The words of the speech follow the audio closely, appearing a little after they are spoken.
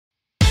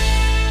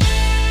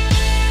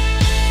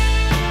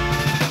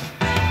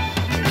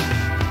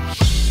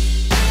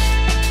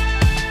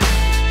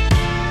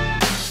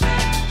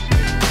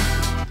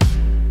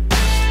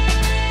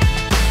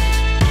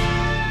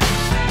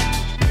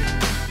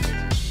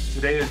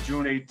Today is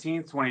June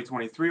 18th,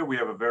 2023. We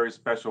have a very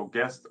special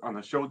guest on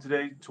the show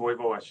today,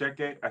 Toivo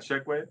Asheeke.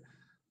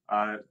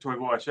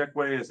 Toivo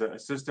Asheeke is an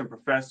assistant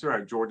professor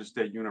at Georgia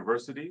State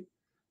University.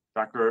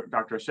 Dr.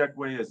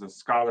 Asheeke is a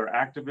scholar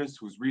activist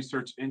whose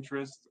research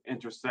interests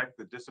intersect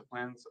the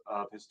disciplines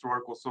of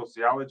historical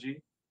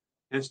sociology,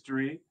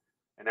 history,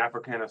 and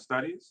Africana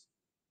studies.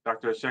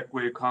 Dr.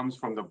 Asheeke comes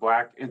from the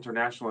Black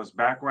Internationalist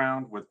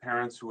background with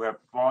parents who have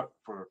fought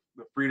for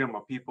the freedom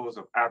of peoples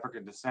of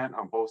African descent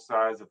on both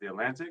sides of the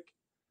Atlantic.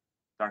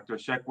 Dr.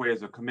 Asheeke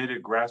is a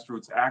committed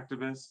grassroots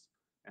activist,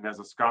 and as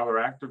a scholar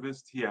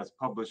activist, he has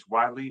published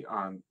widely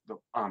on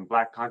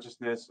Black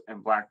consciousness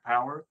and Black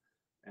power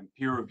in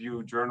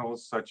peer-reviewed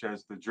journals such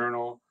as the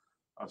Journal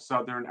of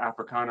Southern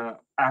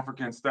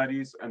African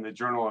Studies and the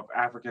Journal of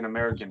African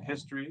American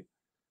History.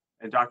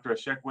 And Dr.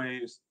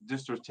 Asheeke's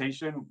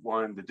dissertation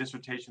won the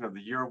Dissertation of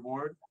the Year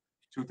Award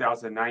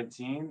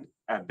 2019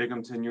 at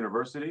Binghamton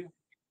University.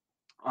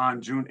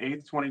 On June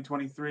 8th,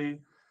 2023,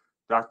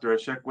 Dr.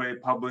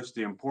 Asheeke published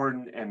the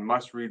important and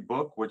must-read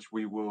book, which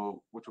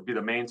will be the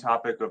main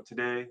topic of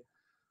today.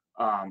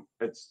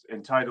 It's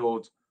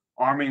entitled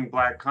Arming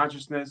Black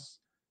Consciousness,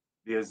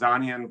 the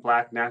Azanian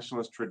Black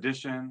Nationalist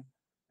Tradition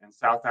and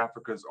South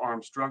Africa's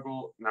Armed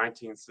Struggle,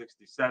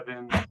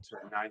 1967 to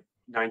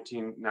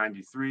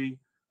 1993.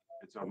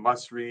 It's a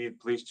must-read.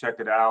 Please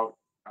check it out.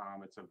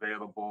 It's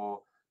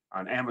available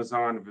on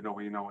Amazon, even though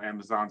we know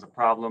Amazon's a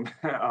problem.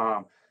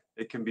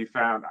 It can be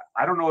found.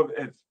 I don't know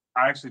if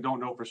I actually don't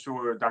know for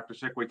sure, Dr.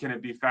 Asheeke, can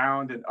it be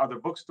found in other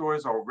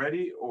bookstores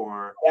already,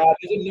 or? Yeah,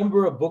 there's a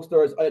number of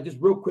bookstores. Just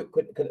real quick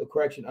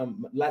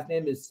correction. Last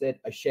name is said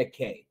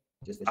Asheeke.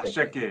 Just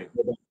Asheeke.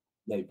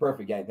 Yeah,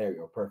 perfect. Yeah, there you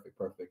go.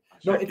 Perfect.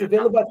 No, it's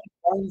available at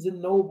Barnes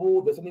and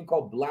Noble. There's something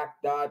called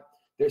Black Dot.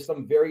 There's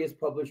some various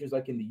publishers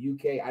like in the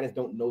UK. I just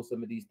don't know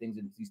some of these things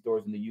in these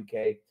stores in the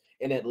UK.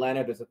 In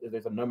Atlanta,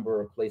 there's a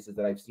number of places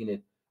that I've seen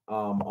it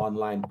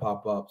online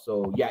pop up.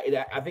 So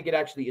yeah, I think it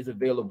actually is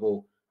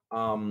available.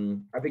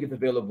 I think it's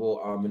available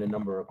in a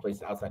number of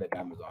places outside of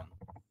Amazon.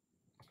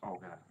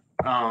 Okay.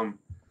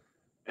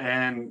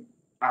 And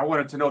I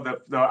wanted to know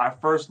that I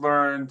first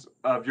learned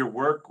of your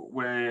work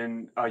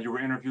when you were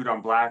interviewed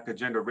on Black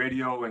Agenda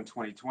Radio in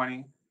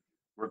 2020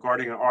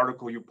 regarding an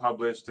article you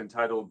published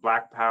entitled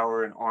Black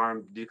Power and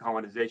Armed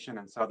Decolonization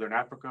in Southern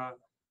Africa,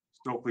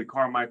 Stokely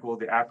Carmichael,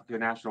 the African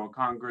National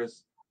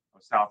Congress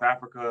of South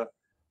Africa,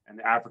 and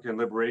the African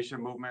Liberation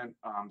Movement.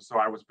 So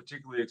I was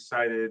particularly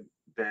excited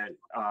that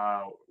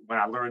when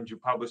I learned you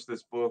published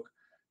this book,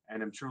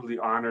 and I'm truly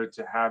honored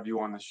to have you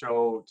on the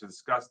show to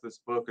discuss this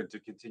book and to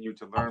continue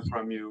to learn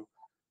from you.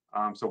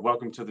 So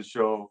welcome to the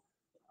show.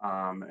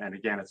 And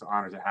again, it's an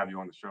honor to have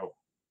you on the show.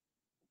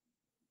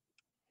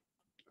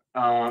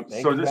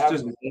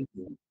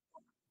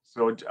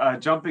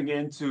 Jumping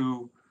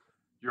into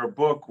your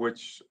book,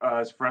 which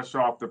is fresh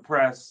off the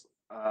press,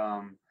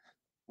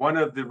 one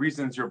of the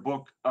reasons your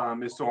book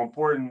is so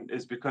important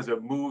is because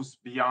it moves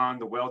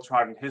beyond the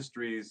well-trodden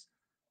histories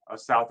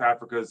of South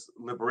Africa's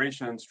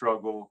liberation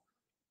struggle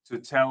to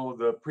tell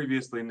the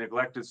previously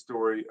neglected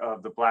story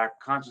of the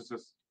Black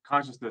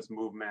consciousness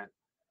movement.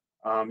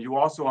 You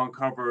also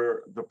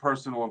uncover the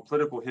personal and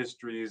political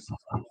histories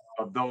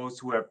of those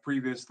who have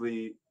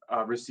previously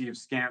received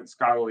scant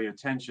scholarly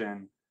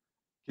attention.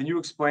 Can you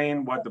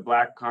explain what the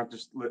Black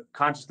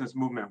consciousness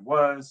movement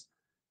was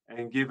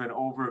and give an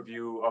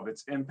overview of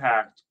its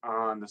impact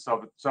on the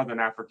Southern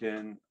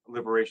African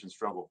liberation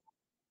struggle?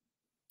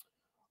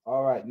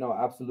 All right, no,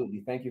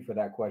 absolutely. Thank you for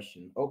that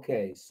question.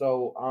 Okay,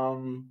 so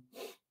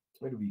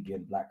where do we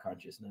begin? Black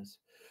consciousness.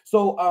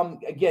 So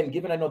again,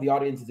 given I know the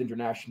audience is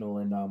international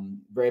and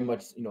very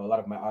much, a lot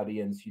of my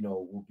audience,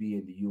 will be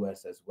in the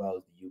US as well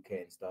as the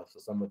UK and stuff. So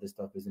some of this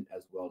stuff isn't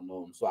as well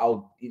known. So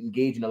I'll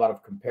engage in a lot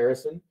of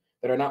comparison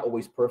that are not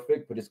always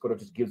perfect, but it sort of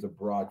just gives a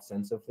broad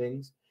sense of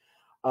things.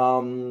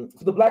 So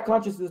the Black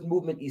consciousness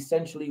movement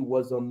essentially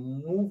was a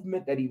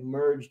movement that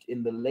emerged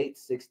in the late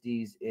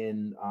 60s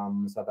in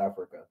South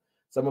Africa.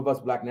 Some of us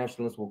Black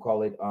nationalists will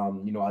call it,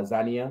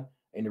 Azanian,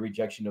 in the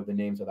rejection of the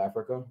name South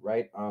Africa,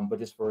 right? But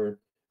just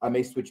I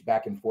may switch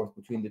back and forth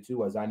between the two,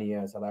 Azania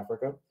and South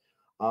Africa.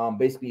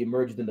 Basically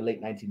emerged in the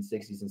late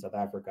 1960s in South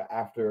Africa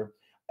after,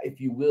 if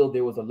you will,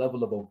 there was a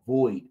level of a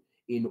void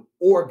in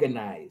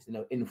organized,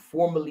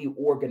 informally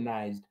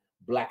organized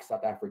Black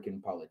South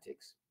African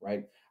politics,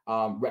 right?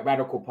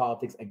 Radical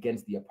politics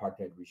against the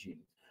apartheid regime.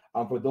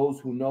 For those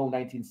who know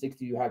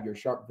 1960, you have your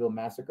Sharpeville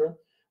massacre,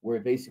 where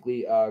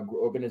basically an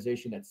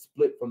organization that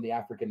split from the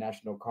African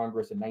National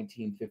Congress in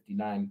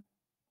 1959,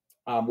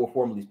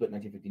 formally split in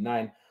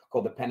 1959,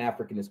 called the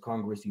Pan-Africanist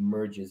Congress,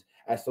 emerges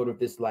as sort of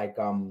this like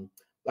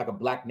a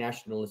Black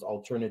nationalist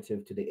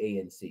alternative to the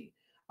ANC.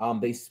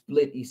 They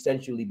split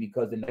essentially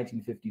because in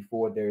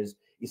 1954, there's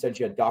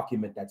essentially a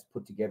document that's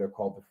put together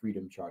called the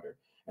Freedom Charter.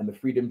 And the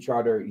Freedom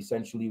Charter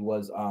essentially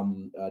was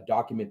a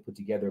document put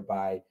together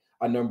by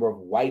a number of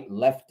white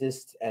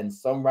leftists and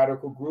some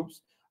radical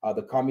groups.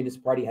 The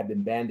Communist Party had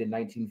been banned in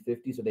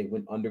 1950, so they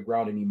went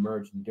underground and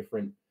emerged in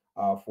different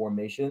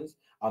formations.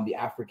 The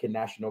African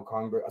National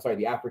Congress,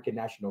 the African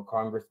National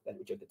Congress,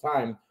 which at the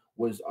time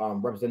was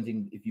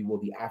representing, if you will,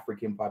 the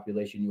African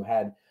population. You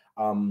had,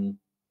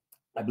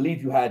 I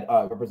believe, you had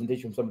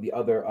representation from some of the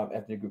other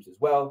ethnic groups as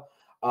well.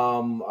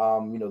 Some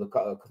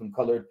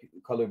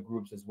colored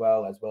groups as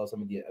well as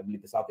some of the, I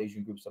believe, the South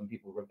Asian groups. Some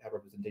people have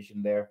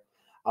representation there,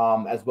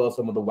 as well as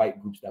some of the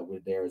white groups that were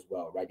there as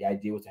well, right? The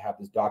idea was to have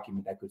this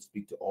document that could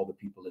speak to all the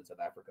people in South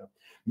Africa.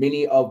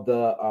 Many of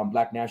the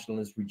Black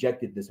nationalists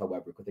rejected this,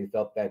 however, because they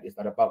felt that it's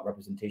not about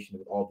representation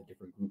with all the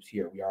different groups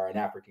here. We are an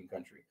African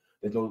country.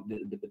 There's no,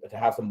 to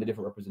have some of the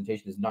different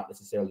representation is not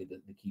necessarily the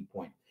key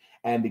point.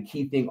 And the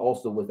key thing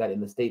also was that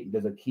in the state,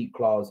 there's a key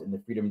clause in the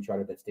Freedom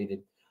Charter that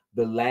stated,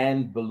 the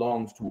land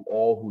belongs to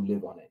all who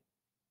live on it,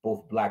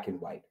 both Black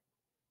and white.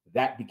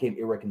 That became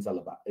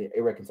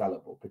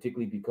irreconcilable,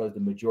 particularly because the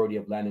majority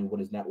of land in what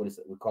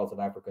we call South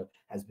Africa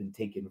has been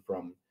taken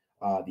from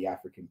the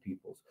African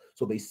peoples.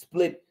 So they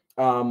split.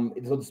 So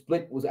the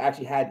split was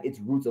actually had its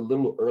roots a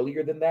little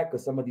earlier than that,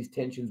 because some of these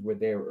tensions were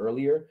there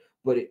earlier.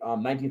 But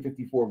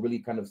 1954 really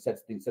kind of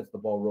sets the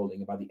ball rolling.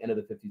 And by the end of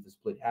the 50s, the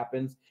split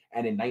happens.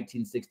 And in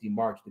 1960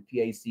 March, the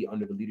PAC,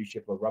 under the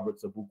leadership of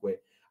Robert Sobukwe,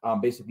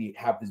 basically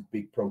have this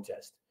big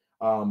protest.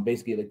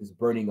 Basically like this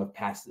burning of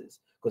passes,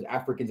 because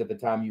Africans at the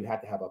time, you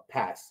had to have a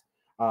pass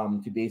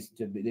to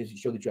basically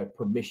show that you had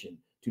permission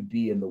to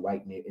be in the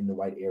white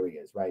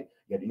areas, right?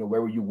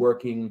 Where were you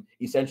working?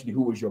 Essentially,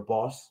 who was your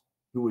boss?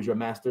 Who was your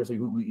master? So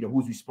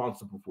who's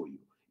responsible for you?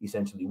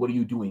 Essentially, what are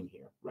you doing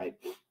here, right?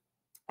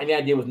 And the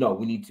idea was, no,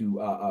 we need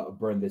to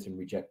burn this and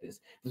reject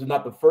this. This was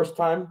not the first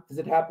time this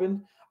had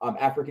happened.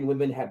 African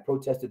women had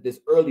protested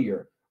this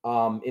earlier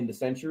in the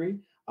century,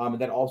 and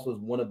that also is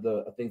one of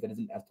the things that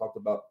isn't as talked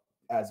about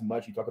as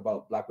much. You talk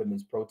about Black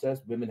women's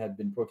protests. Women had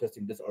been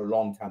protesting this a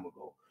long time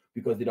ago,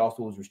 because it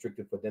also was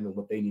restricted for them and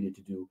what they needed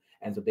to do.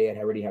 And so they had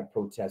already had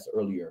protests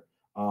earlier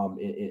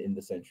in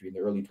the century. In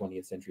the early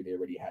 20th century, they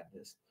already had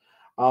this.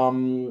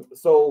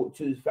 So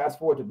to fast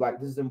forward to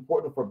Black, this is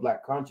important for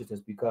Black consciousness,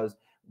 because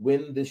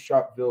when this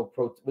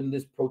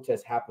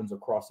protest happens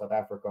across South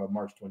Africa on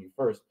March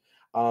 21st,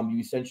 you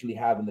essentially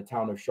have in the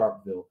town of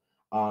Sharpeville,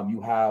 you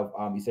have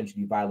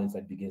essentially violence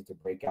that begins to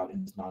break out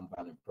in this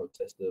nonviolent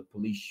protest. The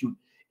police shoot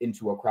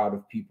into a crowd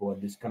of people,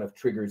 and this kind of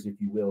triggers, if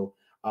you will,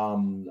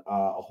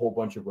 a whole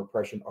bunch of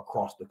repression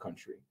across the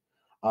country.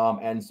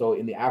 And so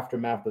in the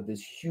aftermath of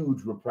this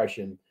huge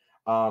repression,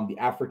 the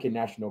African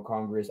National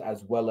Congress,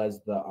 as well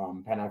as the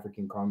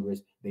Pan-African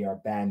Congress, they are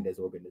banned as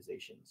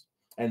organizations.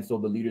 And so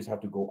the leaders have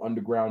to go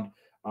underground.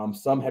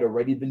 Some had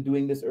already been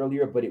doing this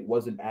earlier, but it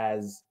wasn't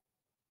as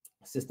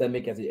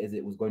systemic as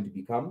it was going to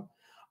become.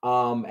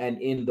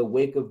 And in the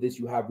wake of this,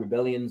 you have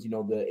rebellions. The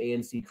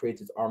ANC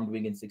creates its armed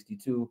wing in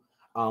 1962.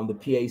 The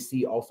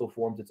PAC also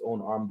forms its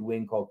own armed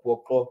wing called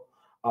Poko,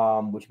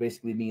 which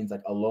basically means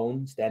like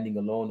alone, standing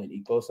alone, in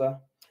Ikosa.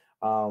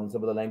 One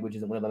of the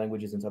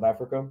languages in South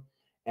Africa.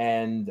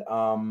 And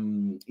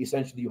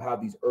essentially you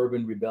have these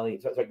urban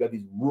rebellions, you have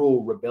these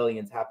rural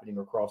rebellions happening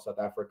across South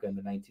Africa in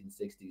the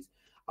 1960s.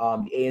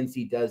 The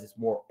ANC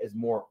is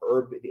more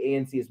urban. The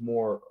ANC is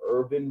more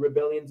urban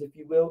rebellions, if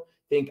you will.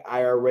 Think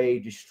IRA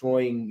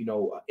destroying,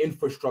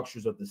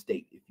 infrastructures of the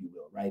state, if you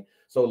will, right?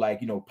 So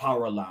like,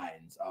 power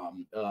lines,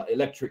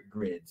 electric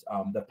grids,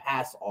 the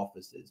pass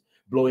offices,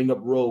 blowing up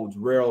roads,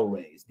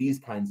 railways, these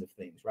kinds of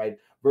things, right?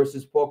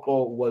 Versus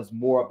Poko was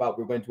more about,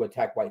 we're going to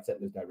attack white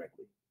settlers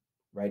directly.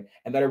 Right.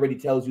 And that already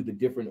tells you the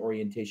different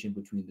orientation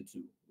between the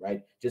two,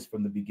 right? Just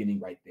from the beginning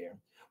right there.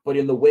 But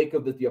in the wake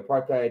of the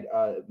apartheid,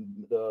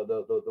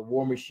 the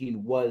war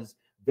machine was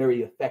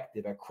very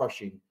effective at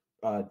crushing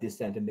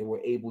dissent, and they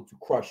were able to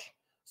crush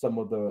some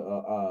of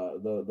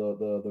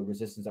the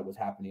resistance that was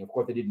happening. Of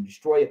course, they didn't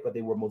destroy it, but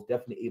they were most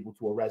definitely able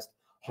to arrest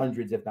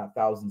hundreds, if not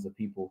thousands, of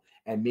people.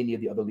 And many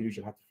of the other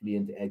leadership have to flee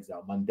into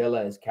exile.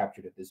 Mandela is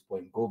captured at this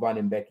point. Govan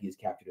Mbeki is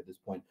captured at this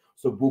point.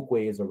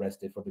 Sobukwe is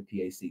arrested for the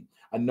PAC.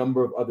 A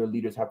number of other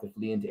leaders have to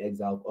flee into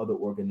exile of other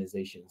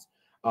organizations,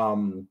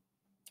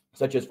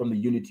 such as from the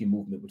Unity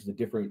Movement, which is a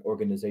different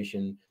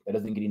organization that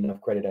doesn't get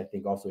enough credit, I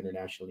think, also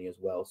internationally as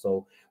well.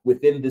 So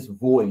within this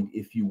void,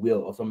 if you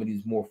will, of some of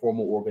these more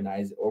formal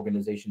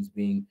organizations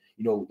being,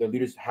 their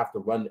leaders have to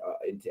run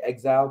into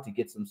exile to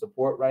get some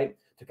support, right?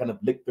 To kind of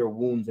lick their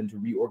wounds and to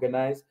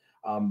reorganize.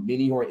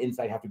 Many who are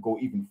inside have to go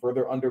even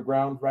further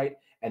underground, right?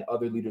 And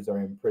other leaders are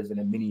in prison,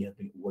 and many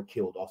were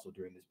killed also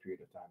during this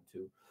period of time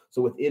too.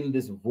 So within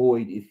this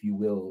void, if you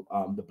will,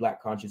 the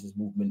Black consciousness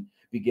movement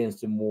begins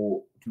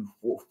to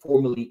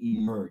formally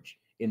emerge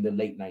in the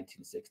late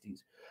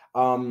 1960s.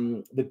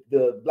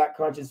 The Black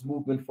consciousness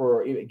movement,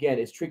 again,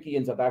 it's tricky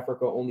in South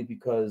Africa only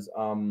because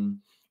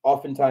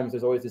oftentimes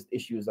there's always this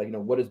issue is like,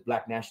 what does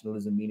Black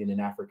nationalism mean in an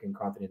African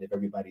continent if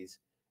everybody,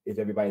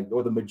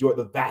 or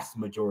the vast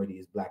majority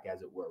is Black,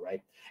 as it were,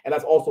 right? And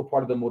that's also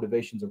part of the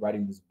motivations of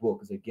writing this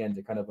book, is again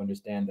to kind of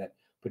understand that,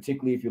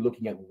 particularly if you're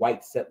looking at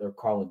white settler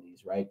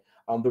colonies, right?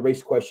 The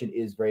race question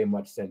is very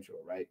much central,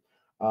 right?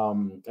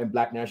 And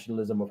Black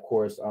nationalism, of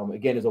course,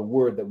 again, is a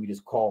word that we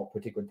just call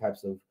particular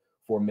types of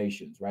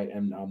formations, right?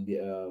 And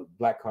the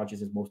Black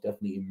consciousness most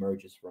definitely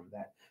emerges from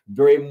that.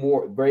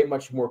 Very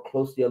much more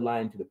closely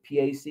aligned to the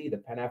PAC, the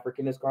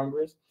Pan-Africanist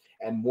Congress,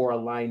 and more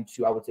aligned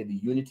to, I would say,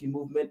 the unity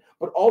movement,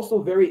 but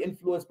also very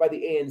influenced by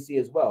the ANC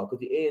as well, because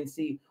the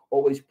ANC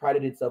always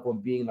prided itself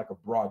on being like a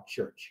broad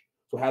church.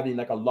 So having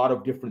like a lot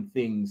of different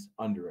things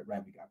under it,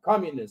 right? We got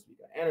communists, we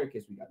got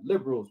anarchists, we got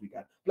liberals, we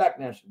got Black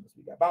nationalists,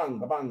 we got bang,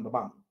 ba bang, ba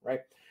bang,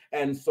 right?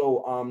 And so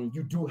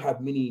you do have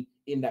many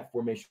in that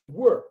formation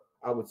were,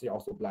 I would say,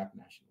 also Black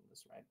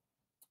nationalists, right?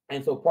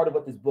 And so part of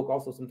what this book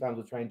also sometimes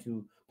was trying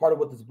to, part of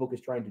what this book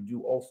is trying to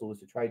do also is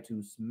to try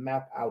to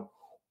map out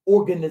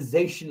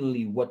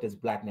organizationally what does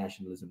Black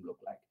nationalism look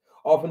like.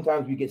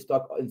 Oftentimes we get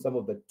stuck in some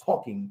of the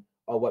talking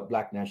of what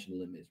Black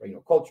nationalism is, right? You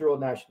know, cultural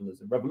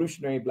nationalism,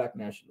 revolutionary Black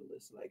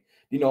nationalists, like,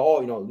 you know,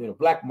 all, you know,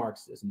 Black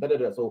Marxists and da da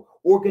da. So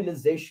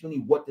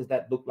organizationally, what does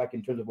that look like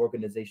in terms of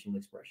organizational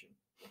expression,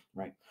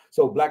 right?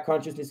 So Black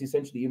consciousness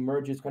essentially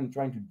emerges, kind of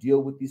trying to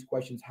deal with these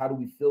questions. How do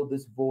we fill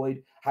this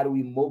void? How do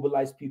we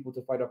mobilize people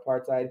to fight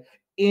apartheid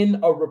in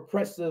a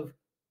repressive,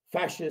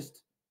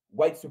 fascist,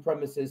 white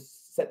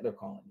supremacist settler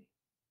colony,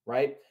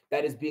 right?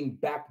 That is being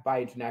backed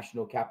by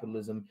international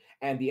capitalism.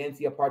 And the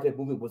anti-apartheid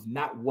movement was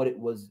not what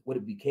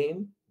it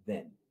became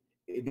then.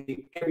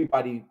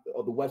 Everybody,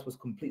 the West was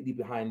completely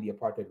behind the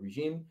apartheid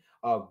regime.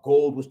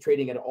 Gold was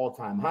trading at an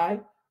all-time high,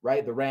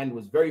 right? The rand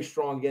was very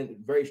strong again,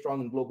 very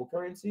strong in global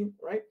currency,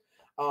 right?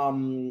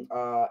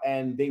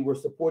 And they were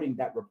supporting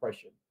that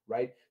repression,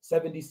 right?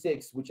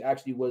 76, which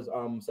actually was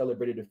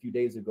celebrated a few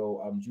days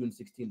ago, June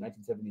 16,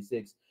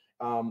 1976,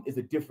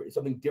 is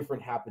something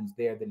different happens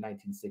there than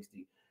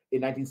 1960. In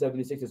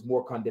 1976, there's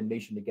more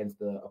condemnation against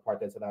the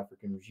apartheid South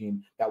African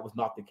regime. That was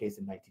not the case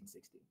in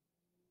 1960,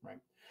 right?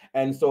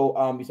 And so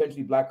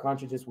essentially Black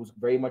consciousness was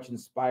very much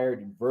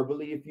inspired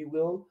verbally, if you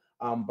will,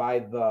 by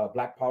the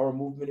Black Power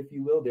movement, if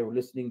you will. They were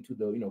listening to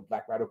the, you know,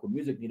 Black radical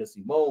music, Nina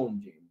Simone,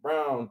 James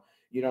Brown,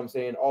 you know what I'm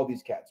saying? All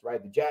these cats,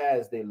 right? The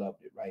jazz, they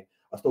loved it, right?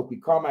 Stokely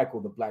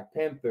Carmichael, the Black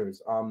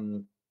Panthers,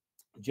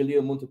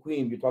 Gillian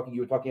Muntequim,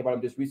 you were talking about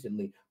him just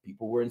recently.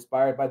 People were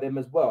inspired by them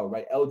as well,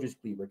 right? Eldridge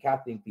Cleaver,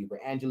 Kathleen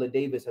Cleaver, Angela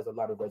Davis has a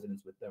lot of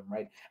resonance with them,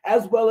 right?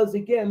 As well as,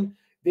 again,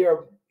 they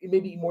are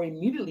maybe more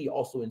immediately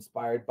also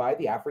inspired by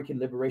the African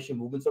liberation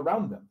movements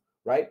around them,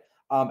 right?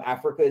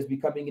 Africa is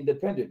becoming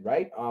independent,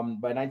 right?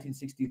 By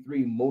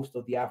 1963, most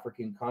of the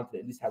African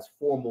continent at least has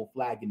formal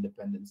flag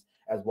independence,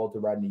 as Walter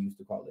Rodney used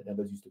to call it,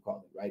 others used to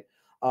call it, right?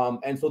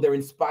 And so they're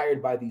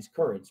inspired by these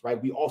currents,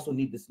 right? We also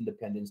need this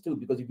independence too,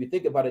 because if you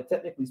think about it,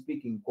 technically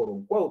speaking, quote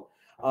unquote,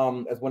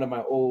 as one of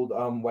my old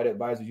white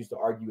advisors used to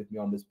argue with me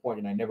on this point,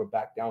 and I never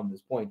backed down on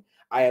this point,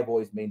 I have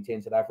always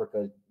maintained that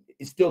Africa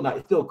is still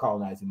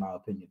colonized in my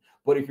opinion.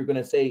 But if you're going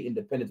to say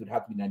independence, it would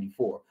have to be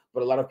 94.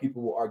 But a lot of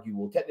people will argue,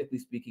 well, technically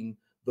speaking,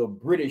 the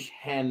British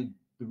hand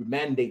the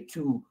mandate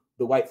to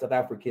the white South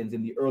Africans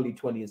in the early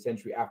 20th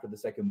century after the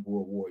Second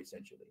Boer War,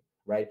 essentially,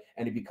 right?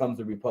 And it becomes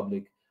a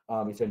republic,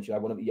 essentially,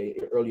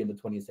 early in the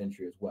 20th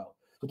century as well.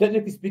 So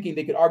technically speaking,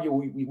 they could argue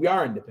we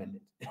are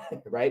independent,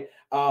 right?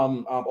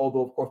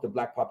 Although, of course, the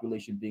Black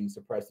population being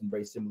suppressed in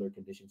very similar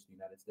conditions to the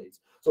United States.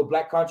 So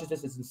Black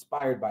consciousness is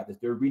inspired by this.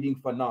 They're reading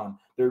Fanon.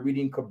 They're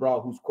reading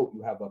Cabral, whose quote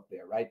you have up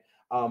there, right?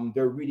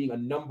 They're reading a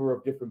number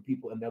of different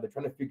people, and now they're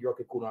trying to figure out,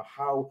 okay, cool, now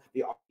how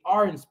they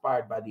are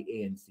inspired by the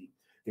ANC.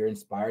 They're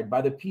inspired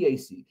by the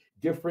PAC.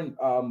 Different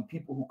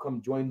people who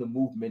come join the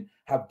movement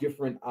have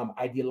different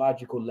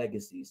ideological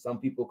legacies. Some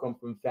people come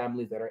from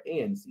families that are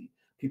ANC.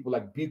 People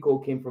like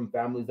Biko came from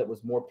families that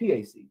was more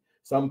PAC.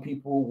 Some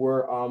people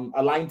were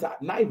aligned to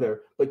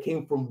neither, but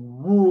came from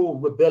rural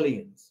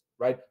rebellions,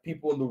 right?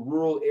 People in the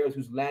rural areas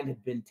whose land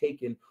had been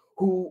taken,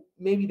 who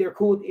maybe they're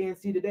cool with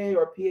ANC today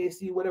or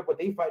PAC, whatever, but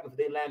they fight for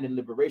their land and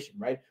liberation,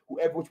 right?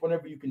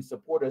 Whenever you can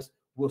support us,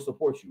 we'll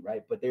support you,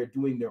 right? But they're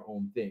doing their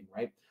own thing,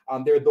 right?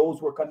 There are those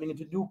who are coming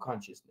into new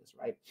consciousness,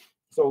 right?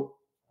 So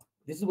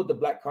this is what the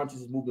Black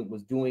consciousness movement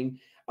was doing.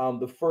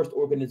 The first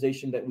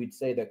organization that we'd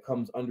say that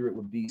comes under it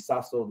would be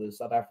SASO, the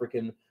South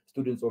African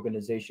Students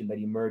Organization, that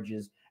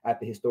emerges at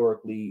the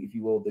historically, if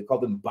you will, they call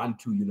them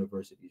Bantu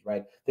universities,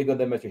 right? Think of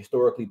them as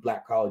historically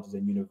Black colleges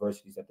and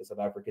universities that the South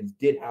Africans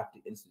did have to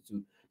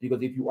institute,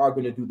 because if you are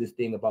going to do this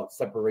thing about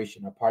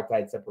separation,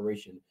 apartheid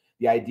separation,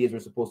 the ideas are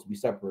supposed to be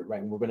separate,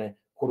 right? And we're going to,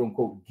 quote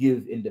unquote,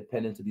 give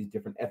independence to these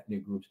different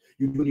ethnic groups.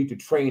 You do need to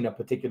train a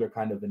particular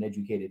kind of an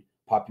educated,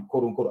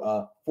 quote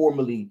unquote,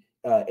 formally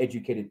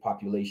educated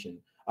population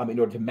in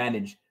order to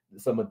manage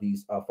some of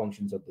these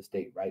functions of the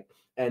state, right?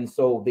 And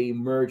so they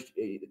emerged,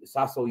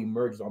 SASO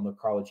emerges on the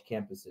college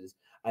campuses,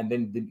 and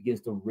then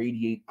begins to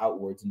radiate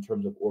outwards in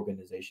terms of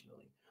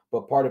organizationally.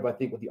 But part of, I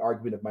think, what the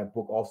argument of my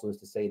book also is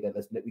to say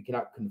that we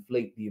cannot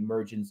conflate the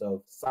emergence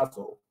of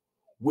SASO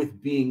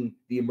with being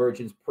the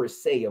emergence per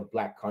se of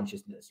Black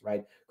consciousness,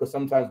 right? Because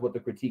sometimes what the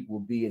critique will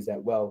be is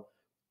that, well,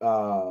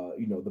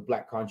 the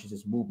Black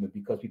consciousness movement,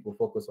 because people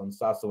focus on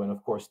SASO and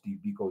of course Steve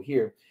Biko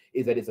here,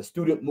 is that it's a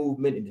student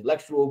movement,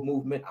 intellectual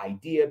movement,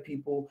 idea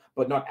people,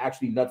 but not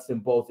actually nuts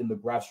and bolts in the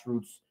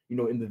grassroots,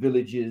 in the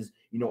villages,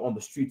 on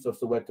the streets of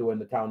Soweto and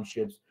the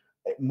townships,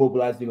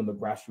 mobilizing on the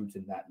grassroots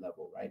in that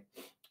level, right?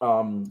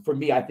 For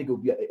me, I think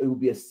it would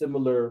be a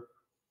similar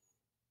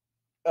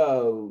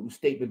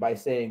statement by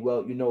saying,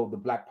 well, you know, the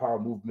Black Power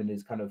movement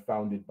is kind of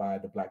founded by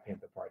the Black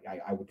Panther Party.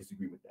 I would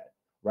disagree with that,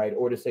 right?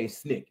 Or to say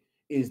SNCC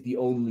is the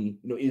only,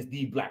 you know, is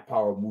the Black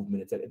Power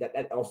movement. It's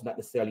that also not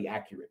necessarily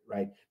accurate,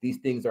 right? These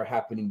things are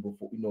happening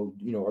before,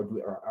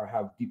 or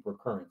have deeper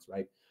currents,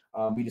 right?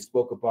 We just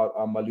spoke about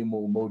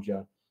Malimo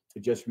Umoja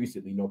just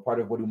recently. You know, part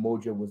of what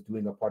Umoja was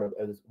doing, a part of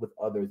with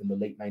others in the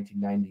late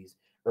 1990s,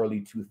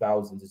 early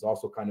 2000s, is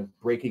also kind of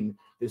breaking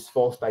this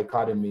false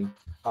dichotomy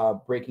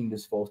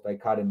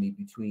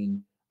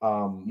between,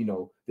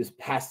 this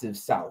passive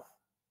South,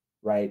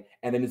 right?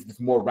 And then it's this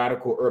more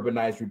radical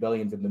urbanized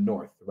rebellions in the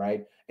North,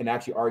 right? And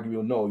actually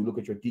arguing, no, you look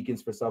at your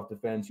Deacons for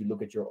Self-Defense, you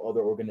look at your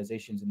other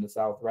organizations in the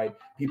South, right?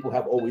 People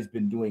have always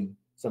been doing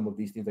some of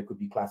these things that could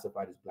be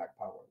classified as Black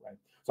power, right?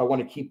 So I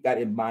want to keep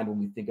that in mind when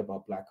we think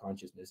about Black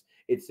consciousness.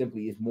 It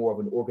simply is more of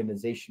an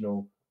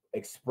organizational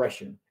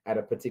expression at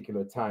a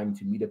particular time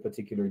to meet a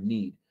particular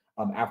need.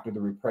 After the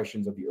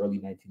repressions of the early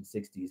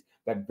 1960s,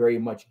 that very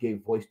much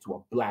gave voice to a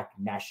Black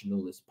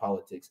nationalist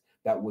politics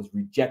that was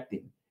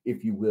rejecting,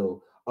 if you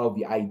will, of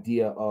the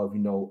idea of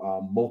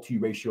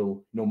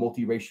multiracial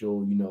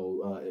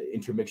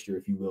intermixture,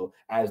 if you will,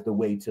 as the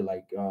way to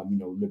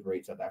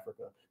liberate South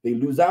Africa. They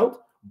lose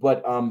out,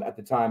 but at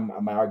the time,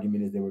 my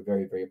argument is they were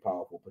very, very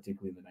powerful,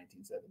 particularly in the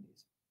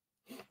 1970s.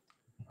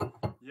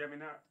 Yeah, I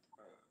mean,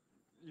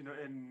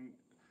 in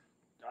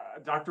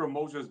Dr.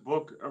 Umoja's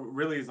book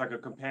really is like a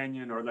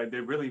companion, or like they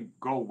really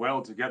go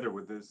well together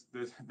with this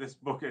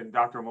book, and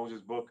Dr.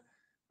 Umoja's book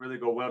really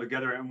go well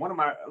together. And one of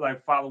my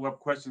follow-up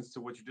questions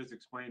to what you just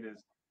explained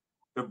is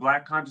the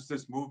Black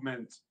consciousness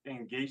movement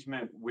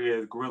engagement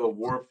with guerrilla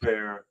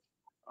warfare,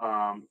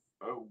 and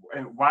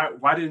why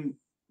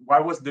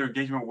wasn't there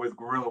engagement with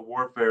guerrilla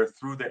warfare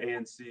through the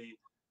ANC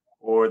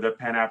or the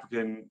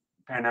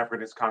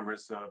Pan-Africanist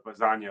Congress of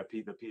Azanian,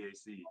 the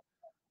PAC?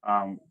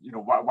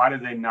 Why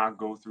did they not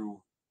go through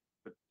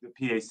the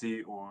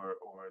PAC or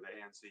the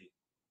ANC?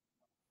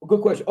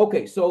 Good question.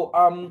 Okay, so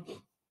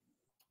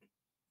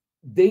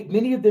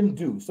many of them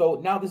do.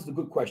 So now this is a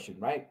good question,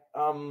 right?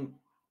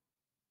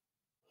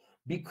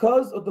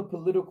 Because of the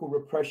political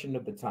repression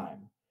of the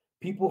time,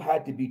 people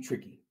had to be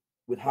tricky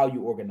with how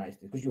you organize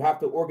it, because you have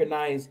to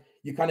organize,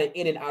 you kind of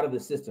in and out of the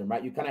system,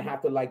 right? You kind of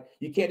have to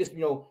you can't just,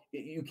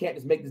 you can't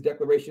just make this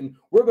declaration,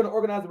 we're going to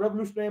organize a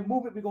revolutionary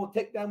movement, we're going to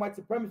take down white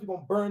supremacy, we're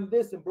going to burn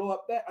this and blow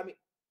up that. I mean,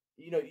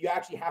 you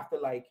actually have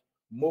to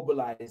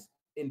mobilize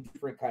in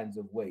different kinds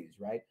of ways,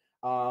 right?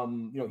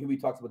 Here we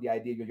talks about the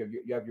idea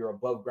you have your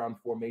above ground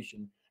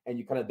formation, and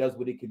you kind of does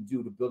what it can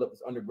do to build up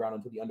this underground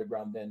until the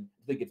underground then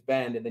gets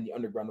banned, and then the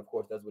underground, of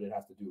course, does what it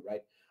has to do,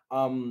 right?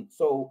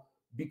 So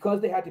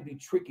because they had to be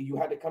tricky, you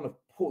had to kind of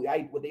pull.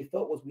 What they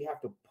felt was we have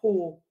to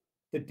pull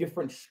the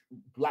different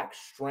Black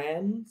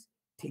strands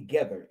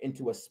together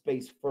into a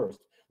space first.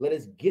 Let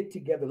us get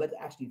together. Let's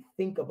actually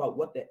think about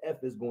what the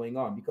F is going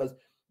on, because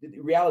the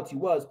reality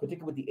was,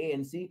 particularly with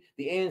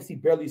the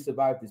ANC barely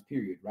survived this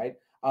period, right?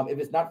 If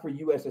it's not for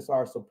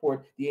USSR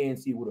support, the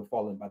ANC would have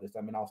fallen by this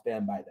time, and I'll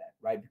stand by that,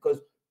 right?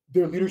 Because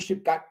their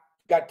leadership got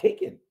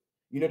taken.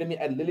 You know what I mean?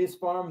 At Lily's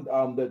Farm,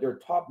 their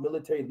top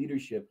military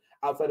leadership,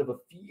 outside of a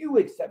few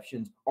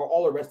exceptions, are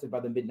all arrested by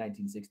the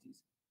mid-1960s,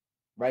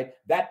 right?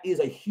 That is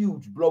a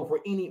huge blow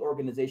for any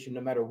organization,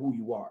 no matter who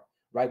you are,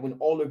 right? When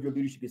all of your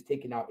leadership is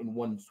taken out in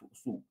one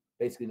swoop,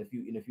 basically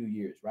in a few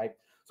years, right?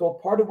 So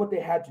part of what they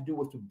had to do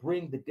was to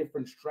bring the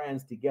different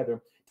strands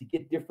together, to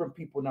get different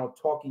people now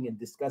talking and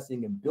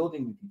discussing and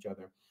building with each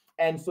other.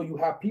 And so you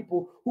have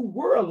people who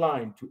were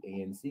aligned to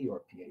ANC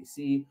or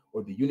PAC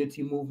or the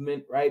Unity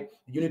movement, right?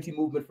 The Unity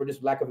movement, for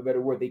just lack of a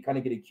better word, they kind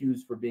of get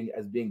accused for being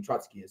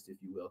Trotskyist, if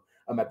you will,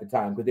 at the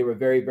time, because they were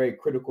very, very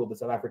critical of the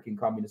South African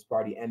Communist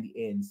Party and the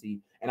ANC.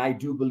 And I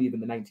do believe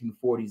in the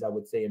 1940s, I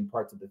would say in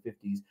parts of the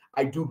 50s,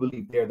 I do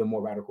believe they're the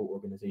more radical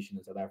organization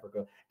in South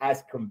Africa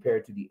as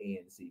compared to the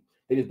ANC.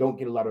 They just don't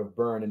get a lot of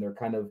burn, and they're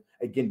kind of,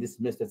 again,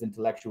 dismissed as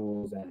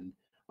intellectuals and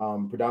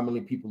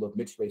predominantly people of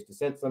mixed race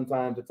descent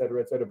sometimes, et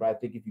cetera, et cetera. But I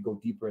think if you go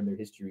deeper in their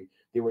history,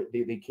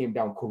 they came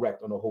down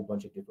correct on a whole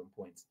bunch of different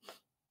points.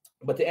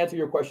 But to answer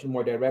your question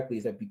more directly,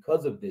 is that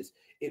because of this,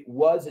 it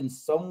was in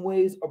some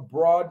ways a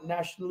broad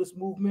nationalist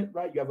movement,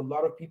 right? You have a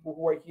lot of people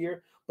who are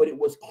here, but it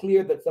was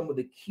clear that some of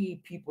the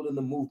key people in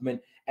the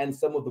movement and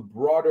some of the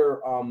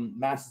broader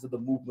masses of the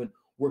movement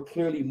were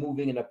clearly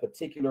moving in a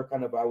particular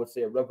kind of, I would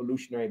say, a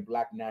revolutionary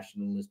Black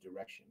nationalist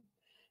direction.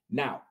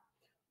 Now,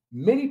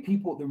 many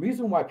people, the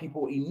reason why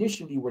people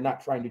initially were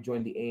not trying to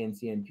join the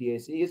ANC and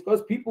PAC is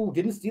because people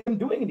didn't see them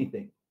doing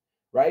anything,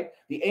 right?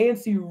 The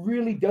ANC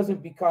really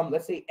doesn't become,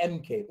 let's say,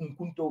 MK,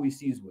 Umkhonto we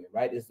Sizwe,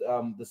 right? Is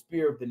the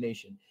spear of the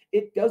nation.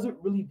 It doesn't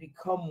really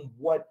become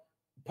what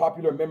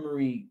popular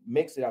memory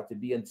makes it out to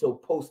be until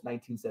post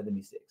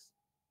 1976.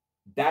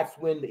 That's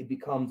when it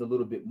becomes a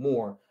little bit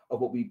more of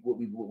what we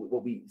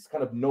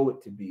kind of know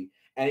it to be.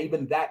 And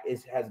even that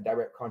has a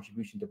direct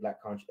contribution to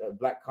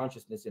Black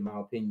consciousness, in my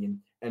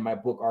opinion, and my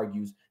book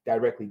argues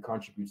directly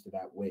contributes to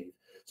that wave.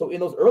 So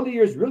in those early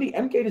years, really,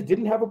 MK just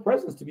didn't have a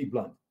presence, to be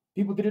blunt.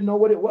 People didn't know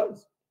what it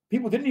was.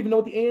 People didn't even know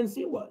what the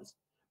ANC was,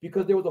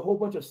 because there was a whole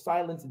bunch of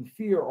silence and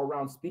fear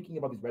around speaking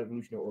about these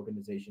revolutionary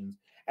organizations.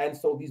 And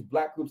so these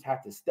Black groups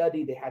had to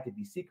study, they had to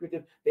be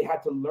secretive, they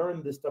had to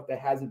learn this stuff that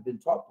hasn't been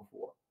taught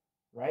before,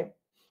 right?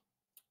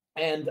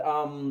 And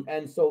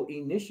so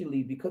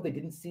initially, because they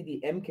didn't see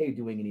the MK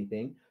doing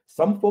anything,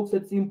 some folks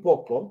had seen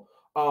Poco,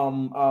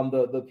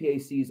 the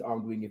PAC's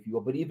armed wing, if you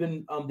will, but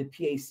even the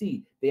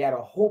PAC, they had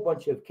a whole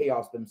bunch of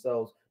chaos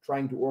themselves,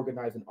 trying to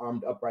organize an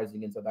armed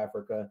uprising in South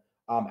Africa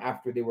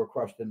after they were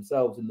crushed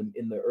themselves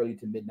in the early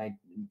to mid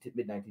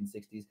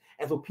 1960s,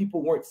 and so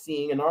people weren't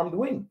seeing an armed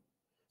wing.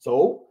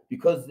 So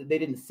because they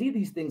didn't see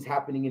these things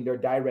happening in their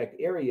direct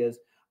areas,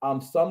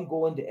 some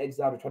go into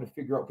exile to try to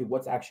figure out, okay,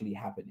 what's actually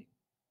happening.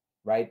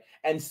 Right?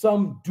 And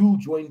some do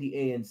join the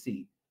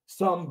ANC,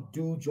 some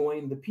do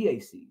join the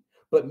PAC,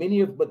 but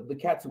the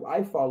cats who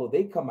I follow,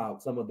 they come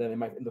out, some of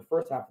them in the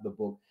first half of the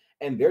book,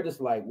 and they're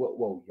just like,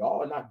 whoa,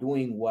 y'all are not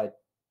doing what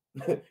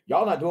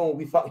y'all not doing what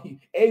we thought.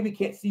 We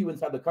can't see you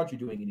inside the country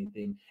doing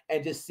anything,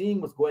 and just seeing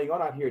what's going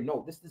on out here.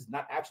 No, this is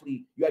not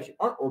actually, you actually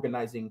aren't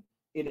organizing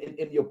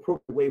in the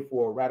appropriate way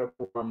for a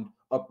radical armed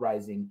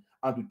uprising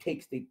to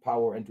take state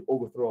power and to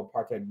overthrow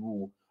apartheid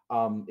rule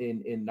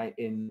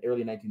in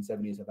early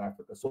 1970s South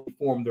Africa. So they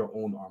formed their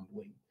own armed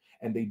wing.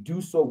 And they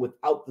do so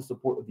without the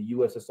support of the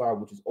USSR,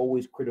 which is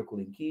always critical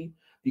and key,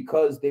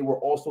 because they were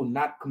also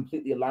not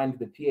completely aligned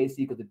with the PAC,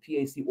 because the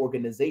PAC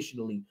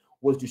organizationally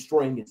was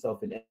destroying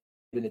itself in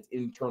its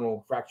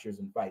internal fractures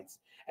and fights.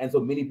 And so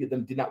many of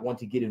them did not want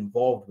to get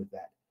involved with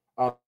that.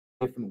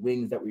 Different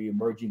wings that were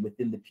emerging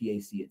within the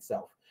PAC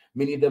itself.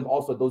 Many of them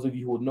also, those of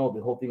you who will know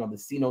the whole thing on the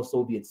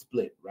Sino-Soviet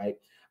split, right?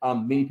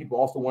 Many people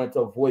also wanted to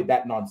avoid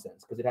that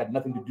nonsense because it had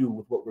nothing to do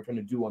with what we're trying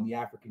to do on the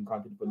African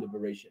continent for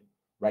liberation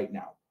right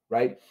now,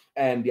 right?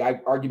 And the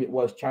argument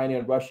was China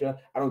and Russia,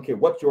 I don't care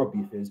what your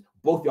beef is,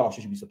 both y'all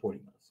should be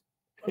supporting us,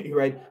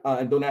 right?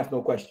 And don't ask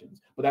no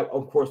questions. But that,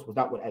 of course, was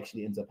not what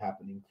actually ends up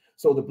happening.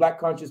 So the Black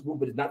conscious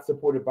movement is not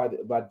supported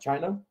by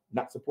China,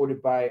 not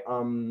supported by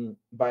the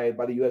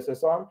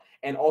USSR,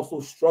 and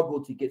also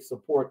struggled to get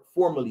support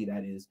formally,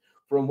 that is,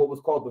 from what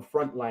was called the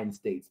frontline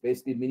states,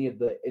 basically many of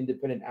the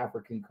independent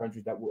African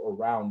countries that were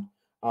around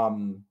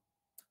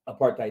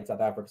apartheid South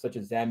Africa, such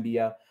as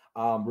Zambia.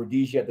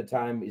 Rhodesia at the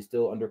time is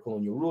still under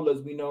colonial rule,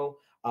 as we know.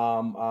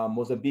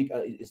 Mozambique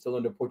is still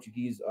under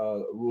Portuguese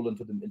rule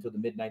until the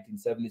mid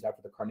 1970s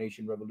after the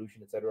Carnation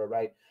Revolution, etc.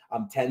 Right?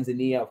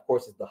 Tanzania, of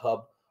course, is the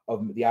hub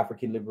of the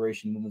African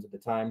liberation movements at the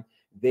time.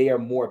 They are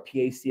more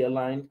PAC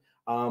aligned.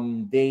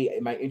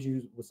 In my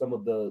interviews with some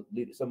of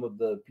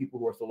the people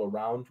who are still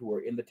around, who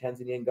were in the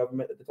Tanzanian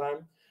government at the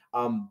time,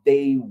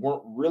 they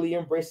weren't really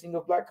embracing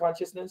of Black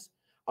consciousness.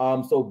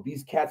 So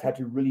these cats had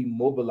to really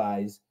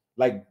mobilize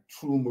like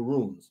true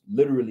Maroons,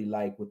 literally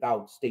like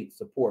without state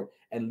support,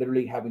 and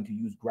literally having to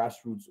use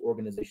grassroots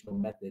organizational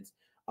methods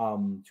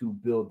to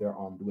build their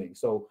armed wing.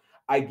 So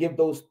I give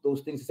those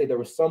things to say there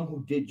were some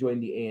who did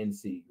join the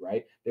ANC,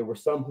 right? There were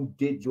some who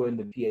did join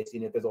the PAC,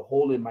 and if there's a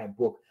hole in my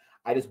book,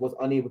 I just was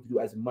unable to do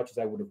as much as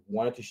I would have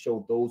wanted to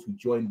show those who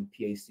joined the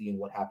PAC and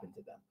what happened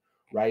to them,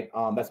 right?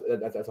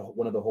 That's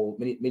one of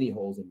the many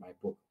holes in my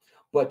book.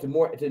 But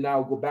to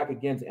now go back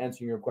again to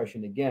answering your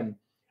question again,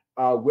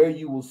 where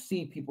you will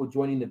see people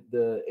joining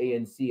the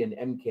ANC and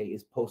MK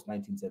is post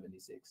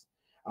 1976.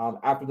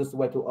 After the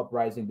Soweto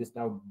uprising, this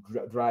now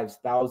drives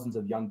thousands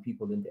of young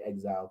people into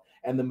exile,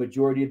 and the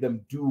majority of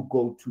them do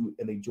go to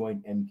and they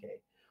join MK.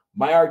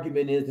 My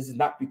argument is this is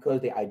not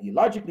because they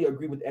ideologically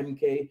agree with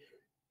MK.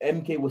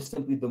 MK was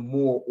simply the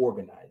more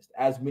organized.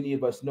 As many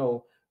of us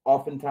know,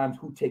 oftentimes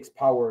who takes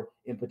power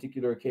in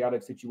particular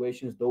chaotic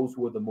situations? Those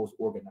who are the most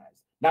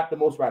organized, not the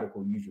most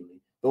radical usually.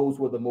 Those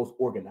who are the most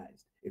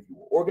organized. If you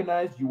were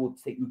organized, you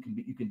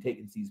can take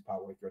and seize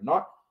power. If you're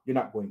not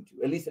going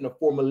to, at least in a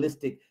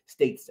formalistic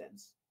state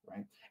sense,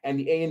 right? And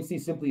the ANC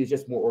simply is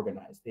just more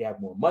organized. They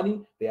have more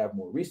money, they have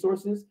more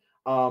resources,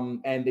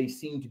 and they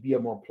seem to be a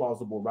more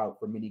plausible route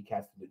for many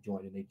cats to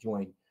join, and they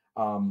join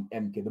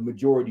MK. The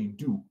majority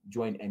do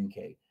join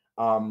MK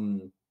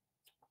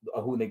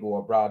when they go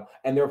abroad.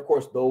 And there are, of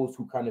course, those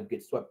who kind of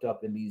get swept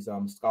up in these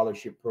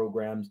scholarship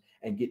programs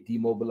and get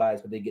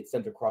demobilized, but they get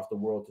sent across the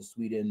world to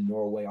Sweden,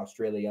 Norway,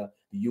 Australia,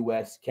 the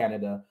US,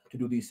 Canada, to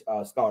do these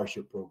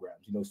scholarship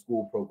programs,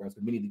 school programs.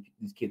 But many of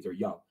these kids are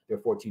young. They're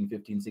 14,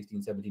 15,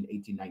 16, 17,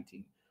 18,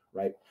 19,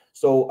 right?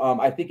 So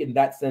I think in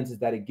that sense is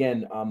that,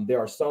 again, there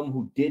are some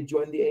who did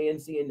join the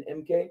ANC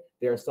and MK.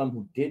 There are some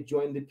who did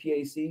join the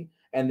PAC.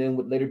 And then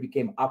what later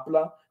became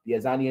APLA, the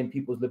Azanian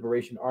People's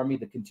Liberation Army,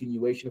 the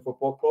continuation of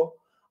Fopoko.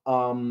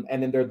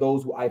 And then there are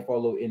those who I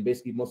follow in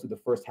basically mostly the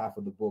first half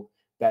of the book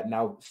that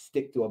now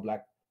stick to a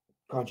Black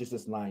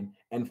consciousness line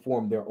and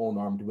form their own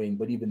armed wing.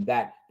 But even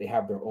that, they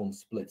have their own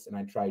splits. And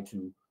I try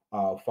to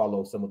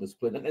follow some of the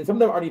splits. And some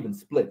of them aren't even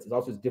splits. It's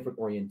also different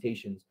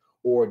orientations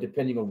or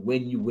depending on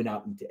when you went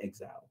out into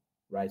exile,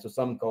 right? So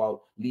some go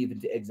out, leave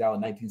into exile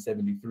in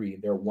 1973,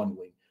 and they're one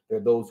wing. There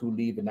are those who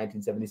leave in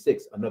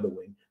 1976, another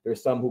wing.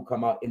 There's some who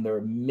come out in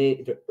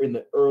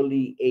the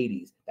early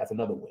 80s. That's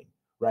another wing,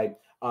 right?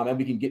 And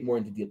we can get more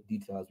into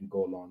detail as we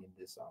go along in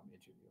this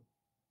interview.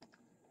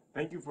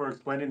 Thank you for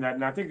explaining that.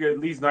 And I think it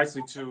leads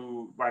nicely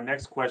to my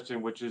next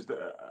question, which is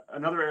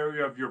another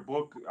area of your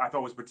book I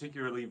thought was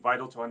particularly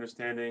vital to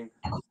understanding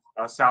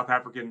South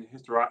African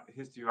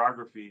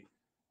historiography,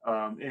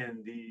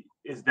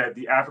 is that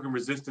the African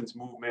resistance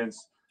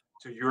movements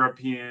to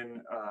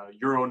European,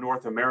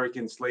 Euro-North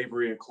American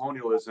slavery and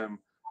colonialism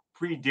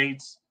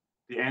predates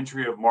the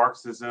entry of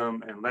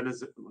Marxism and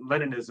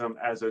Leninism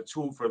as a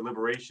tool for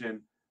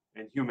liberation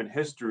in human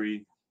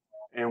history.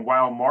 And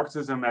while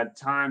Marxism at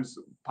times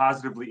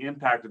positively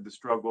impacted the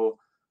struggle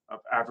of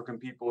African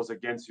peoples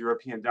against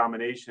European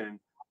domination,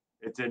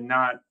 it did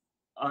not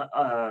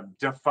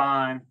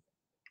define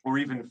or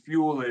even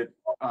fuel it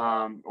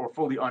or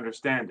fully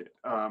understand it.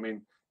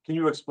 And can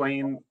you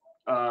explain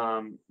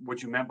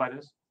what you meant by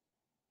this?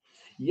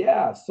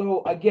 Yeah.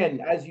 So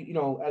again, as as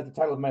the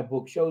title of my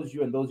book shows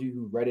you, and those of you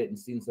who read it and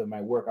seen some of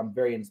my work, I'm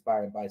very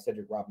inspired by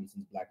Cedric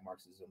Robinson's Black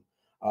Marxism,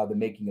 the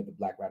making of the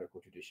Black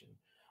radical tradition.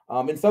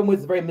 In some ways,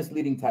 it's a very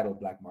misleading title,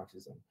 Black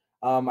Marxism.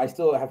 I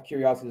still have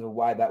curiosity of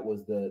why that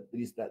was at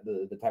least that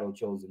the title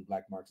chosen,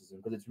 Black Marxism,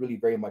 because it's really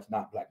very much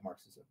not Black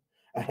Marxism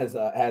as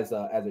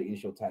an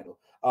initial title.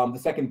 The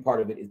second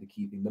part of it is the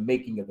key thing, the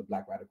making of the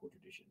Black radical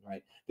tradition,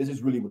 right? This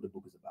is really what the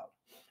book is about.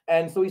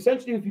 And so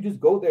essentially, if you just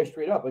go there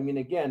straight up, I mean,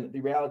 again,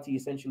 the reality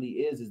essentially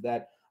is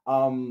that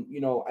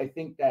I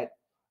think that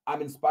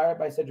I'm inspired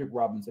by Cedric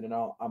Robinson, and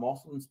I'm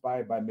also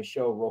inspired by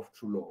Michel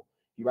Roth-Trulot.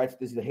 He writes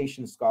this, is a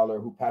Haitian scholar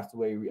who passed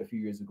away a few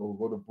years ago, who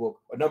wrote a book,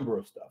 a number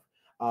of stuff.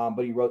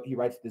 But he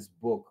writes this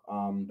book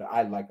that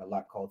I like a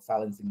lot called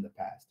Silencing the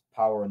Past,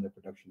 Power and the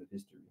Production of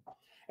History.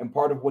 And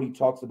part of what he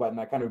talks about, and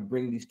I kind of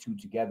bring these two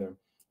together,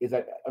 is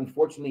that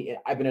unfortunately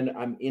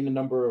I'm in a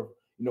number of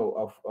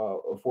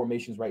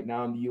formations right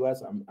now in the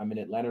U.S. I'm in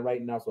Atlanta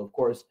right now, so of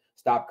course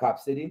Stop Cop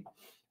City,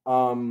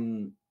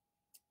 and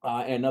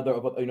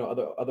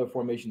other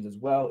formations as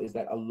well. Is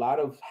that a lot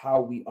of how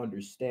we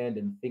understand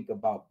and think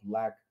about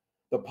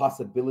the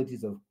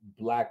possibilities of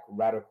Black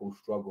radical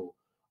struggle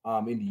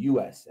in the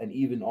U.S. and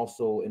even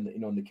also in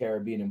the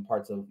Caribbean and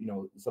parts of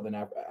Southern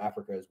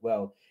Africa as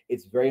well.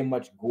 It's very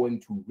much going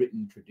to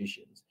written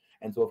traditions,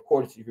 and so of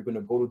course if you're going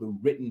to go to the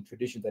written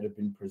traditions that have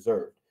been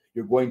preserved,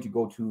 you're going to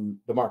go to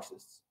the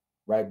Marxists,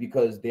 right?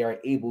 Because they are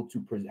able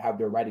to have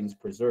their writings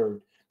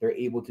preserved. They're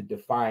able to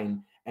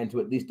define and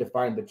to at least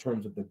define the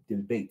terms of the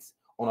debates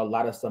on a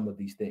lot of some of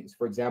these things.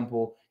 For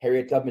example,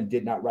 Harriet Tubman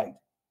did not write.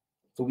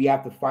 So we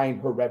have to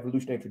find her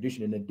revolutionary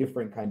tradition in a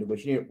different kind of way.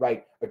 She didn't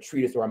write a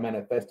treatise or a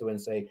manifesto and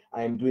say,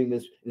 I am doing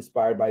this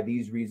inspired by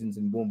these reasons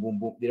and boom, boom,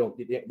 boom.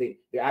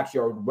 They actually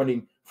are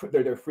running,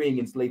 they're freeing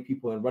enslaved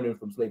people and running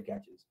from slave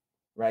catches,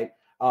 right?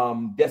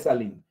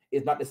 Dessalines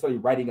is not necessarily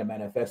writing a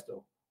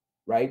manifesto,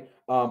 right?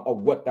 Of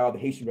what the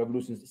Haitian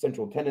Revolution's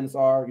central tenets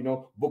are.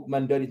 Book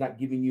Mandel is not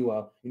giving you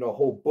a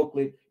whole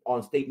booklet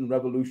on state and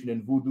revolution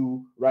and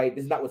voodoo, right?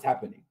 This is not what's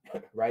happening,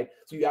 right?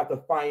 So you have to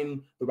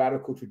find the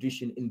radical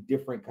tradition in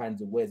different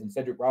kinds of ways. And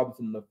Cedric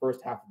Robinson, in the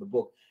first half of the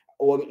book,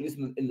 or at least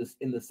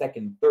in the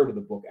second third of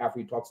the book, after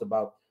he talks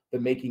about the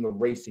making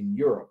of race in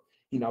Europe,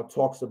 he now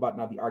talks about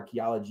the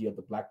archaeology of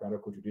the Black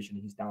radical tradition.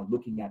 He's now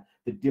looking at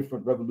the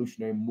different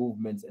revolutionary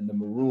movements and the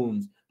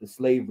Maroons, the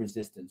slave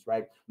resistance,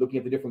 right? Looking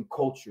at the different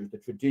cultures, the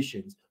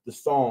traditions, the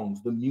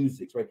songs, the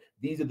musics, right?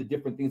 These are the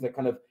different things that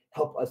kind of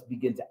help us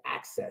begin to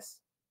access,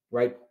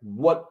 right,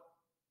 what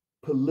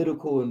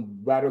political and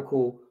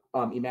radical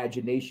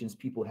imaginations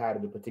people had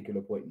at a particular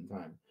point in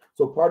time.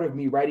 So part of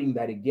me writing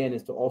that again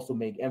is to also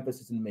make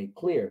emphasis and make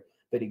clear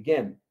that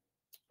again,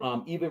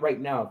 even right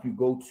now, if you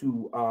go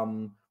to,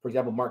 for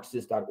example,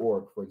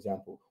 Marxist.org, for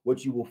example,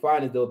 what you will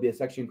find is there'll be a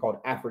section called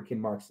African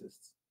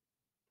Marxists,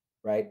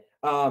 right?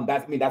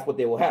 That's what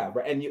they will have,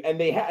 right?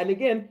 And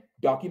again,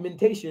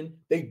 documentation.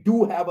 They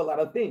do have a lot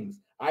of things.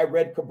 I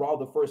read Cabral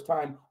the first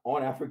time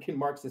on African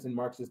Marxists and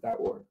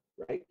Marxist.org,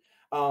 right?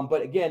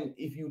 But again,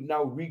 if you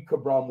now read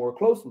Cabral more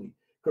closely,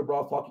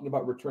 Cabral talking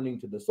about returning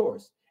to the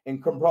source,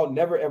 and Cabral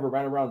never ever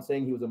ran around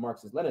saying he was a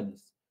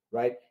Marxist-Leninist.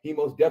 Right, he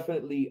most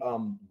definitely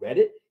read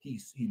it. He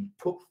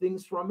took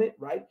things from it,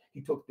 right? He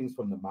took things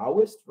from the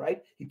Maoists,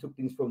 right? He took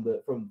things from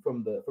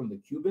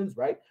the Cubans,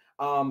 right?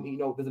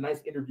 There's a nice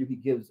interview he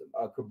gives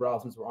Cabral,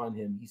 since we're on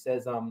him. He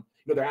says,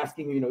 they're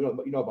asking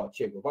about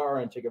Che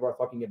Guevara, and Che Guevara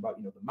talking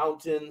about the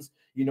mountains,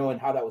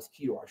 and how that was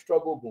key to our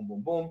struggle, boom,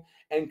 boom, boom.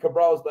 And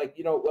Cabral's like,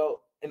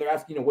 well, and they're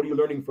asking, what are you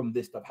learning from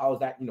this stuff? How is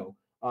that,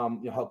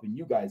 helping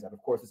you guys out?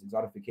 Of course, this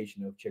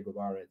exotification of Che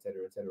Guevara, et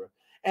cetera, et cetera.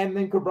 And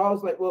then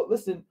Cabral's like, well,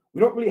 listen, we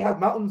don't really have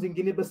mountains in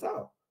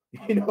Guinea-Bissau.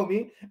 You know what I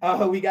mean?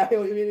 We got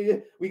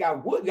wood, we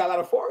got a lot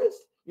of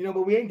forests,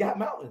 but we ain't got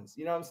mountains.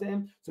 You know what I'm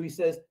saying? So he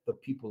says the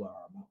people are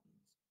our mountains.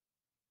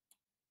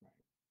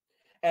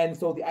 And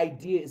so the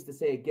idea is to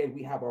say, again,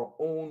 we have our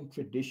own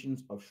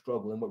traditions of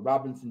struggle. And what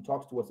Robinson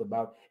talks to us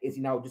about is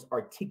he now just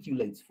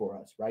articulates for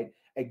us, right?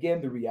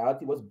 Again, the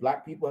reality was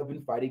Black people have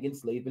been fighting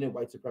enslavement and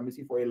white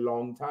supremacy for a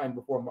long time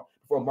before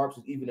Marx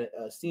was even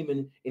a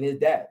seaman in his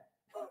dad,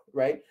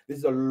 right? This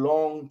is a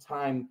long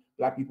time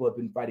Black people have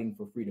been fighting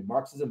for freedom.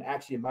 Marxism,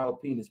 actually, in my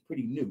opinion, is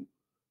pretty new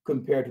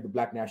compared to the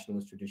Black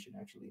nationalist tradition,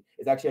 actually.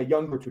 It's actually a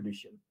younger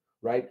tradition,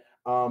 right?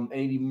 And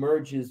it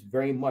emerges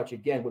very much,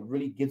 again, what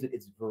really gives it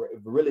its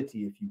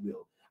virility, if you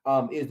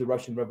will, is the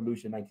Russian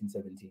Revolution in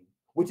 1917,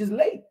 which is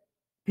late.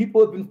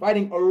 People have been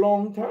fighting a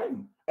long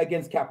time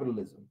against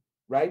capitalism,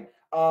 right?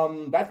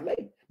 That's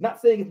late. Not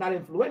saying it's not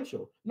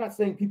influential. Not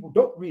saying people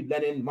don't read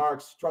Lenin,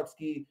 Marx,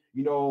 Trotsky,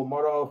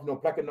 Marov,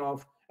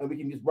 Plekhanov, and we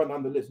can just run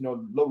down the list.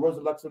 Rosa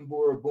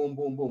Luxemburg, boom,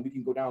 boom, boom. We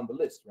can go down the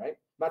list, right?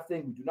 Not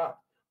saying we do not,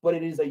 but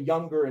it is a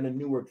younger and a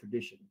newer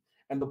tradition.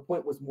 And the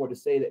point was more to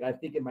say that, and I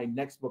think in my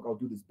next book I'll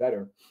do this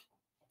better,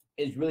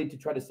 is really to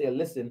try to say,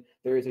 listen,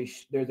 there is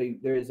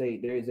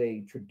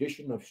a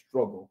tradition of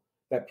struggle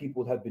that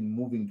people have been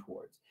moving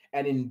towards.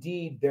 And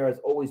indeed, there has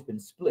always been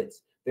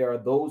splits. There are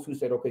those who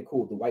said, okay,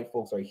 cool, the white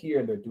folks are here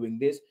and they're doing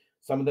this.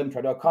 Some of them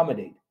try to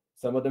accommodate.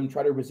 Some of them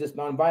try to resist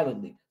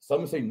nonviolently.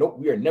 Some say, nope,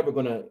 we are never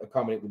going to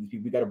accommodate with these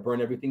people. We got to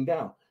burn everything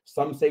down.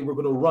 Some say we're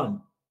going to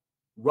run.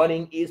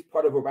 Running is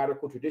part of a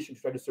radical tradition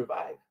to try to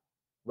survive,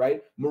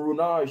 right?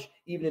 Maroonage,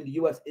 even in the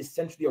US, is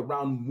essentially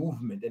around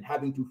movement and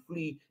having to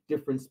flee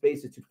different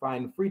spaces to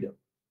find freedom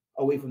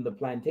away from the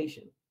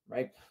plantation,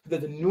 right?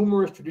 There's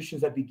numerous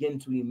traditions that begin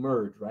to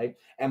emerge, right?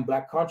 And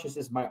Black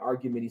consciousness, my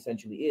argument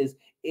essentially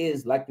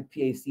is like the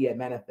PAC, a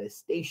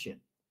manifestation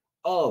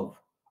of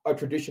a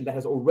tradition that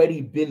has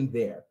already been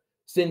there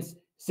since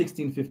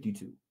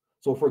 1652.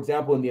 So, for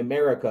example, in the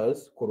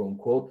Americas, quote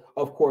unquote,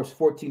 of course,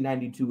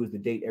 1492 is the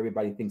date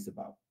everybody thinks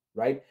about,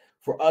 right?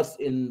 For us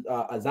in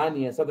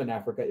Azanian, Southern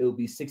Africa, it will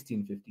be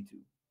 1652,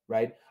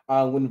 right?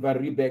 When Van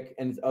Riebeck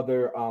and his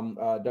other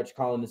Dutch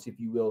colonists, if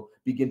you will,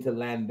 begin to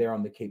land there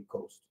on the Cape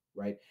Coast,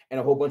 right? And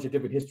a whole bunch of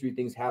different history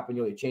things happen.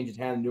 It changes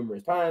hands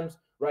numerous times,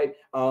 right?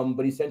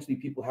 But essentially,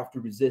 people have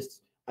to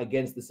resist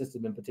against the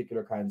system in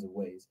particular kinds of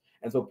ways.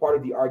 And so part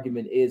of the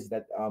argument is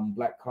that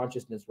Black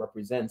consciousness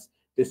represents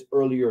this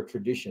earlier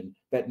tradition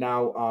that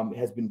now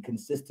has been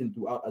consistent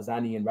throughout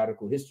Azanian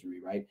radical history,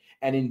 right?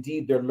 And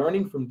indeed, they're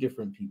learning from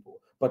different people,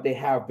 but they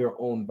have their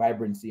own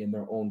vibrancy and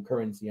their own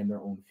currency and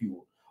their own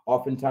fuel.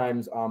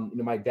 Oftentimes,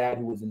 my dad,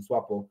 who was in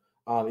SWAPO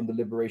in the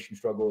liberation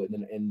struggle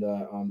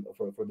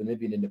for the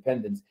Namibian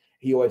independence,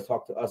 he always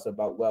talked to us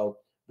about, well,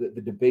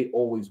 the debate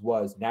always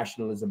was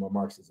nationalism or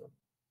Marxism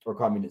or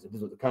communism.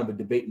 This was kind of a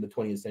debate in the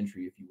 20th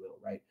century, if you will,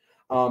 right?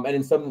 And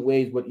in some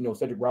ways, what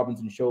Cedric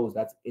Robinson shows,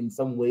 that's in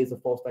some ways a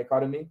false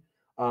dichotomy.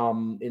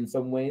 In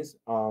some ways,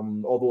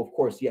 although of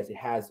course, yes, it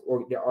has,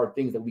 or there are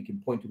things that we can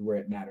point to where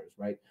it matters,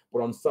 right?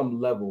 But on some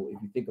level,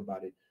 if you think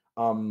about it,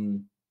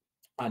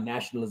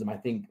 nationalism, I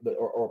think,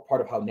 or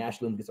part of how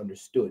nationalism gets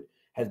understood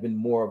has been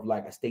more of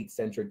like a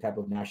state-centric type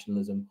of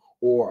nationalism,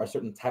 or a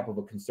certain type of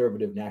a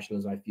conservative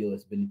nationalism. I feel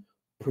has been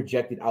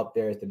projected out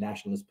there as the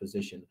nationalist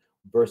position,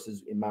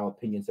 versus, in my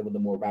opinion, some of the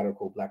more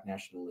radical Black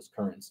nationalist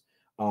currents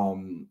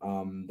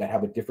that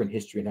have a different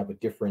history and have a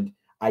different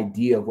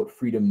idea of what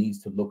freedom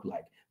needs to look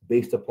like,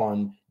 based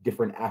upon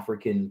different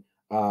African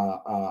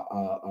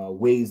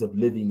ways of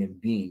living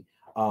and being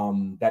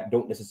that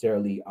don't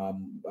necessarily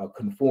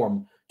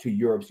conform to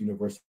Europe's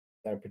universities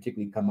that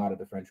particularly come out of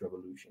the French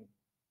Revolution.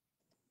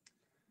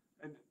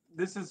 And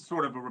this is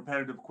sort of a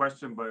repetitive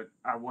question, but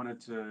I wanted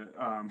to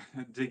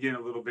dig in a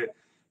little bit.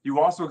 You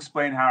also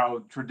explain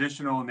how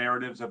traditional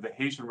narratives of the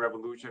Haitian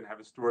Revolution have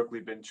historically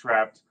been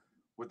trapped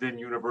within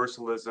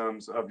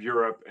universalisms of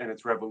Europe and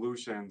its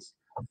revolutions,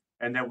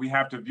 and that we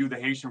have to view the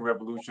Haitian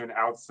Revolution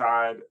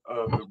outside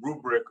of the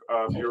rubric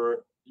of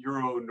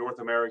Euro-North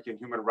American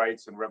human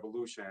rights and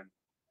revolution.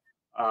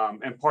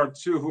 And part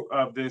two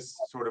of this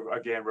sort of,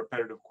 again,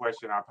 repetitive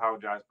question, I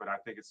apologize, but I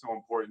think it's so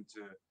important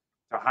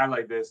to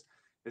highlight this,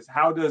 is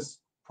how does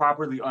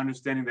properly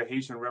understanding the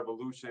Haitian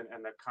Revolution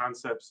and the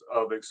concepts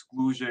of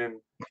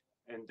exclusion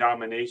and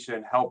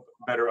domination help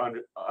better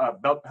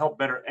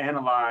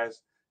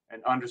analyze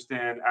and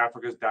understand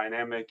Africa's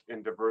dynamic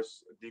and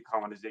diverse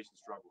decolonization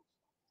struggles?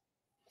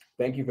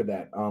 Thank you for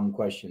that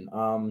question. So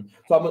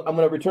I'm going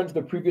to return to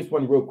the previous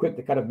one real quick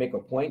to kind of make a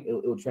point.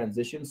 It'll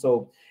transition.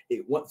 So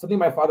something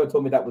my father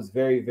told me that was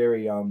very,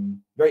 very,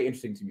 very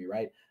interesting to me,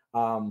 right?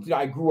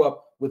 I grew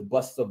up with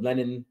busts of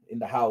Lenin in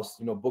the house,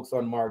 books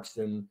on Marx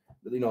and,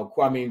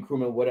 Kwame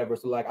Nkrumah, whatever.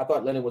 So like, I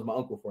thought Lenin was my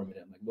uncle for a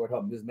minute. I'm like, Lord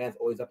help me, this man's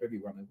always up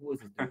everywhere. I'm like, who is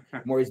this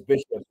dude? Maurice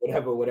Bishop,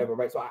 whatever,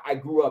 right? So I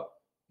grew up,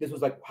 this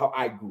was like how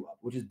I grew up,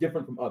 which is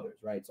different from others,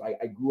 right? So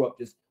I grew up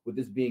just with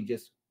this being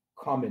just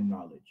common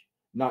knowledge,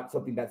 not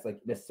something that's like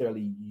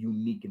necessarily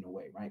unique in a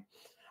way, right?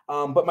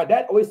 But my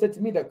dad always said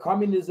to me that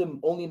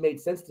communism only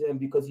made sense to him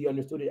because he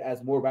understood it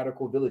as more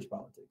radical village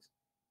politics.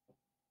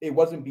 It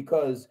wasn't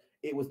because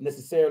it was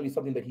necessarily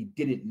something that he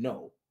didn't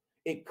know.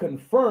 It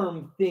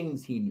confirmed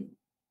things he knew.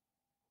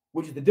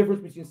 which is the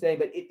difference between saying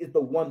that it is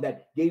the one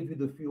that gave you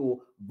the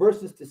fuel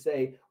versus to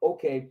say,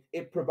 okay,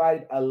 it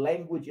provided a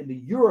language in the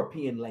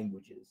European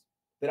languages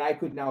that I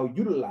could now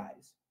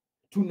utilize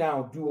to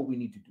now do what we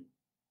need to do,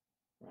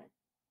 right?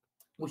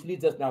 Which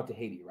leads us now to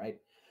Haiti, right?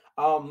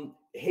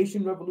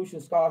 Haitian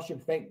Revolution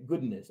scholarship, thank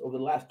goodness, over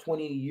the last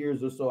 20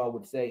 years or so, I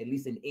would say, at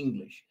least in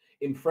English.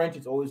 In French,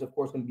 it's always, of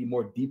course, going to be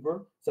more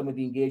deeper, some of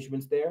the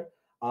engagements there.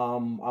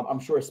 I'm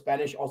sure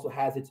Spanish also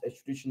has its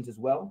traditions as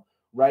well,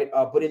 right?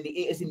 But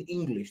it's in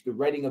English. The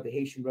writing of the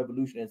Haitian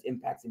Revolution and its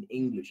impacts in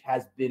English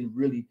has been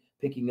really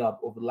picking up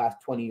over the last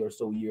 20 or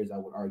so years, I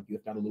would argue,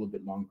 if not a little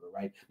bit longer,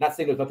 right? Not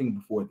saying there's nothing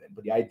before then,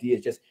 but the idea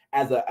is just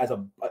as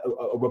a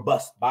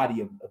robust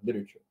body of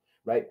literature,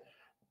 right?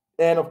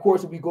 And of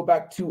course, if we go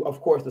back to,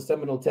 of course, the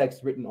seminal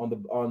text written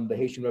on the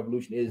Haitian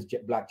Revolution is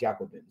Black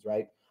Jacobins,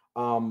 right?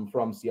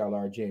 From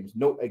C.R.R. James.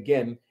 Note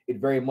again, it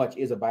very much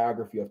is a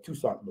biography of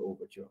Toussaint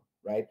Louverture,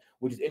 right?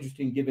 Which is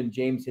interesting, given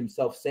James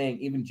himself saying,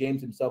 even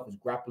James himself is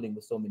grappling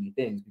with so many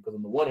things, because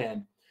on the one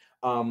hand,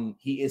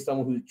 he is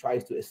someone who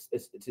tries to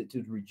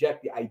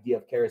reject the idea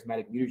of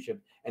charismatic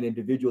leadership and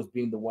individuals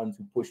being the ones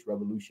who push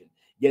revolution.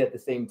 Yet at the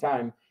same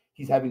time,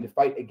 he's having to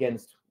fight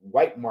against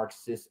white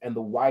Marxists and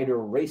the wider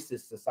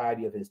racist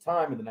society of his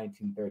time in the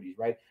 1930s,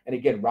 right? And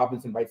again,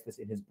 Robinson writes this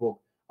in his book,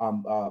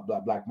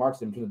 Black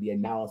Marxism, in terms of the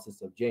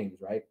analysis of James,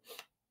 right?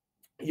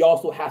 He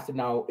also has to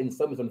now, in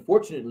some ways,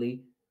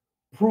 unfortunately,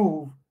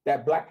 prove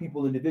that Black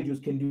people, individuals,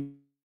 can do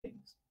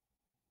things,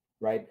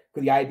 right?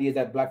 Because the idea is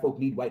that Black folk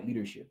need white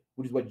leadership,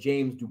 which is what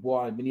James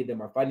Dubois and many of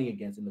them are fighting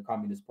against in the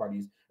communist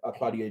parties.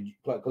 Claudia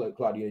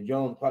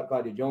Jones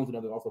and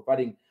others also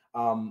fighting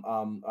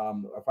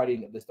are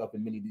fighting this stuff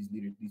in many of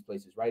these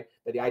places, right?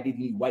 That the idea you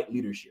need white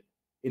leadership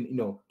in,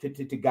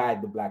 to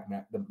guide the black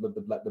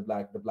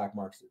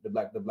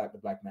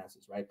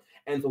masses, right?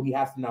 And so he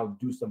has to now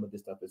do some of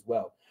this stuff as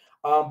well.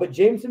 But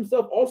James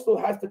himself also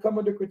has to come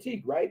under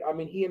critique, right? I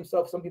mean, he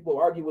himself, some people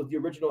argue, was the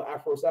original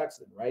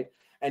Afro-Saxon, right?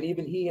 And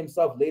even he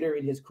himself later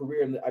in his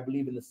career, I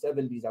believe in the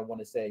 70s, I want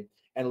to say,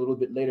 and a little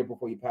bit later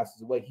before he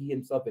passes away, he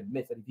himself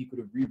admits that if he could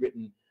have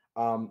rewritten,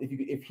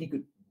 if he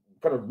could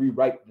kind of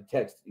rewrite the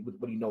text with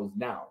what he knows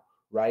now,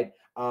 right?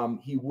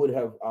 He would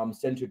have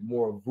centered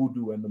more of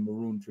voodoo and the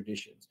maroon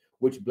traditions,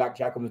 which Black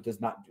Jacobins does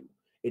not do.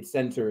 It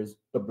centers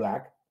the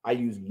Black, I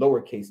use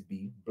lowercase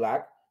b,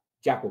 Black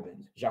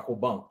Jacobins,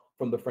 Jacobins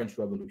from the French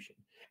Revolution.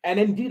 And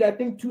indeed, I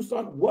think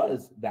Toussaint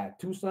was that.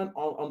 Toussaint,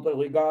 André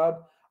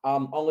Rigaud,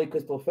 Henri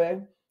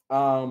Christophe,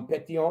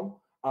 Pétion,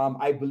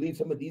 I believe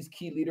some of these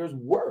key leaders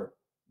were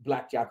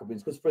Black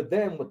Jacobins, because for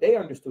them, what they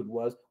understood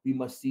was we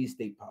must seize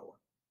state power.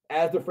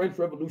 As the French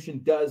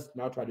Revolution does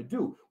now try to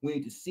do. We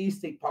need to seize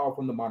state power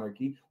from the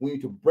monarchy. We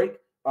need to break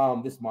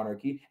this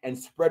monarchy and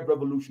spread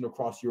revolution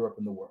across Europe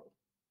and the world,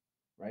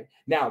 right?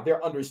 Now,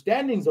 their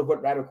understandings of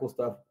what radical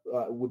stuff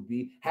would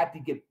be had to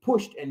get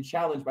pushed and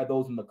challenged by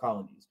those in the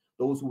colonies,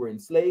 those who were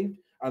enslaved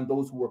and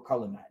those who were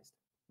colonized,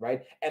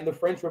 right? And the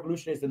French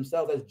revolutionists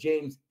themselves, as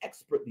James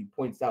expertly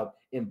points out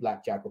in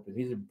Black Jacobins.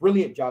 He does a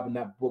brilliant job in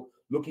that book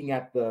looking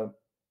at the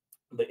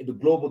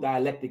global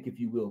dialectic, if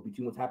you will,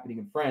 between what's happening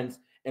in France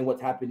and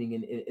what's happening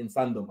in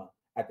Saint-Domingue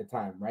at the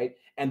time, right?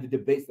 And the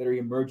debates that are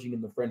emerging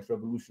in the French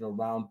Revolution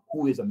around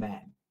who is a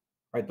man,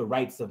 right? The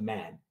rights of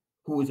man,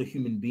 who is a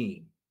human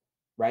being,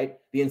 right?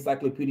 The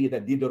encyclopedia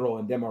that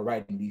Diderot and them are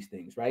writing these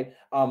things, right?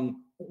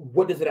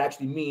 What does it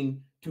actually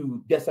mean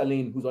to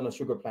Dessalines, who's on a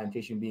sugar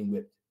plantation being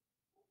whipped?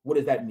 What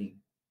does that mean,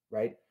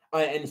 right?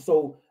 And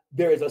so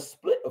there is a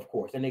split, of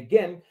course. And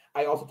again,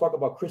 I also talk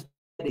about Crystal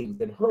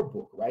Eddings in her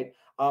book, right?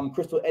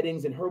 Crystal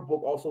Eddings in her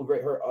book, also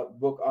her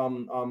book,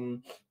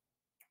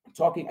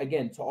 talking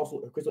again to also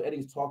Crystal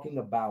Eddings talking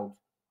about,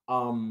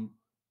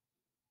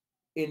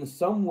 in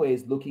some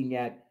ways, looking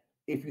at,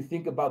 if you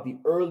think about the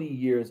early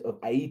years of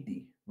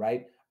Haiti,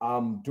 right?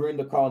 During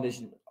the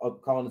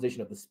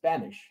colonization of the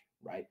Spanish,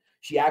 right?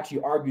 She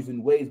actually argues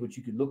in ways which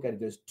you can look at it.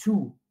 There's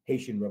two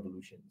Haitian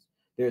revolutions.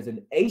 There's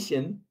an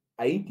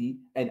Haiti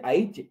and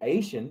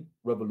Haitian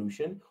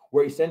revolution,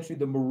 where essentially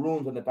the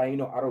Maroons and the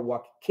Taino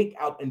Arawak kick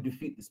out and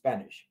defeat the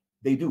Spanish.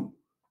 They do.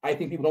 I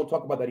think people don't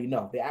talk about that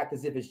enough. They act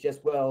as if it's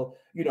just, well,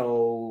 they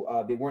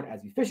weren't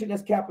as efficient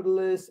as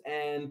capitalists,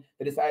 and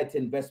they decided to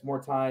invest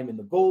more time in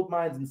the gold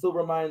mines and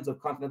silver mines of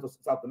continental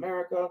South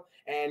America,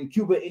 and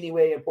Cuba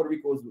anyway, and Puerto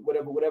Rico is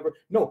whatever.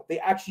 No, they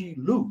actually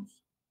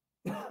lose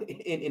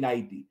in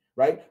Haiti,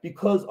 right?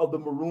 Because of the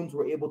Maroons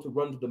were able to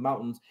run to the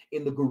mountains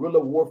in the guerrilla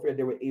warfare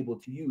they were able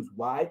to use.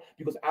 Why?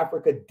 Because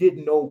Africa did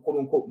know, quote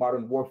unquote,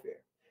 modern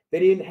warfare. They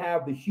didn't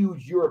have the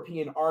huge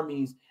European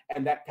armies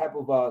and that type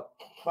of a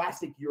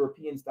classic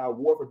European style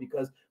warfare,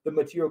 because the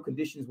material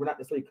conditions were not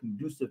necessarily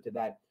conducive to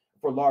that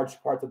for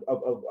large parts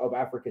of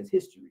Africa's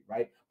history,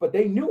 right? But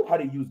they knew how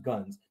to use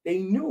guns. They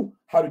knew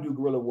how to do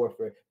guerrilla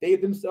warfare. They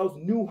themselves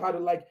knew how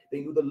to,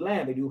 they knew the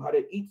land. They knew how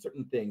to eat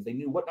certain things. They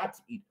knew what not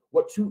to eat,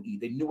 what to eat.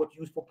 They knew what to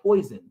use for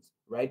poisons,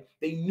 right?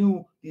 They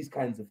knew these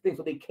kinds of things.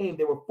 So they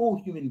were full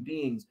human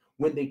beings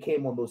when they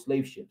came on those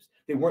slave ships.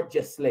 They weren't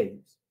just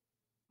slaves.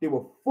 They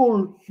were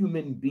full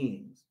human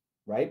beings,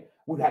 right?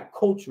 We've had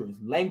cultures,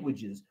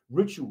 languages,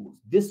 rituals,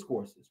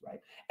 discourses, right?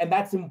 And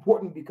that's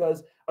important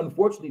because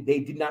unfortunately they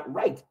did not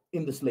write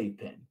in the slave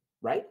pen,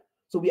 right?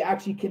 So we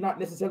actually cannot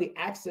necessarily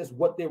access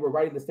what they were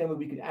writing the same way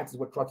we can access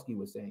what Trotsky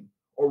was saying,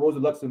 or Rosa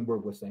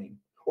Luxemburg was saying,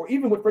 or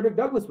even what Frederick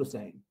Douglass was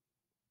saying,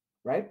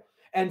 right?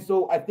 And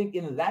so I think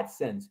in that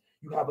sense,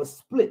 you have a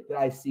split that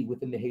I see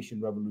within the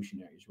Haitian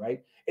revolutionaries,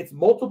 right? It's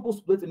multiple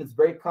splits and it's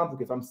very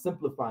complicated. So I'm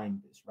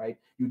simplifying this, right?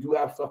 You do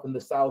have stuff in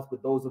the South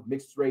with those of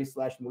mixed race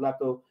slash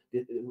mulatto,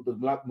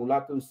 the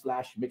mulattoes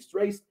slash mixed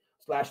race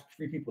slash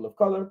free people of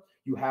color.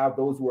 You have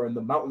those who are in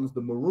the mountains,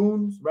 the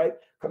Maroons, right?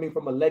 Coming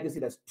from a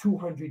legacy that's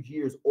 200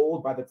 years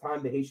old by the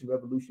time the Haitian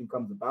Revolution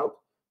comes about,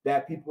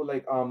 that people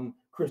like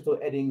Crystal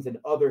Eddings and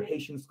other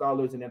Haitian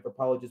scholars and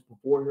anthropologists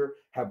before her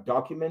have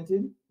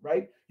documented,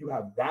 right? You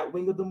have that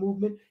wing of the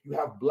movement. You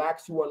have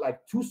Blacks who are like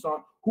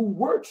Toussaint, who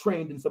were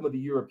trained in some of the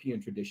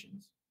European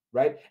traditions,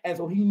 right? And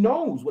so he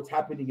knows what's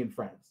happening in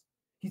France.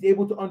 He's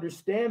able to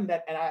understand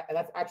that, and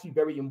that's actually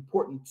very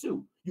important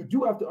too. You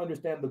do have to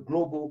understand the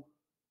global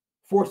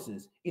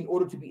forces in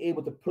order to be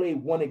able to play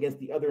one against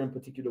the other in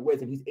particular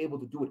ways, and he's able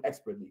to do it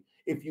expertly.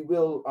 If you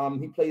will,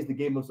 he plays the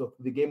Game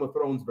of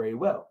Thrones very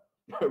well,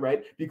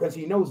 right? Because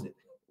he knows it,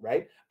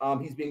 right?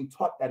 He's being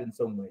taught that in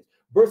some ways.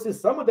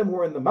 Versus some of them who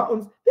are in the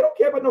mountains, they don't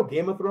care about no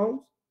Game of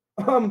Thrones.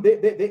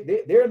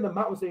 They're in the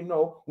mountains saying,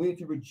 no, we need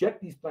to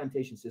reject these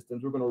plantation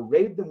systems. We're going to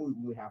raid them when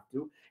we have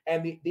to.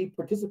 And they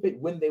participate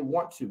when they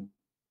want to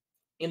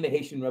in the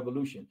Haitian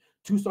Revolution.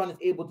 Toussaint is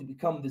able to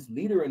become this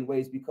leader in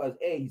ways because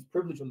he's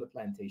privileged on the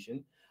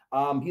plantation.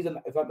 If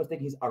I'm not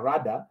mistaken, he's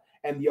Arada,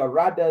 and the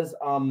Aradas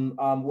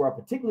were a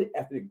particular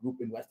ethnic group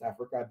in West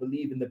Africa, I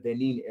believe in the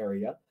Benin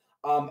area.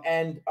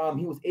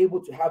 He was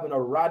able to have an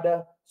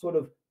Arada sort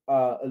of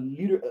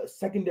a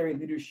secondary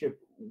leadership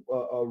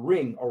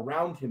ring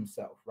around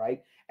himself,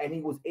 right?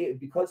 And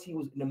because he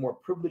was in a more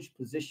privileged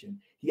position,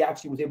 he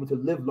actually was able to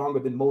live longer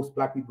than most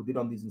Black people did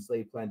on these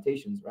enslaved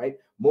plantations, right?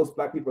 Most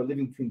Black people are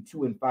living between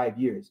 2 and 5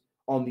 years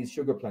on these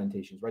sugar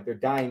plantations, right? They're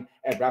dying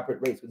at rapid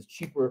rates. It's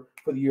cheaper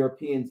for the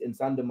Europeans in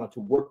Sandema to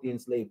work the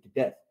enslaved to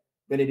death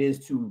than it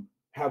is to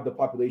have the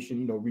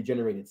population,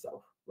 regenerate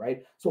itself,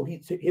 right? So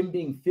him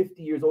being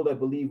 50 years old, I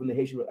believe, when the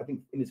Haitian, I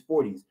think in his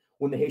 40s,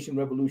 when the Haitian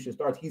Revolution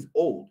starts, he's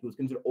old. He was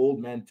considered old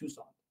man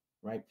Toussaint,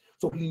 right?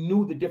 So he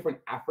knew the different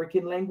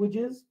African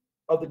languages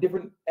of the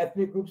different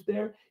ethnic groups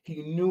there.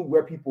 He knew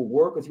where people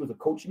were because he was a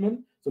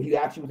coachman. So he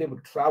actually was able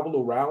to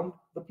travel around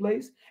the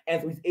place.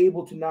 And so he's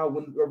able to now,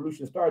 when the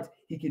revolution starts,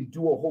 he can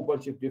do a whole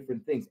bunch of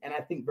different things. And I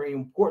think very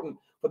important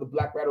for the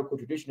Black radical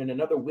tradition, and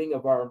another wing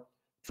of our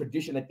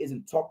tradition that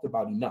isn't talked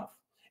about enough,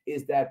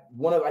 is that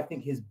one of, I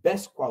think, his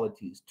best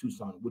qualities,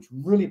 Toussaint, which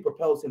really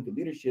propels him to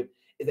leadership,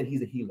 is that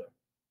he's a healer.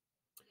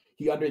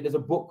 There's a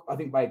book, I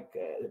think, by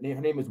her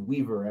name is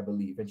Weaver, I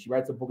believe, and she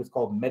writes a book. It's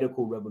called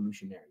Medical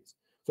Revolutionaries,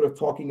 sort of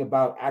talking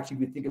about, actually,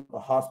 if we think of what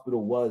a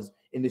hospital was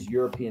in this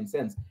European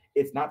sense,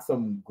 it's not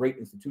some great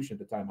institution at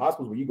the time.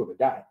 Hospitals where you go to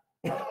die.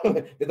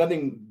 There's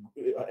nothing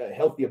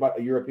healthy about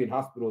a European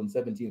hospital in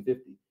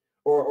 1750,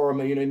 or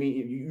you know what I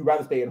mean. You'd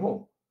rather stay at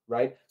home,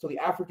 right? So the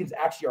Africans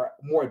actually are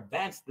more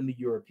advanced than the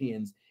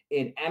Europeans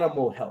in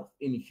animal health,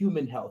 in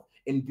human health,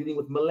 in dealing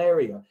with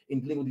malaria,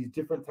 in dealing with these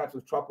different types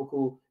of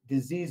tropical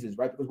diseases,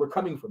 right? Because we're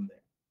coming from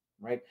there,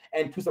 right?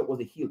 And Toussaint was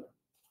a healer.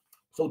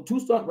 So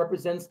Toussaint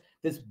represents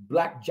this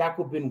Black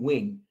Jacobin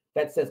wing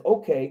that says,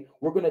 okay,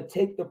 we're going to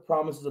take the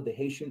promises of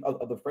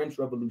the French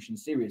Revolution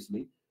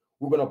seriously.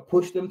 We're going to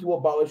push them to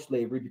abolish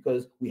slavery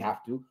because we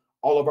have to.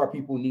 All of our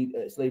people need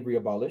slavery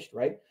abolished,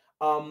 right?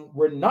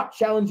 We're not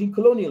challenging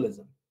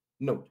colonialism.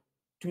 Note,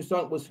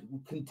 Toussaint was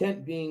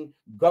content being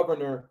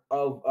governor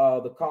of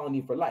the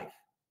colony for life,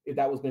 if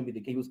that was going to be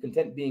the case. He was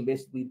content being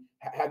basically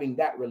having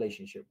that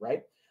relationship,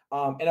 right?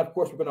 And of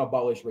course, we're going to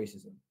abolish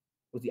racism,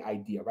 was the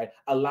idea, right?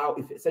 Allow,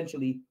 if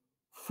essentially,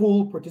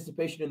 full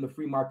participation in the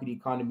free market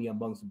economy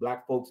amongst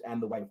Black folks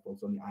and the white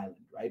folks on the island,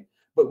 right?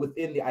 But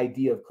within the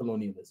idea of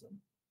colonialism,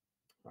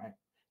 right?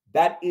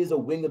 That is a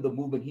wing of the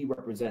movement he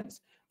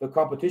represents. The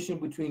competition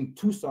between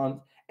Toussaint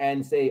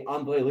and, say,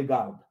 André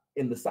Rigaud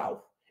in the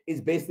South is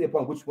basically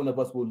upon which one of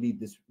us will lead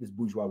this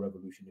bourgeois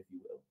revolution, if you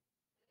will.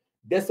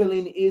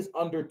 Dessalines is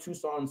under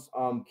Toussaint's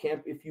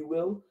camp, if you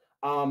will.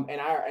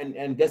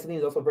 And Dessalines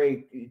is also a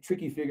very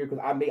tricky figure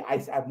because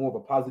I have more of a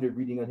positive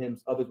reading on him.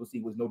 Others will see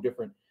he was no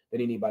different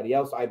than anybody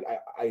else.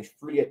 I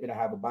freely admit I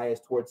have a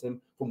bias towards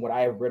him. From what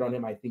I have read on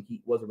him, I think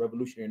he was a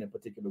revolutionary in a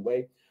particular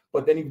way.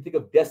 But then if you think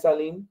of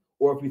Dessalines,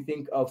 or if you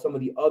think of some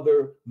of the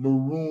other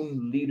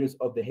maroon leaders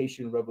of the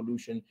Haitian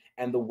Revolution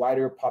and the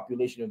wider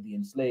population of the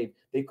enslaved,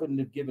 they couldn't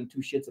have given two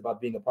shits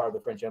about being a part of the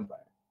French Empire.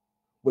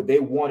 What they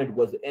wanted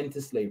was the end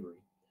to slavery.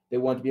 They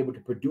wanted to be able to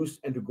produce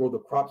and to grow the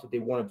crops that they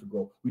wanted to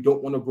grow. We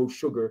don't want to grow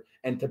sugar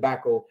and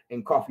tobacco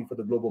and coffee for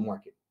the global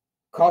market.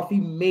 Coffee,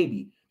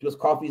 maybe, because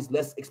coffee is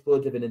less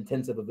exploitative and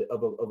intensive of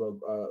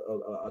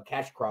a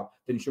cash crop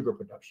than sugar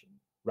production,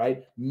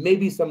 right?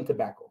 Maybe some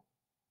tobacco,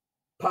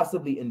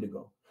 possibly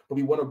indigo. But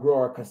we want to grow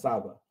our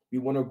cassava. We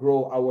want to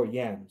grow our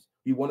yams.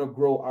 We want to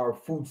grow our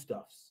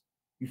foodstuffs.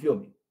 You feel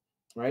me?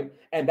 right?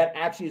 And that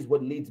actually is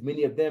what leads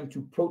many of them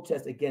to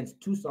protest against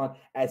Toussaint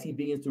as he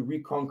begins to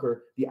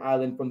reconquer the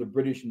island from the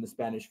British and the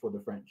Spanish for the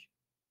French,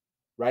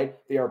 right?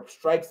 There are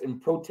strikes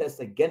and protests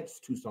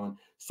against Toussaint,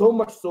 so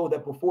much so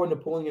that before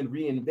Napoleon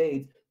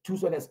reinvades,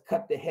 Toussaint has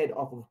cut the head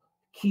off of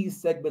key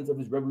segments of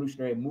his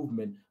revolutionary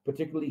movement,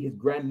 particularly his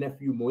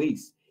grandnephew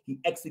Maurice. He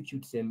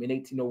executes him in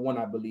 1801,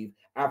 I believe,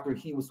 after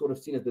he was sort of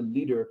seen as the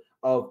leader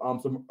of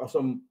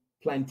some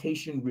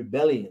plantation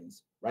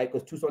rebellions, right?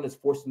 Because Toussaint is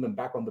forcing them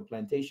back on the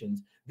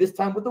plantations, this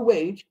time with a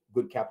wage,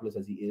 good capitalist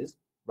as he is,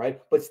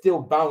 right? But still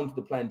bound to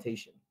the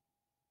plantation,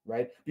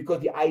 right?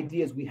 Because the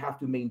idea is we have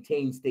to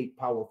maintain state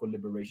power for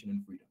liberation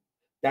and freedom.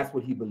 That's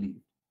what he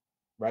believed,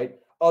 right?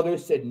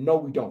 Others said, no,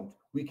 we don't.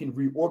 We can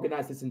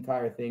reorganize this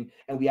entire thing,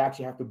 and we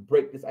actually have to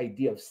break this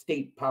idea of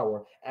state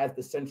power as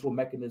the central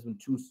mechanism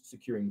to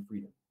securing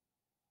freedom,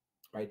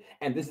 right?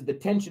 And this is the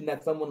tension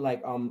that someone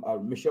like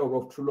Michel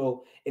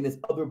Roth-Trulot in his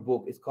other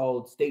book is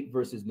called State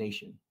versus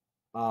Nation,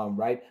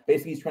 right?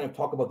 Basically, he's trying to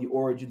talk about the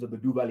origins of the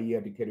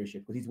Duvalier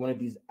dictatorship because he's one of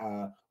these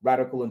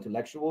radical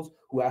intellectuals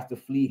who has to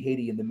flee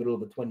Haiti in the middle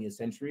of the 20th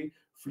century,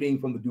 fleeing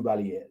from the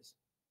Duvaliers,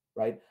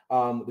 right?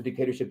 The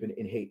dictatorship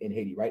in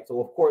Haiti, right? So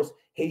of course,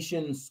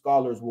 Haitian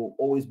scholars will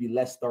always be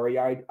less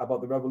starry-eyed about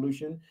the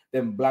revolution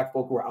than Black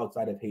folk who are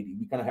outside of Haiti.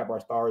 We kind of have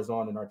our stars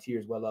on and our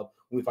tears well up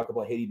when we talk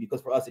about Haiti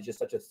because for us it's just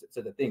such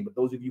a thing. But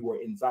those of you who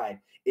are inside,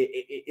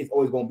 it's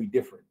always going to be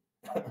different.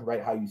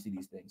 Right, how you see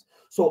these things.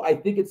 So I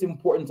think it's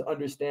important to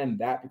understand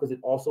that because it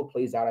also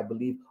plays out, I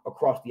believe,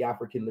 across the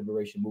African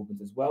liberation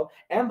movements as well,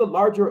 and the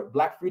larger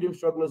Black freedom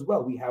struggle as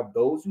well. We have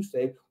those who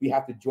say we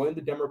have to join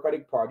the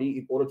Democratic Party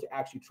in order to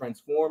actually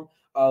transform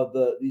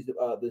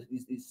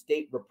these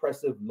state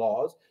repressive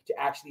laws to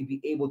actually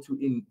be able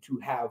to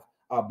have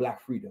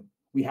Black freedom.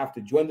 We have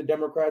to join the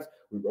Democrats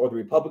or the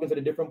Republicans at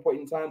a different point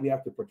in time. We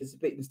have to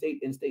participate in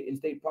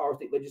state power,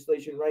 state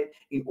legislation, right,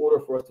 in order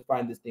for us to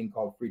find this thing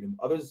called freedom.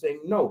 Others are saying,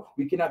 no,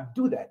 we cannot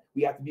do that.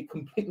 We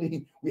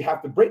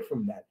have to break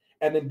from that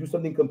and then do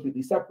something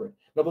completely separate.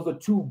 Now, those are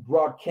two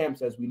broad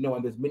camps, as we know,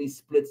 and there's many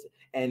splits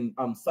and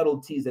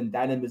subtleties and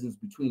dynamisms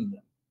between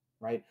them,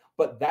 right?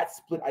 But that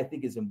split, I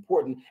think, is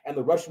important, and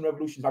the Russian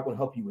Revolution is not going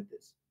to help you with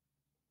this.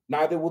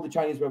 Neither will the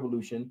Chinese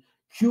Revolution.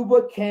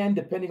 Cuba can,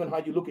 depending on how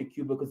you look at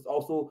Cuba, because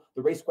also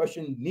the race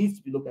question needs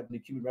to be looked at in the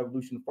Cuban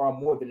Revolution far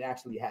more than it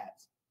actually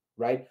has,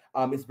 right?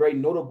 It's very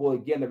notable,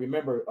 again, that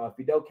remember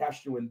Fidel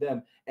Castro and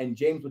them, and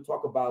James would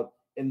talk about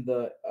in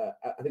the,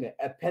 I think, an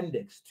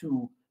appendix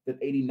to the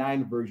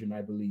 89 version,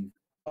 I believe,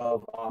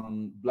 of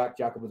Black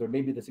Jacobins, or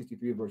maybe the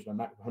 63 version, I'm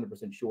not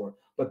 100% sure,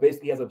 but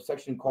basically has a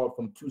section called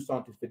From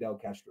Toussaint to Fidel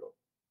Castro,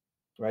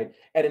 right?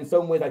 And in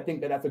some ways, I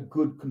think that that's a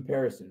good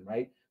comparison,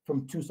 right?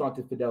 From Toussaint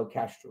to Fidel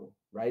Castro,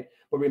 right?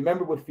 But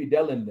remember with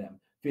Fidel in them,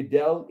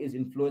 Fidel is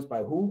influenced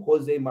by who?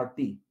 Jose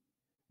Marti,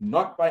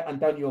 not by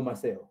Antonio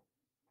Maceo,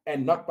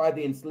 and not by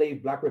the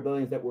enslaved Black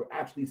rebellions that were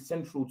actually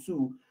central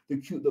to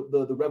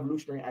the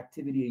revolutionary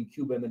activity in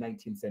Cuba in the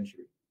 19th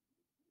century,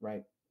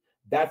 right?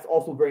 That's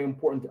also very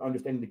important to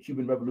understanding the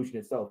Cuban Revolution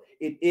itself.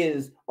 It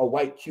is a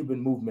white Cuban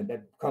movement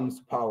that comes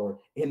to power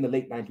in the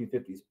late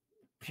 1950s,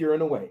 pure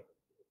in a way,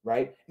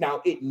 right?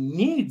 Now, it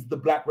needs the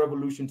Black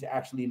Revolution to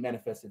actually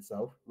manifest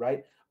itself,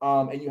 right?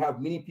 And you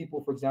have many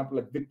people, for example,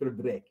 like Victor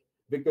Drake.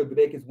 Victor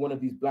Drake is one of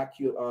these Black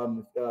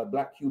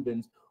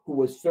Cubans who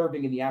was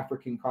serving in the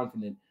African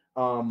continent,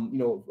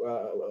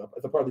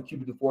 as a part of the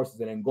Cuban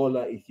forces in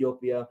Angola,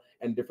 Ethiopia,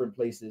 and different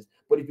places.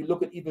 But if you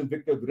look at even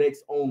Victor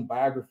Drake's own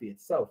biography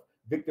itself,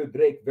 Victor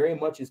Drake very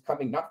much is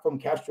coming not from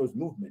Castro's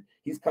movement.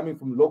 He's coming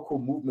from local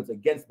movements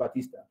against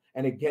Batista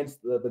and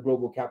against the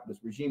global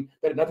capitalist regime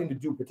that had nothing to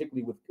do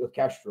particularly with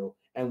Castro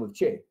and with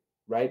Che,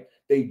 right?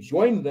 They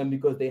joined them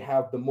because they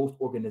have the most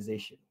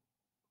organization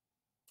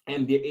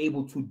and they're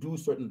able to do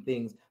certain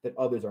things that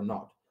others are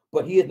not.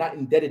 But he is not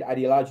indebted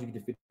ideologically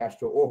to Fidel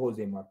Castro or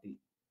Jose Marti,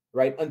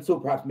 right? Until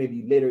perhaps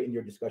maybe later in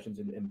your discussions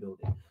in building.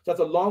 So that's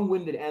a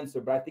long-winded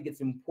answer, but I think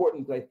it's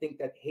important because I think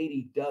that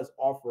Haiti does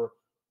offer.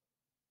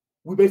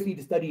 We basically need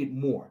to study it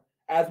more.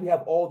 As we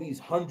have all these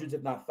hundreds,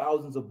 if not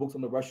thousands, of books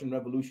on the Russian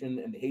Revolution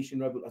and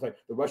the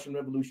Russian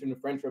Revolution, the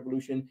French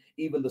Revolution,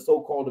 even the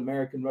so-called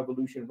American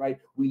Revolution, right?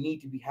 We need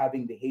to be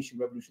having the Haitian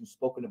Revolution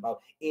spoken about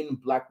in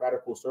Black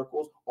radical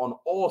circles on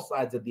all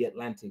sides of the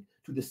Atlantic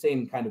to the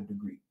same kind of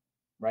degree,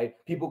 right?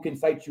 People can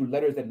cite you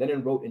letters that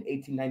Lenin wrote in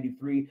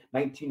 1893,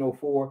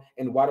 1904,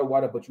 and Wada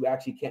Wada, but you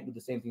actually can't do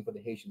the same thing for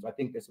the Haitians. I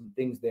think there's some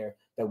things there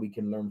that we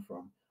can learn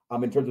from.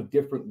 In terms of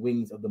different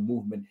wings of the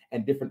movement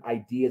and different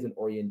ideas and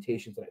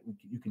orientations that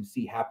you can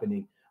see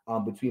happening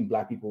between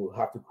Black people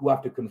who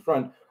have to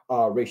confront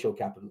racial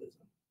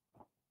capitalism.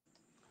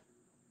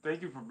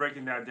 Thank you for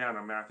breaking that down. I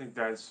mean, I think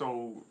that is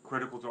so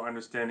critical to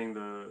understanding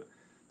the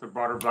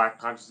broader Black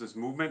consciousness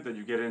movement that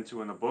you get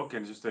into in the book,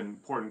 and just an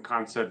important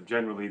concept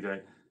generally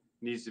that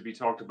needs to be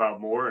talked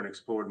about more and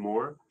explored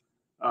more.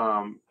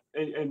 And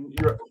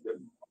you're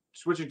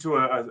switching to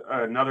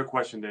another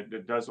question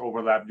that does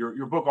overlap.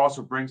 Your book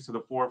also brings to the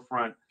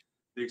forefront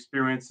the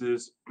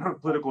experiences,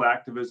 political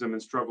activism,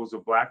 and struggles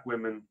of Black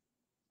women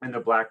in the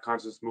Black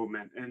conscious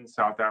movement in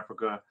South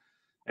Africa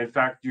In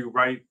fact, you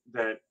write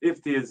that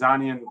if the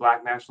Azanian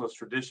Black nationalist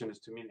tradition is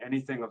to mean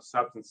anything of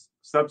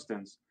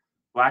substance,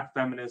 Black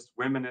feminist,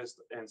 womanist,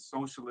 and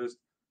socialist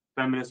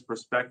feminist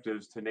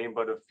perspectives, to name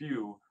but a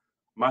few,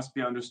 must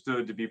be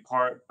understood to be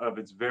part of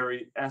its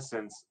very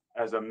essence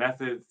as a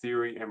method,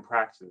 theory, and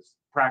praxis.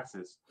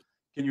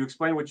 Can you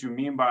explain what you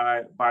mean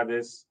by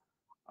this,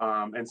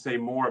 and say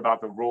more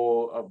about the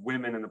role of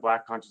women in the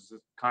Black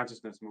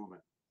consciousness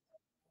movement?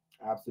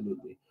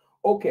 Absolutely.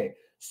 Okay.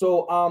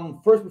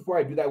 So first, before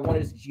I do that, I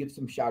wanted to give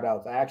some shout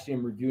outs. I actually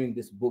am reviewing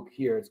this book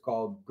here. It's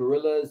called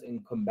Guerrillas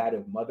and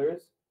Combative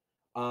Mothers,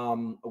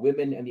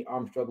 Women and the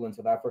Armed Struggle in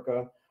South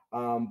Africa,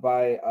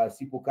 by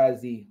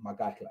Sipokazi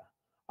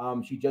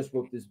Magatla. She just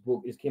wrote this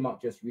book. It came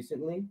out just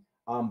recently.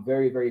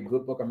 Very, very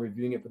good book. I'm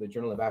reviewing it for the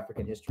Journal of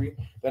African History.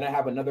 Then I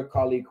have another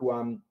colleague who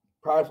I'm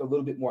perhaps a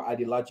little bit more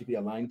ideologically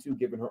aligned to,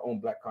 given her own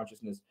Black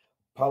consciousness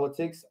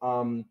politics.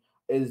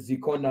 Is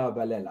Zikona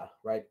Valela,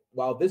 right?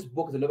 While this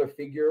book is another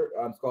figure,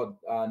 it's called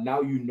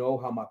Now You Know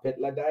How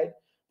Mapetla Died,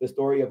 the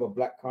story of a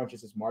Black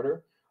consciousness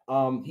martyr.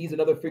 He's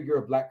another figure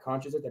of Black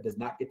consciousness that does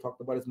not get talked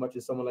about as much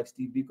as someone like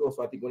Steve Biko.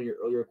 So I think one of your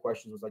earlier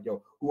questions was like,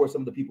 yo, who are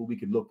some of the people we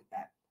could look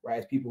at, right?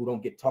 As people who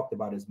don't get talked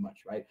about as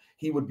much, right?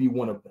 He would be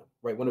one of them,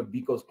 right? One of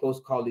Biko's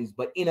close colleagues,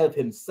 but in of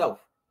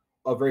himself,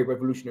 a very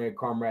revolutionary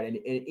comrade,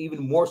 and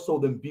even more so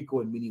than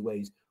Biko in many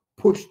ways,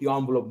 pushed the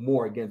envelope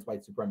more against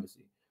white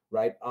supremacy.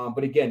 Right,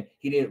 but again,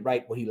 he didn't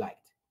write what he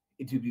liked.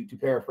 To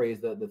paraphrase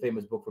the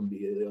famous book from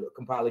the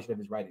compilation of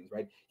his writings,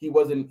 right? He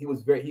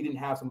didn't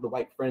have some of the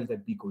white friends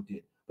that Biko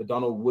did, the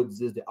Donald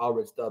Woodses, the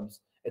Alred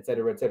Stubbs, et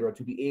cetera,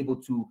 to be able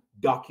to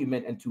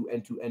document and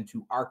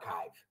to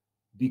archive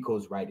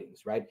Biko's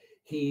writings, right?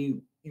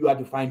 You had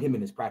to find him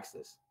in his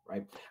praxis,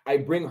 right? I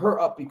bring her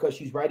up because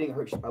she's writing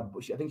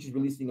I think she's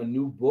releasing a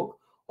new book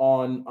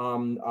on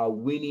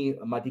Winnie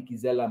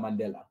Madikizela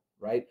Mandela,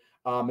 right?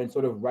 And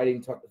sort of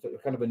writing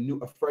kind of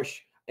a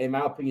fresh, in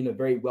my opinion, a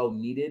very well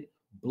needed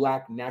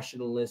Black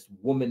nationalist,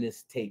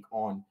 womanist take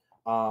on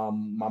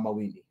Mama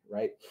Winnie,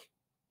 right?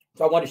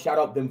 So I want to shout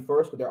out them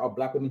first, but there are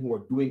Black women who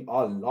are doing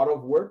a lot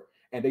of work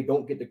and they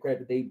don't get the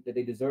credit that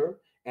they deserve.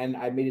 And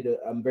I made it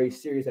I'm very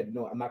serious that,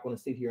 I'm not going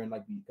to sit here and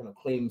like be kind of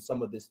claim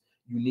some of this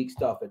unique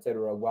stuff, et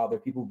cetera, while there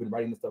are people who've been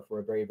writing this stuff for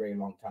a very, very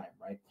long time,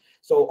 right?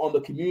 So on the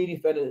community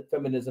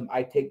feminism,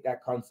 I take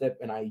that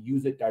concept and I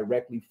use it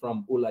directly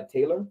from Ulla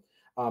Taylor.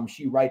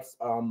 She writes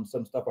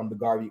some stuff on the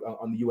Garvey,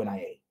 on the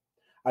UNIA.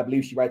 I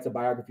believe she writes a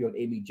biography on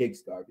Amy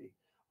Jakes Garvey.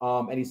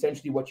 And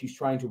essentially what she's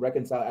trying to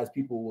reconcile, as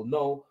people will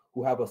know,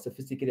 who have a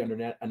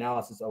sophisticated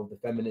analysis of the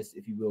feminist,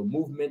 if you will,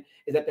 movement,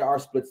 is that there are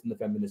splits in the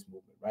feminist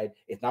movement, right?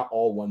 It's not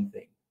all one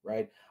thing,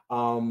 right?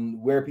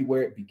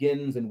 Where it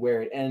begins and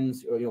where it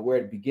ends, or where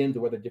it begins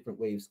or where the different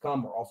waves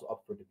come are also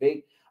up for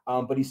debate.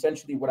 But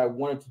essentially what I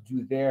wanted to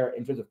do there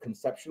in terms of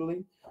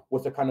conceptually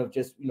was to kind of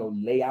just,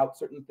 lay out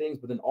certain things,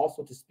 but then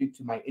also to speak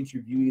to my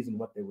interviewees and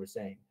what they were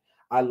saying.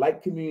 I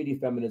like community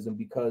feminism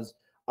because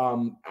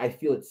I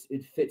feel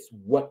it fits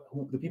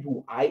the people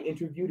who I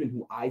interviewed and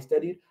who I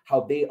studied,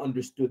 how they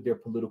understood their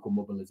political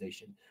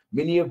mobilization.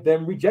 Many of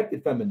them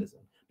rejected feminism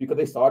because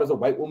they saw it as a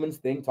white woman's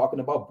thing, talking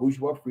about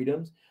bourgeois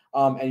freedoms.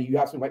 And you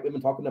have some white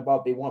women talking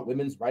about they want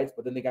women's rights,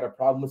 but then they got a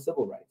problem with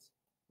civil rights,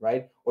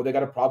 right? Or they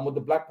got a problem with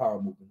the Black Power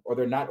movement, or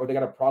they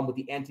got a problem with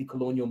the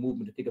anti-colonial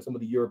movement, to think of some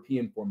of the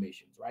European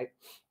formations, right?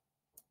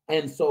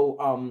 And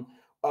so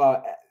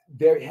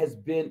there has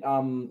been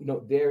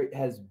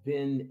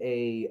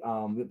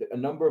a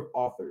number of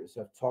authors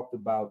have talked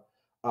about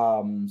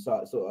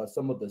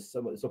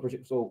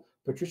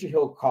Patricia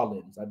Hill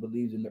Collins, I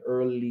believe in the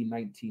early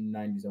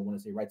 1990s, I want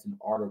to say, writes an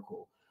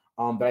article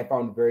that I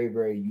found very,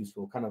 very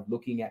useful, kind of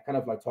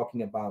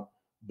talking about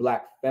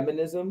Black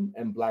feminism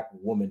and Black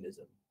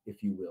womanism,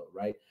 if you will,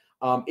 right?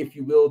 If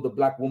you will, the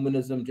Black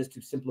womanism, just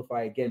to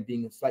simplify again,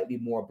 being slightly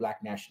more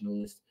Black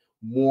nationalist,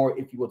 more,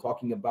 if you were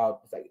talking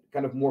about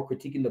kind of more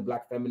critiquing the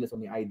Black feminists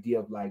on the idea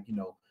of like,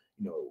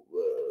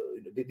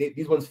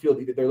 these ones feel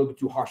they're a little bit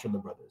too harsh on the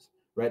brothers,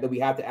 right? That we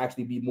have to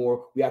actually be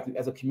more,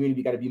 as a community,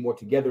 we got to be more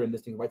together in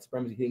this thing. White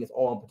supremacy hitting us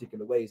all in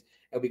particular ways,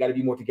 and we got to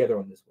be more together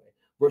on this way.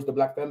 Versus the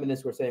Black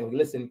feminists who are saying,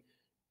 listen,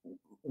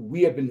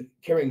 we have been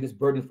carrying this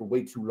burden for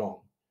way too long.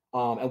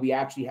 And we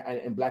actually,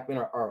 and Black men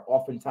are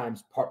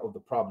oftentimes part of the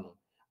problem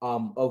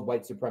of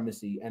white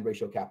supremacy and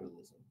racial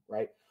capitalism,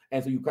 right?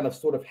 And so you kind of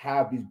sort of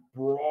have these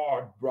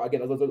broad,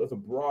 again, that's a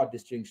broad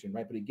distinction,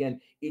 right? But again,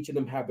 each of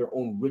them have their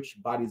own rich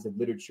bodies of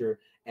literature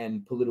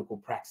and political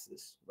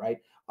praxis, right?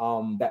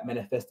 That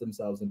manifest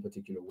themselves in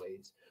particular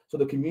ways. So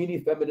the community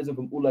feminism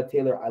from Ulla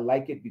Taylor, I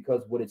like it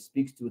because what it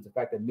speaks to is the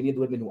fact that many of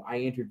the women who I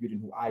interviewed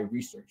and who I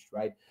researched,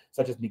 right?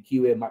 Such as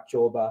Nikiwe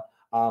Machoba,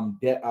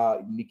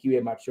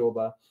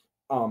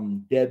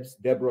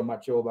 Deborah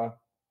Machoba,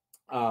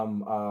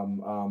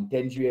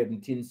 Tendria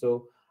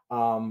Ntinso,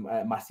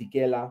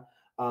 Masikela,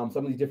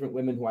 some of these different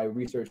women who I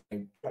researched,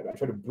 I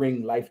try to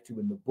bring life to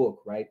in the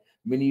book, right?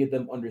 Many of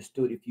them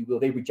understood, if you will,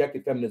 they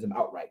rejected feminism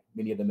outright,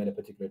 many of them at a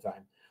particular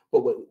time,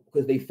 but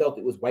because they felt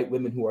it was white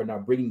women who are now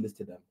bringing this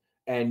to them.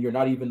 And you're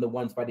not even the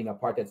ones fighting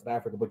apartheid South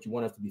Africa, but you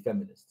want us to be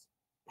feminists.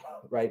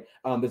 right?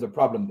 There's a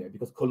problem there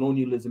because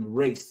colonialism,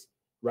 race,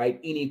 right,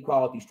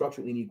 inequality,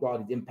 structural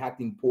inequality is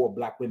impacting poor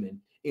Black women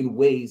in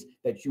ways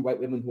that you white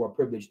women who are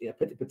privileged,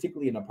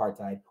 particularly in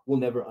apartheid, will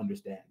never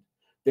understand.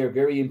 They're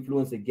very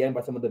influenced again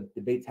by some of the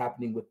debates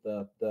happening with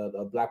the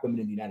Black women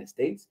in the United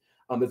States.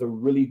 There's a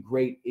really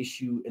great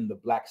issue in the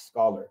Black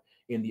Scholar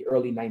in the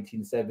early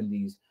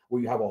 1970s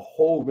where you have a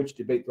whole rich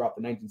debate throughout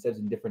the 1970s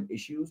in different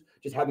issues,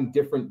 just having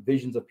different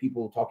visions of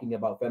people talking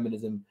about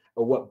feminism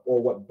or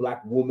what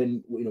Black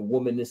woman,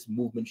 womanist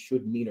movement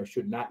should mean or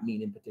should not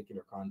mean in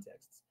particular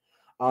contexts.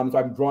 So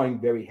I'm drawing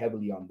very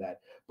heavily on that.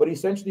 But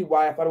essentially,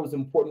 why I thought it was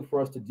important for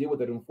us to deal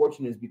with it,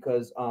 unfortunately, is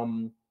because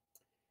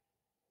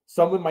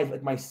someone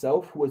like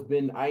myself, who has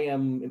been, I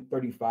am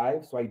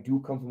 35, so I do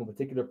come from a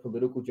particular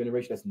political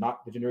generation that's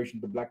not the generation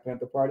of the Black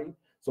Panther Party.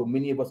 So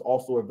many of us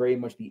also are very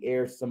much the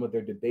heirs to some of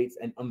their debates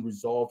and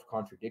unresolved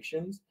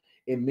contradictions.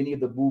 In many of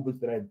the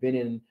movements that I've been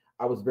in,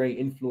 I was very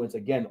influenced.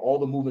 Again, all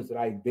the movements that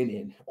I've been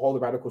in, all the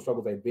radical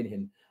struggles I've been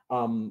in,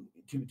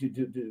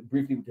 to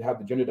briefly to have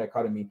the gender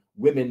dichotomy,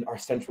 women are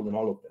central in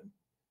all of them.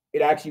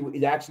 It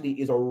actually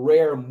is a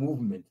rare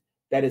movement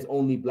that is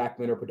only Black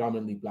men or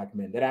predominantly Black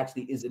men. That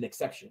actually is an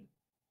exception,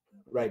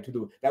 right?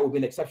 That would be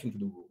an exception to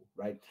the rule,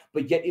 right?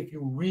 But yet, if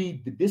you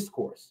read the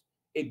discourse,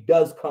 it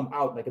does come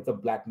out like it's a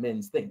Black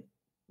men's thing,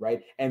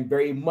 right? And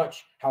very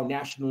much how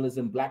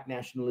nationalism, Black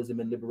nationalism,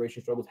 and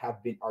liberation struggles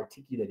have been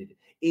articulated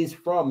is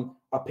from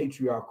a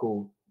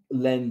patriarchal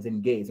lens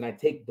and gaze. And I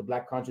take the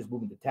Black conscious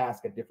movement to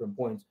task at different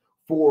points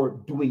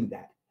for doing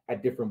that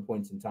at different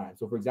points in time.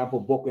 So, for example,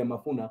 Boko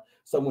Mafuna,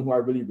 someone who I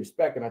really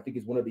respect and I think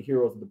is one of the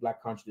heroes of the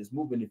Black consciousness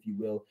movement, if you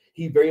will,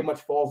 he very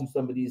much falls in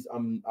some of these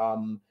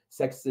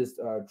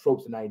sexist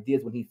tropes and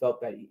ideas when he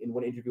felt that in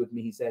one interview with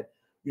me, he said,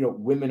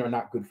 women are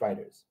not good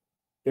fighters.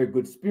 They're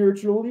good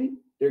spiritually,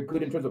 they're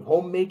good in terms of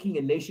homemaking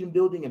and nation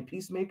building and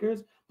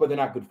peacemakers, but they're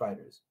not good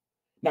fighters.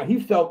 Now, he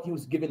felt he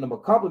was giving them a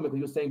compliment.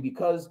 He was saying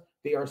because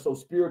they are so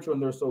spiritual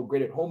and they're so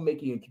great at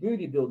homemaking and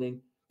community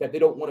building that they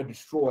don't want to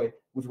destroy,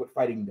 which is what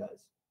fighting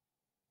does.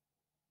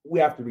 We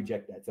have to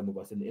reject that, some of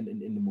us in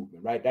the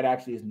movement, right? That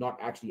actually is not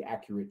actually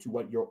accurate to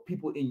what your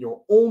people in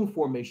your own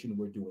formation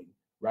were doing,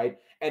 right?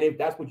 And if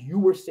that's what you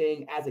were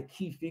saying as a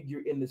key figure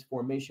in this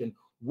formation,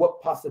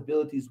 what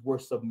possibilities were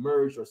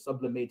submerged or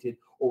sublimated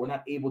or were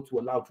not able to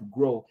allow to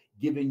grow,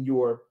 given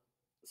your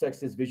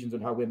sexist visions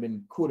on how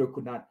women could or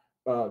could not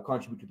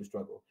contribute to the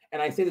struggle.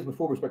 And I say this with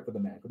full respect for the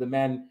man, because the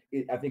man,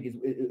 I think,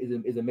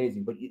 is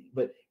amazing.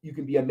 But you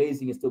can be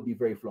amazing and still be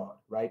very flawed,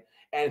 right?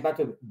 And it's not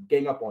to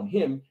gang up on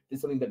him.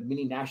 It's something that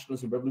many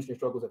nationalist and revolutionary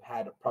struggles have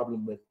had a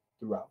problem with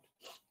throughout.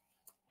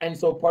 And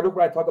so part of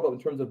what I talk about in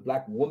terms of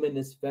Black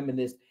womanist,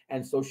 feminist,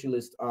 and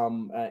socialist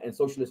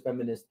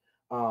feminist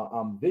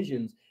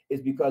visions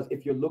is because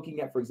if you're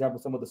looking at, for example,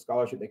 some of the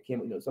scholarship that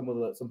came,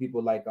 some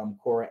people like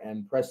Cora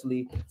Ann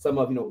Presley, some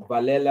of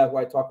Valela, who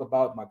I talk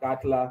about,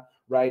 Magatla,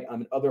 right,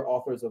 and other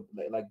authors of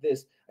like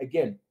this.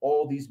 Again,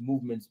 all these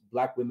movements,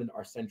 Black women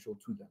are central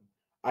to them.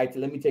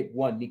 Let me take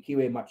one,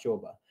 Nikiwe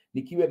Machoba.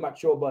 Nikiwe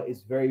Machoba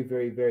is very,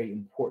 very, very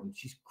important.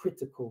 She's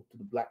critical to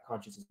the Black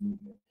consciousness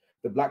movement.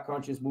 The Black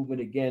conscious movement,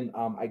 again,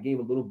 I gave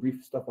a little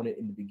brief stuff on it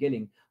in the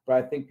beginning, but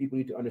I think people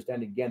need to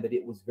understand again that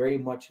it was very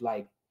much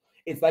like,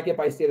 it's like if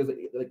I say there's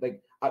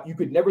you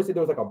could never say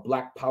there was like a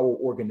Black Power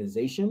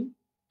organization.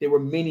 There were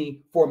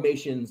many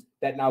formations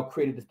that now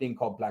created this thing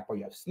called Black Power.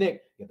 You have SNCC,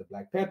 you have the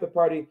Black Panther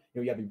Party,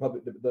 you have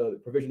the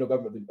Provisional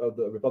Government of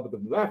the Republic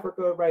of New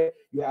Africa, right?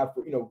 You have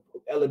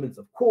elements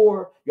of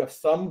CORE. You have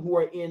some who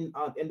are in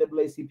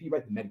NAACP,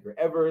 right? The Medgar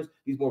Evers,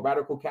 these more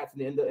radical cats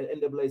in the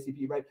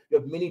NAACP, right? You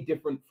have many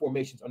different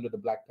formations under the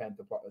Black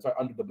Panther Party,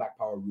 under the Black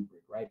Power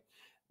rubric, right?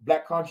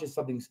 Black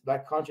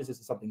consciousness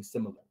is something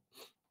similar.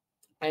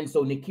 And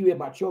so Nikiwe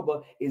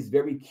Machoba is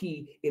very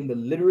key in the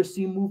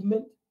literacy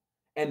movement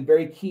and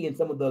very key in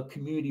some of the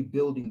community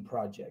building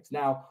projects.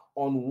 Now,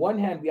 on one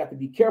hand, we have to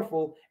be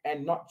careful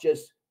and not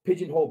just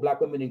pigeonhole Black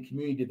women in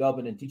community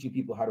development and teaching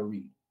people how to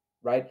read,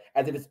 right?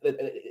 As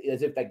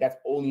if that's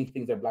only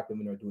things that Black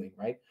women are doing,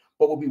 right?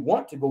 But what we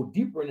want to go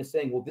deeper into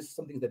saying, well, this is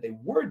something that they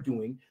were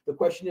doing. The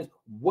question is,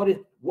 what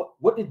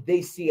did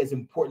they see as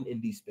important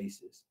in these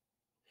spaces?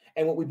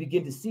 And what we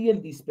begin to see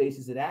in these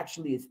spaces,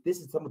 this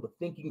is some of the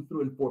thinking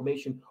through and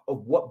formation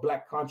of what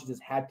Black consciousness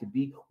had to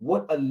be,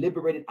 what a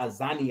liberated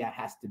Azania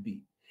has to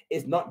be.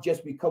 It's not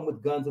just we come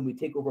with guns and we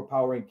take over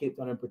power in Cape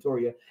Town and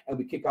Pretoria and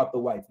we kick out the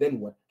whites. Then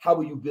what? How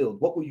will you build?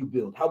 What will you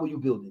build? How will you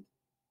build it?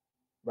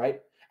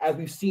 Right? As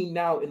we've seen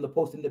now in the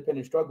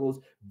post-independent struggles,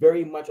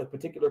 very much a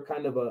particular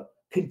kind of a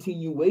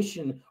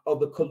continuation of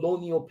the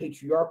colonial,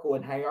 patriarchal,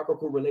 and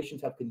hierarchical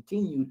relations have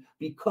continued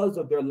because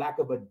of their lack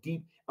of a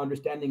deep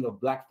understanding of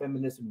Black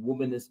feminist and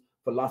womanist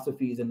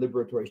philosophies and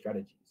liberatory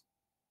strategies.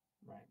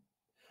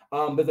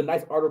 Right? There's a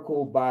nice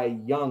article by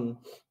Young,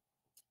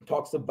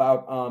 talks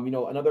about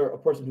another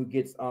person who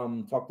gets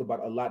talked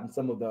about a lot in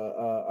some of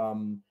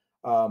the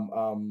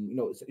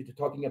it's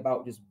talking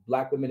about just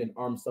Black women in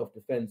armed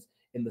self-defense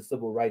in the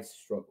civil rights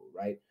struggle,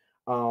 right?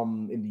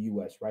 In the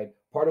US, right?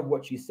 Part of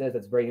what she says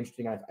that's very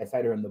interesting, I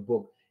cite her in the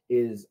book,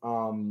 is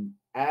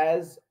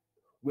as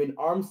when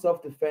armed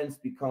self-defense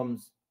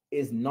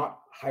is not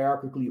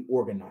hierarchically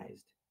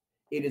organized,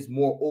 it is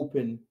more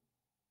open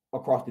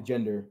across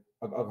the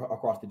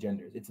across the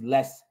genders. It's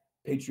less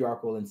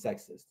patriarchal and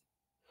sexist.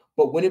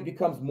 But when it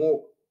becomes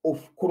more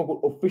quote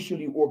unquote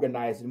officially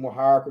organized and more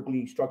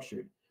hierarchically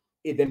structured,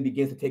 it then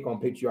begins to take on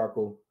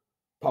patriarchal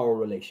power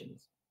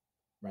relations,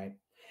 right?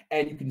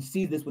 And you can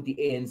see this with the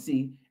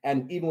ANC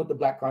and even with the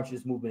Black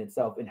consciousness movement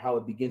itself and how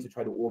it begins to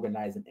try to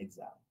organize in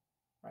exile,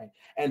 right?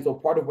 And so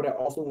part of what I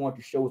also want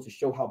to show is to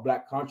show how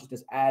Black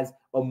consciousness as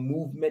a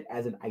movement,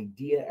 as an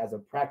idea, as a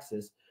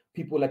praxis,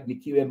 people like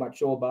Nikiwe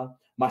Machoba,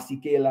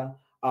 Masikela,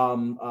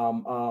 and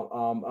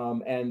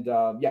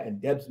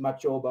Debs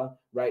Machoba,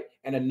 right,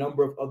 and a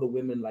number of other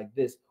women like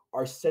this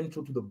are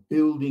central to the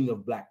building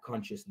of Black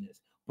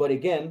consciousness. But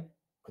again,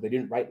 because they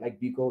didn't write like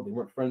Biko, they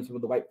weren't friends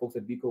with the white folks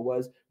that Biko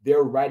was,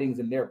 their writings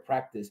and their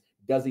practice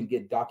doesn't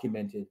get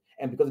documented.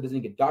 And because it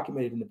doesn't get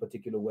documented in a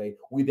particular way,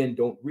 we then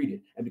don't read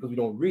it. And because we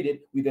don't read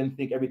it, we then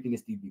think everything is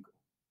Steve Biko.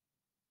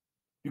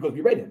 Because we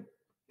read him,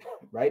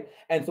 right?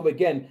 And so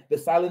again, the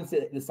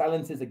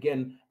silences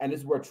again, and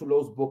this is where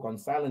Trudeau's book on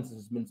silence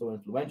has been so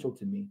influential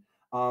to me.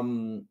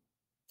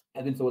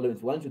 Has been so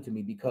influential to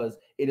me because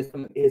it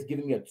has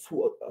given me a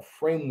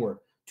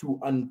framework to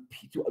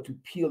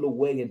peel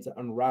away and to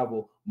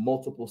unravel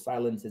multiple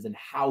silences and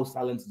how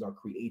silences are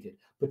created,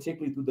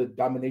 particularly through the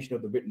domination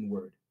of the written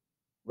word,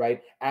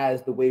 right,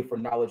 as the way for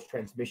knowledge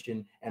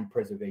transmission and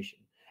preservation.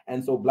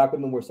 And so Black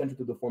women were central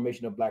to the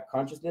formation of Black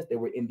consciousness. They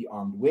were in the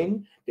armed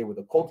wing. They were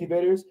the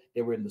cultivators.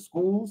 They were in the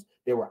schools.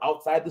 They were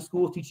outside the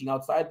schools, teaching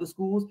outside the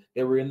schools.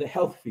 They were in the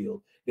health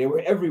field. They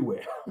were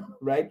everywhere,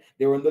 right?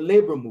 They were in the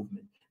labor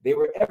movement. They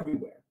were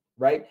everywhere,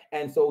 right?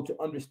 And so to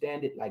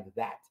understand it like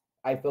that,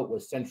 I felt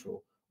was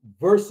central,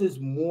 versus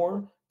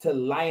more to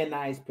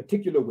lionize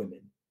particular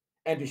women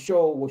and to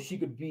show what she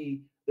could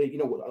be. You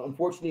know,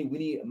 unfortunately,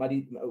 Winnie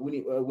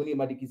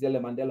Madikizela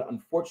Mandela,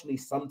 unfortunately,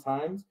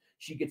 sometimes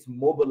she gets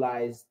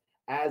mobilized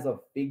as a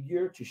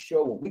figure to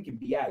show what we can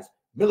be as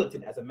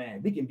militant as a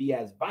man, we can be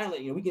as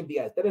violent, you know, we can be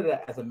as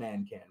as a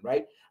man can,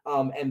 right?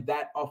 And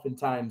that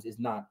oftentimes is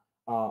not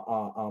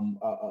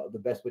the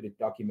best way to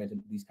document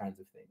these kinds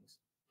of things.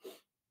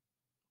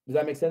 Does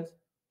that make sense?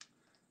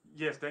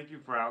 Yes, thank you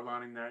for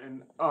outlining that.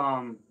 And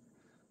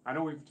I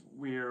know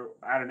we're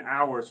at an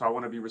hour, so I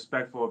want to be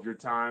respectful of your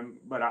time.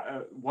 But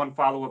one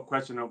follow-up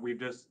question that we've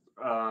just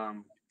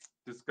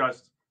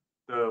discussed,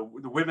 the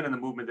women in the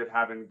movement that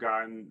haven't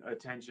gotten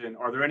attention.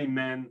 Are there any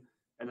men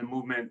in the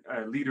movement,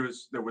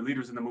 leaders that were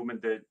leaders in the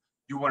movement that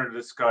you wanted to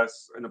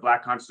discuss in the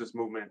Black consciousness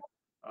movement?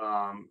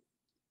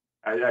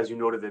 As you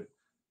noted that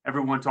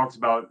everyone talks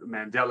about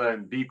Mandela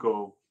and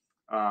Biko,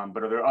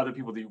 but are there other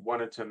people that you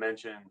wanted to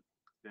mention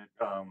that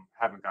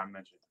haven't gotten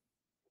mentioned?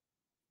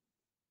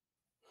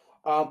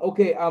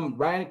 Okay,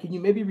 Ryan, can you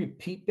maybe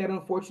repeat that?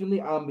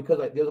 Unfortunately, because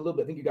there's a little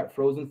bit. I think you got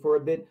frozen for a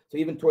bit. So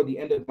even toward the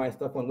end of my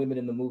stuff on women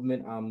in the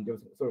movement, there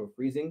was sort of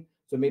freezing.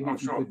 So maybe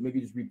if you could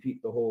maybe just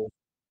repeat the whole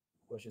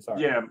question.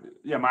 Sorry.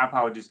 Yeah. My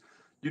apologies.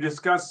 You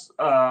discuss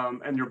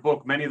in your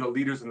book many of the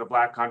leaders in the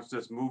Black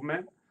consciousness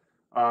movement,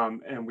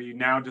 and we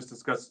now just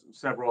discussed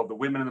several of the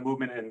women in the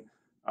movement.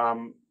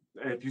 And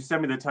if you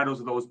send me the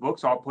titles of those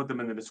books, I'll put them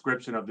in the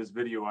description of this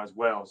video as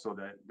well, so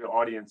that the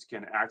audience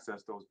can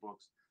access those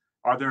books.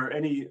 Are there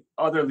any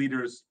other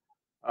leaders,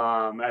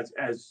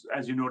 as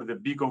you noted,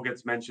 that Biko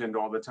gets mentioned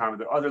all the time? Are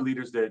there other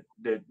leaders that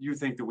you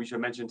think that we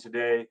should mention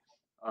today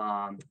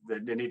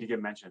that they need to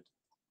get mentioned?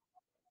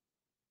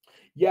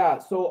 Yeah,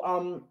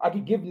 so I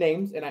could give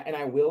names, and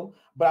I will,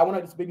 but I want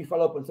to just maybe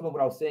follow up on some of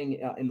what I was saying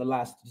in the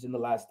last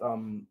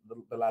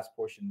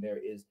portion. There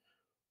is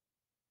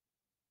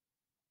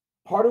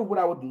part of what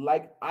I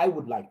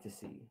would like to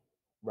see,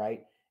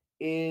 right,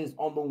 is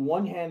on the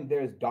one hand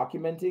there's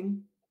documenting,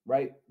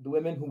 right, the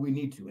women who we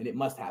need to, and it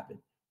must happen,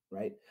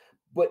 right,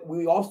 but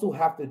we also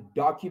have to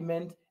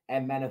document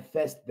and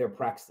manifest their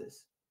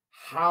praxis.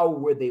 How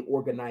were they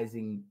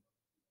organizing,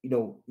 you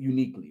know,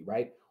 uniquely,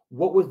 right?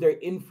 What was their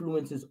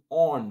influences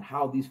on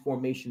how these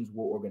formations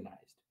were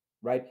organized,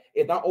 right?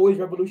 It's not always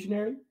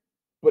revolutionary,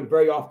 but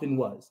very often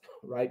was,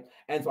 right?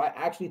 And so I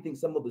actually think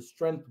some of the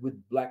strength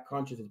with Black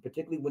consciousness,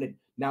 particularly when it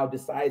now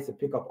decides to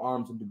pick up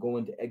arms and to go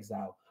into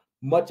exile,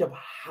 much of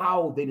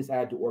how they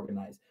decided to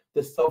organize,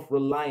 the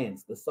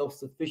self-reliance, the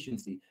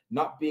self-sufficiency,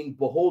 not being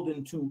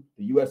beholden to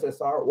the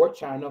USSR or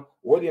China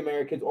or the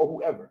Americans or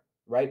whoever,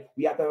 right?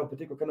 We have to have a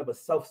particular kind of a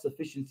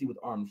self-sufficiency with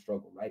armed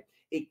struggle, right?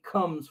 It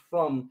comes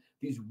from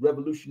these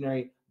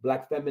revolutionary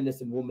Black feminist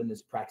and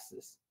womanist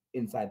praxis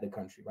inside the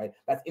country, right?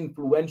 That's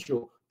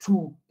influential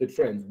to the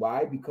trends.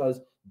 Why? Because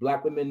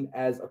Black women,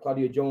 as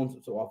Claudia Jones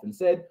so often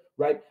said,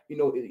 right? You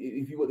know,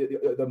 if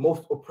you the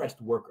most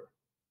oppressed worker,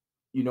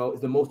 you know,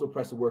 is the most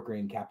oppressed worker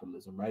in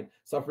capitalism, right?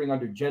 Suffering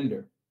under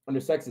gender, under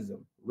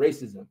sexism,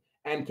 racism,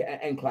 and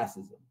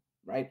classism,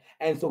 right?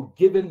 And so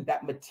given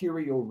that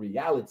material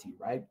reality,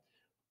 right,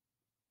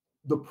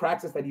 the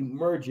praxis that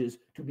emerges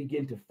to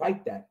begin to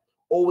fight that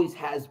always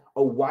has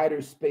a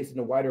wider space and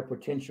a wider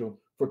potential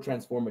for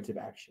transformative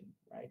action,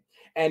 right?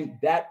 And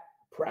that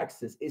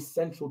praxis is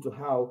central to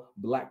how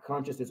Black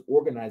consciousness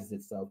organizes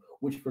itself,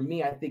 which for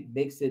me, I think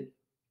makes it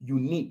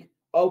unique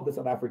of the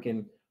South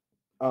African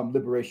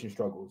liberation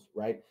struggles,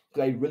 right?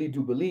 Because I really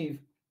do believe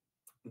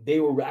they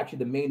were actually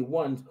the main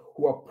ones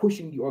who are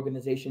pushing the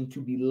organization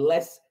to be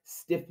less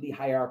stiffly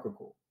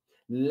hierarchical,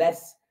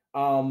 less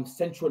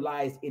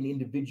centralized in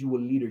individual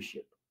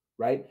leadership,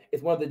 right?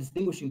 It's one of the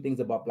distinguishing things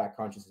about Black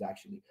consciousness,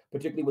 actually,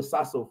 particularly with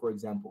SASO, for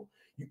example.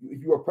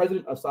 If you were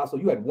president of SASO,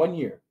 you had 1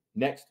 year,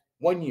 next,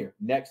 1 year,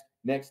 next,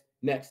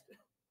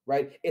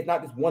 right? It's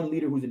not this one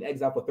leader who's in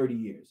exile for 30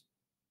 years,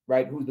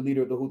 right? Who's the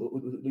leader of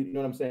you know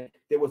what I'm saying?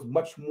 There was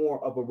much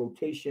more of a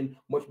rotation,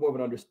 much more of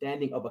an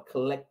understanding of a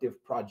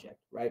collective project,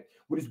 right?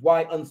 Which is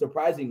why,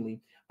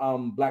 unsurprisingly,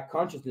 Black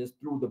consciousness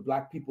through the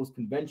Black People's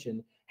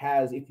Convention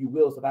has, if you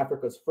will, South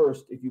Africa's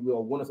first, if you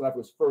will, one of South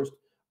Africa's first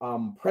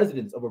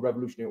presidents of a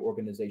revolutionary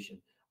organization,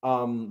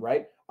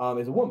 right?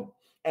 Is a woman.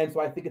 And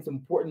so I think it's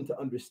important to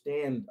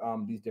understand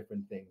these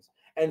different things.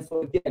 And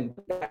so again,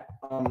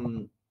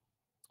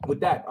 with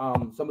that,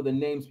 some of the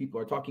names people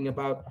are talking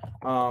about,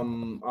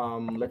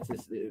 let's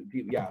just,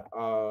 yeah,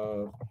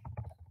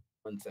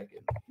 1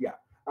 second, yeah.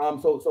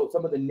 So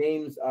some of the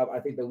names I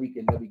think that we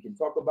can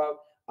talk about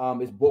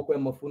is Bokwe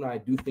Mafuna. I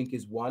do think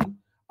is one.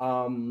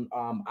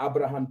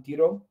 Abraham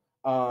Tiro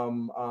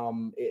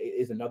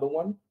is another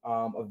one.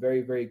 A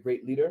very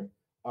great leader.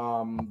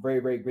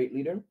 Very great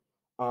leader.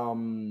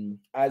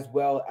 As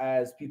well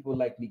as people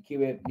like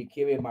Nikiwe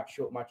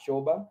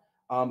Machoba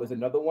is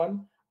another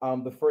one.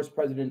 The first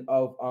president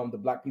of the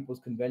Black People's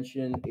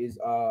Convention is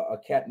a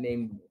cat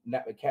named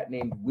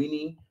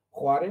Winnie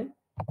Juare.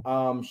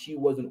 She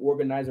was an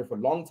organizer for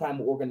a long time,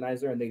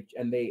 organizer, and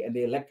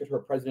they elected her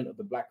president of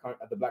the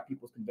Black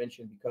People's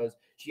Convention because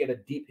she had a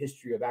deep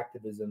history of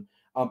activism,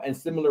 and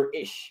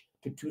similar-ish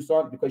to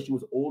Toussaint, because she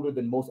was older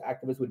than most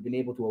activists who had been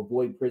able to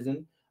avoid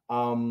prison.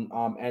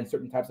 And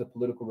certain types of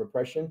political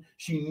repression.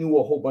 She knew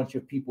a whole bunch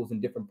of peoples in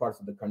different parts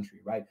of the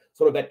country, right?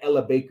 Sort of that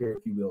Ella Baker,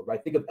 if you will,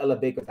 right? Think of Ella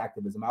Baker's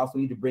activism. I also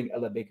need to bring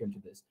Ella Baker into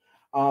this.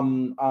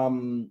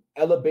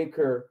 Ella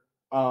Baker,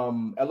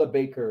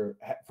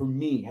 for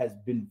me, has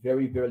been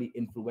very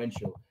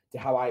influential to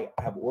how I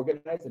have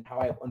organized and how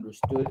I have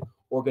understood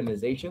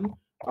organization.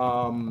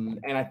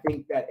 And I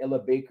think that Ella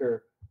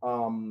Baker,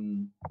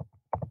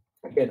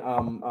 again,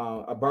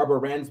 Barbara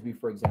Ransby,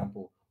 for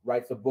example,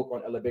 writes a book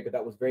on Ella Baker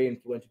that was very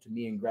influential to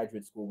me in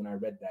graduate school when I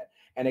read that.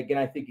 And again,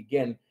 I think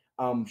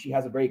she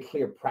has a very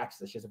clear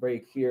praxis. She has a very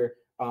clear,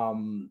 a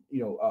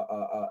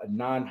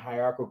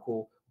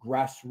non-hierarchical,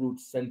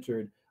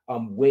 grassroots-centered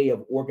way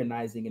of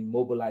organizing and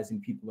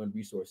mobilizing people and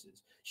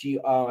resources. She,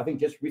 I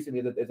think, just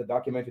recently there's a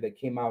documentary that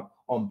came out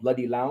on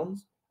Bloody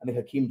Lowndes. I think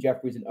Hakeem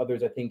Jeffries and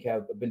others, I think,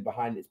 have been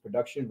behind its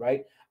production,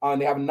 right?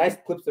 They have nice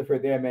clips of her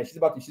there, man. She's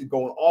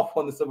going off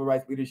on the civil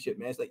rights leadership,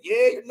 man. It's like,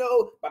 yeah,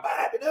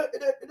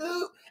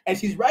 and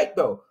she's right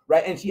though,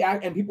 right? And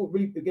people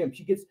really, again,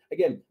 she gets,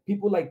 again,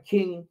 people like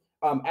King,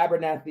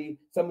 Abernathy,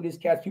 some of these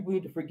cats, people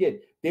need to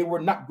forget, they were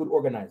not good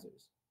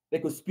organizers. They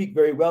could speak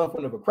very well in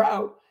front of a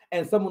crowd,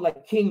 and someone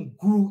like King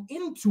grew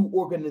into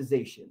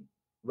organization,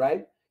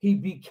 right? He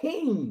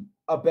became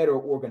a better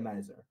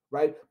organizer,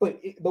 right?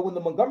 But when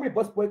the Montgomery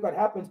bus boycott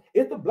happens,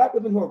 it's the Black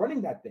women who are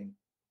running that thing,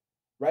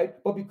 right?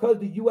 But because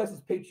the U.S.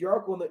 is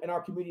patriarchal and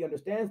our community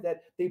understands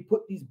that, they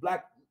put these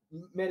Black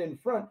men in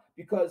front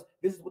because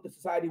this is what the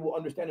society will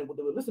understand and what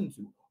they will listen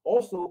to.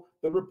 Also,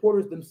 the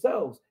reporters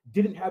themselves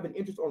didn't have an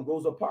interest on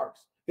Rosa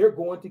Parks. They're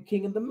going to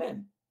King and the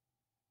men,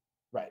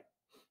 right?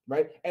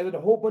 Right. And then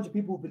a whole bunch of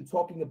people who've been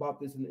talking about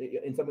this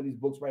in some of these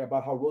books, right,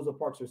 about how Rosa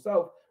Parks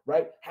herself,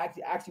 right,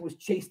 actually was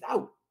chased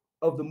out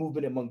of the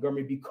movement in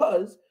Montgomery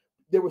because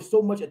there was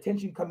so much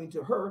attention coming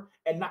to her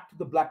and not to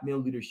the Black male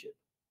leadership.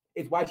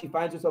 It's why she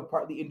finds herself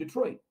partly in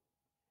Detroit,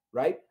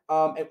 right,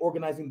 and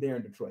organizing there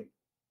in Detroit,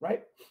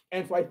 right?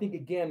 And so I think,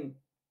 again,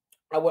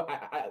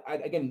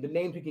 again, the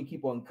names, we can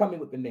keep on coming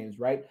with the names,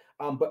 right?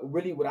 But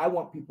really what I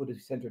want people to be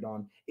centered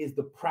on is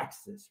the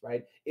praxis,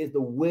 right? Is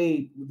the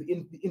way,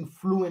 the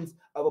influence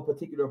of a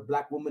particular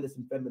Black womanist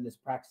and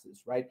feminist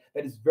praxis, right?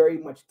 That is very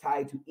much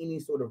tied to any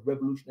sort of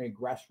revolutionary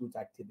grassroots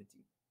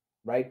activity,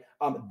 right?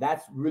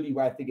 That's really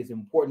what I think is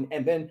important.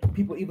 And then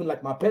people even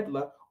like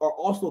Mapetla are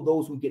also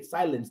those who get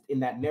silenced in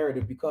that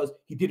narrative because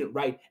he didn't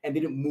write and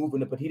didn't move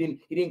in it, but he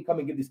didn't come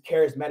and give this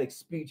charismatic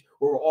speech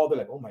where we're all there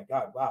like, oh my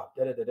God, wow,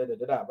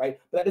 right?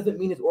 But that doesn't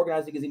mean his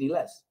organizing is any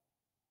less,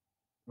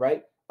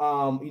 right?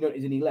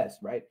 Is any less,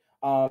 right?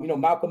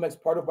 Malcolm X,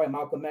 part of why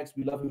Malcolm X,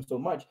 we love him so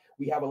much,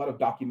 we have a lot of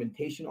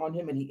documentation on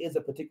him, and he is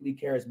a particularly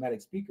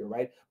charismatic speaker,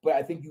 right? But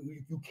I think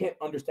you can't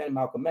understand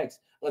Malcolm X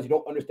unless you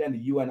don't understand the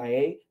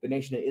UNIA, the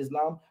Nation of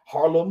Islam,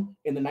 Harlem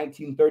in the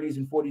 1930s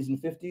and 40s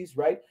and 50s,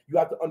 right? You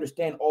have to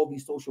understand all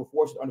these social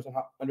forces,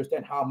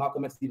 understand how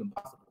Malcolm X is even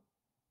possible,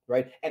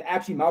 right? And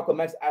actually, Malcolm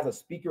X as a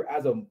speaker,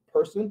 as a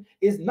person,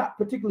 is not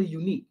particularly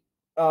unique.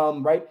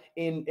 Right,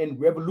 in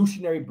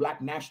revolutionary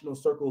Black national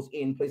circles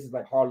in places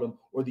like Harlem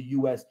or the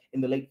US in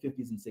the late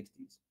 50s and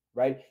 60s,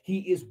 right?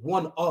 He is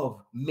one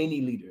of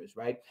many leaders,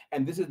 right?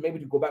 And this is maybe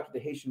to go back to the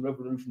Haitian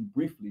Revolution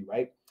briefly,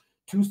 right?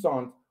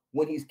 Toussaint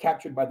when he's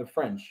captured by the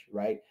French,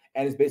 right,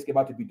 and is basically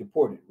about to be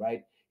deported,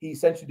 right? He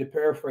essentially, to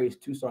paraphrase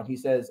Toussaint, he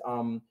says,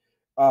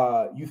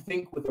 you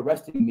think with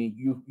arresting me,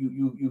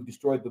 you've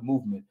destroyed the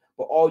movement,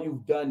 but all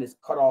you've done is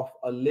cut off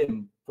a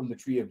limb from the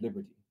tree of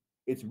liberty.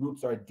 Its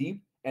roots are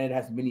deep and it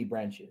has many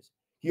branches.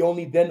 He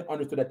only then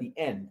understood at the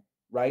end,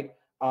 right?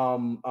 How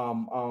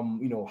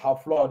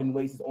flawed in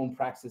ways his own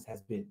praxis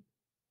has been,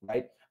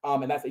 right?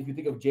 And that's, if you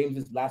think of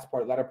James's latter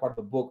part of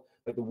the book,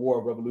 like the War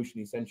of Revolution,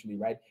 essentially,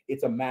 right?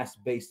 It's a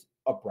mass-based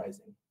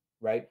uprising,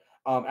 right?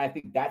 I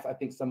think that's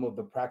some of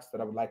the practice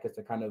that I would like us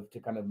to kind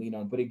of lean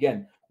on. But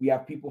again, we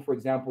have people, for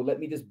example, let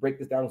me just break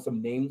this down with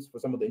some names for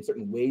some of the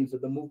certain waves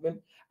of the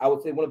movement. I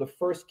would say one of the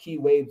first key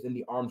waves in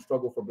the armed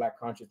struggle for Black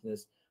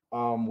consciousness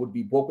would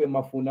be Bokwe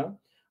Mafuna,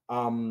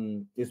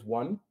 is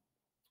one.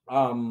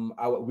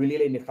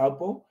 Wilile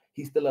Nikalpo,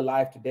 he's still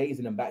alive today.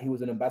 He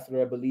was an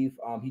ambassador, I believe.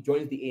 He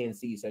joins the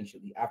ANC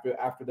essentially after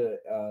the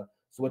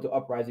Soweto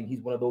uprising.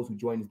 He's one of those who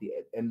joins the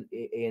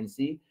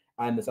ANC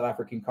and the South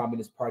African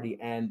Communist Party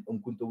and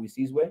Umkhonto we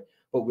Sizwe.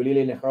 But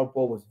Wilile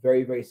Nikalpo was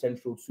very, very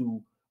central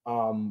to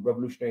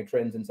revolutionary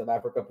trends in South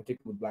Africa,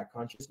 particularly with Black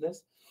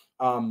consciousness.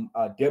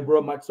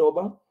 Deborah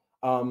Machoba,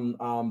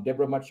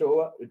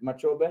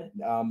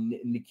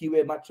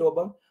 Nikiwe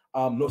Machoba.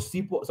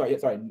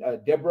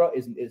 Deborah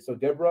so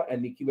Deborah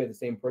and Nikiwe is the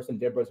same person.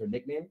 Deborah is her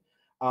nickname.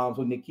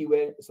 So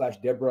Nikiwe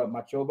 / Deborah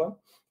Machoba.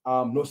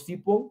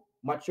 Nosipo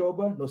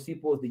Machoba.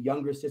 Nosipo is the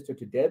younger sister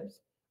to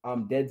Debs.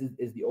 Debs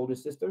is the older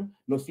sister.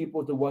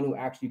 Nosipo is the one who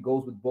actually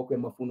goes with Bokwe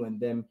Mafunu and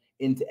them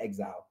into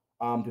exile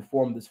to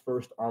form this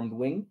first armed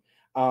wing.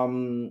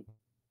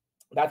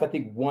 That's, I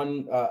think,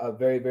 one a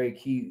very, very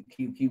key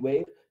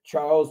wave.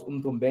 Charles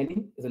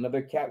Mtombeni is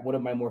another cat, one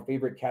of my more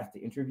favorite cats to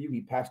interview. He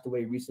passed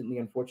away recently,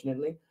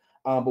 unfortunately.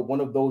 But one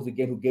of those,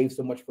 again, who gave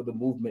so much for the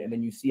movement, and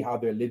then you see how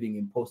they're living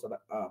in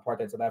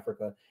post-apartheid South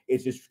Africa.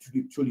 It's just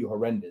truly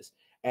horrendous.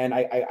 And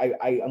I'm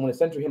going to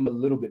center him a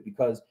little bit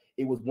because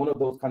it was one of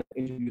those kind of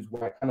interviews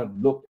where I kind of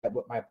looked at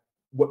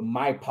what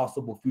my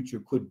possible future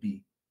could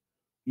be.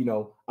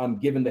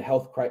 Given the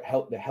health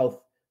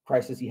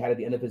crisis he had at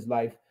the end of his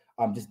life,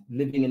 just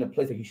living in a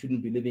place that he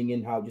shouldn't be living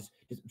in, how just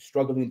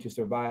struggling to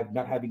survive,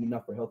 not having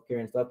enough for healthcare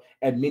and stuff.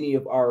 And many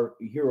of our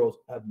heroes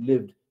have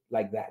lived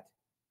like that,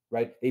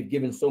 right? They've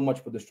given so much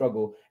for the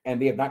struggle, and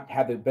they have not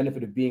had the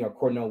benefit of being a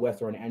Cornel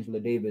West or an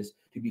Angela Davis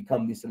to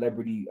become the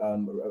celebrity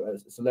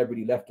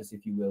leftists,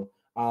 if you will,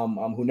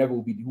 who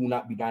will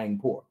not be dying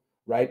poor,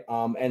 right?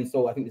 And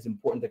so I think it's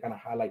important to kind of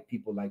highlight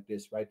people like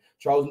this, right?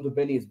 Charles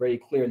Ndubeni is very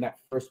clear in that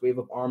first wave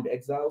of armed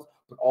exiles,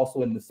 but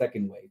also in the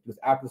second wave, because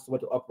after the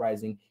Soweto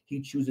uprising, he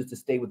chooses to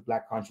stay with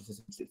Black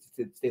consciousness,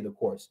 to stay the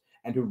course,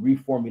 and to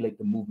reformulate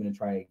the movement and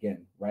try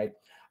again, right?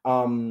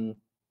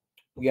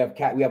 We have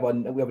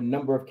a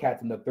number of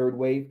cats in the third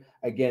wave.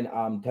 Again,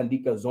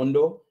 Thandika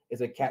Zondo is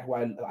a cat who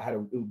I had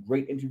a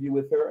great interview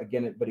with her.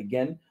 Again,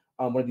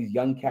 one of these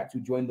young cats who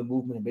joined the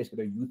movement, and basically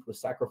their youth was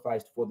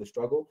sacrificed for the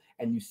struggle.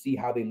 And you see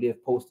how they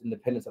live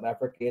post-independence South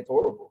Africa. It's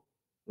horrible,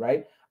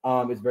 right?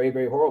 It's very,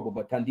 very horrible.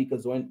 But Thandika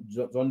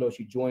Zondo,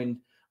 she joined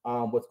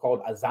what's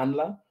called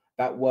Azanla.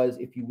 That was,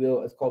 if you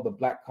will, it's called the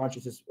Black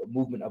Consciousness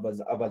Movement of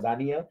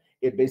Azania.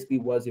 It basically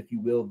was, if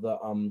you will,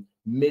 the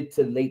mid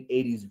to late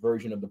 80s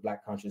version of the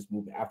Black Consciousness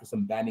Movement after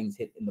some bannings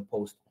hit in the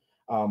post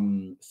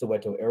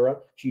Soweto era.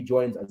 She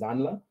joins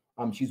Azanla.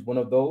 She's one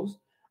of those.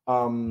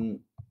 Let me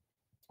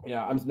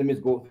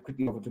just go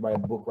quickly over to my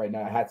book right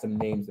now. I had some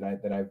names that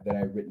I've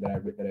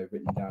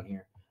written down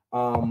here.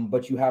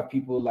 But you have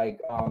people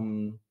like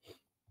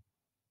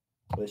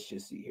let's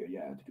just see here. You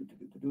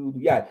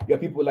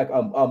have people like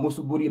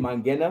Musuburi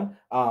Mangena.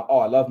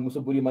 I love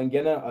Musuburi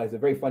Mangena. He's a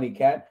very funny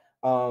cat.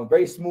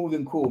 Very smooth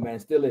and cool, man.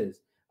 Still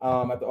is.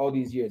 After all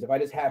these years, if I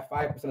just had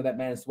 5% of that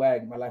man's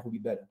swag, my life would be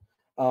better.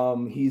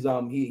 He's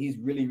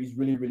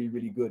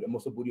really good.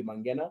 Musuburi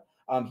Mangena.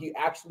 He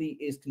actually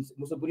is.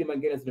 Musuburi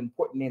Mangena is an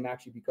important name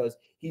actually because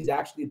he's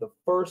actually the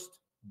first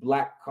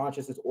Black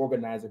consciousness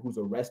organizer who's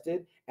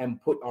arrested and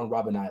put on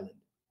Robben Island.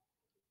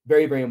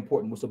 Very, very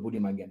important, Musuburi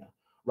Mangena.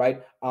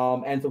 Right,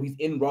 and so he's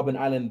in Robben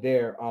Island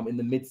there in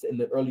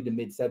the early to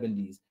mid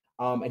 70s,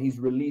 and he's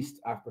released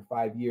after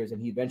 5 years,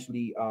 and he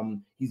eventually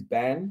he's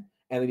banned,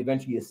 and then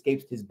eventually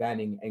escapes his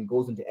banning and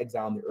goes into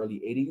exile in the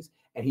early 80s,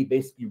 and he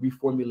basically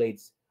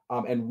reformulates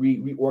and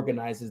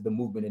reorganizes the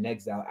movement in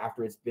exile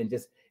after it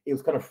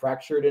was kind of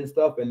fractured and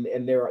stuff,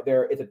 and there are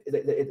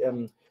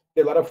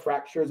a lot of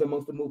fractures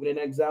amongst the movement in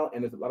exile,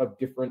 and there's a lot of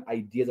different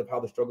ideas of how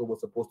the struggle was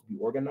supposed to be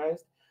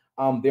organized.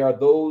 There are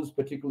those,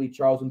 particularly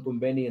Charles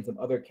Ntumbeni and some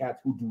other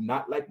cats, who do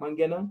not like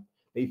Mangena.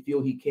 They feel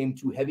he came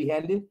too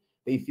heavy-handed.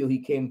 They feel he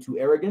came too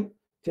arrogant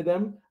to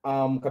them,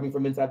 coming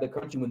from inside the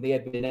country when they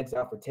had been in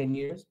exile for 10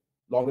 years,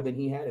 longer than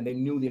he had, and they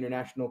knew the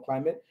international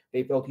climate.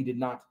 They felt he did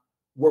not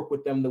work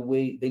with them the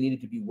way they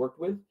needed to be worked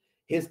with.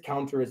 His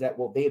counter is that,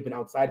 well, they have been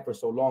outside for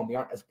so long, they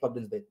aren't as plugged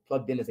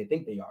in as they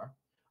think they are.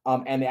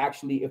 And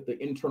actually, if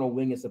the internal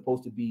wing is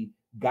supposed to be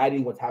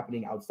guiding what's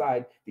happening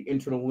outside, the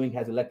internal wing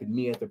has elected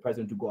me as the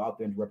president to go out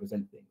there and to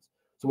represent things.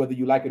 So whether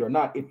you like it or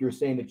not, if you're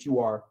saying that you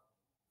are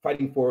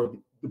fighting for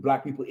the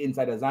Black people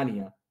inside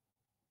Azania,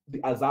 the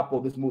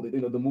Azapo, this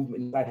movement, the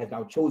movement inside has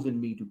now chosen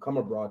me to come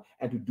abroad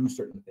and to do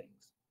certain things.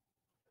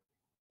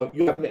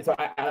 So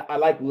I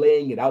like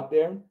laying it out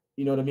there.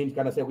 You know what I mean?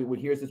 Kind of say, well,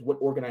 here's this what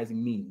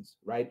organizing means,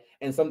 right?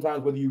 And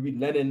sometimes whether you read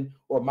Lenin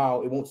or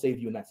Mao, it won't save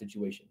you in that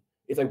situation.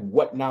 It's like,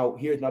 what now?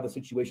 Here's now the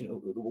situation,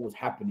 what was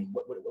happening.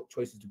 What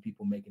choices do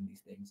people make in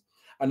these things?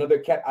 Another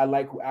cat I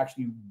like who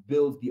actually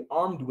builds the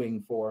armed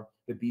wing for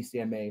the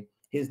BCMA,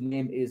 his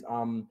name is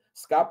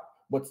Skap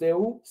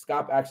Botseu.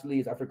 Skap actually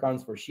is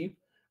Afrikaans for sheep.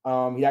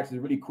 He actually is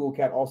a really cool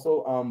cat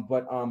also,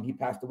 but he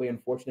passed away,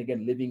 unfortunately,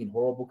 again, living in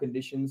horrible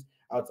conditions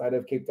outside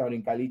of Cape Town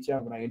in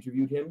Kalicha when I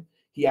interviewed him.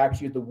 He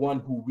actually is the one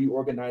who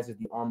reorganizes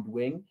the armed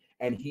wing,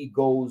 and he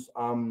goes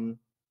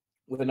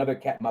with another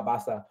cat,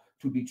 Mabasa,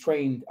 to be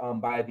trained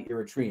by the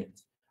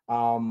Eritreans,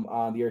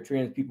 the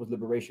Eritrean People's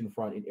Liberation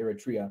Front in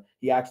Eritrea.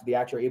 They actually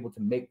are able to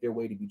make their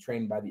way to be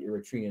trained by the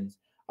Eritreans.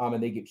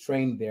 And they get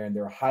trained there, and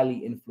they're highly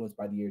influenced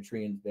by the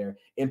Eritreans there,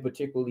 in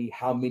particularly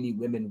how many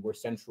women were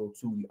central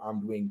to the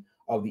armed wing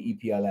of the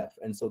EPLF.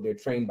 And so they're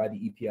trained by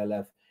the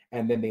EPLF,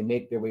 and then they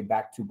make their way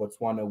back to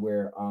Botswana,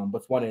 where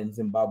Botswana and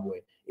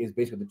Zimbabwe is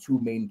basically the two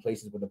main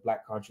places where the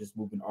Black Conscious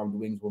Movement armed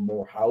wings were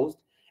more housed.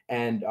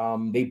 And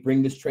they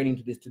bring this training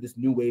to this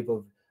new wave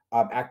of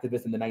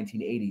activists in the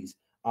 1980s,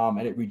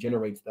 and it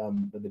regenerates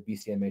the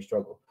BCMA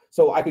struggle.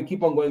 So I could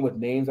keep on going with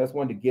names. I just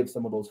wanted to give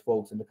some of those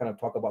folks and to kind of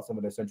talk about some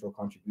of their central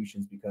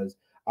contributions, because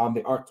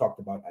they aren't talked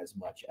about as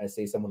much as,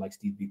 say, someone like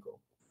Steve Biko.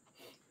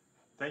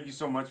 Thank you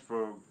so much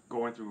for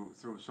going through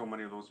so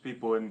many of those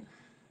people. And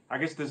I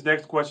guess this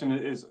next question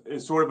is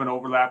sort of an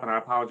overlap, and I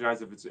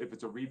apologize if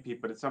it's a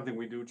repeat, but it's something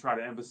we do try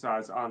to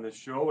emphasize on this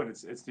show, and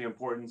it's the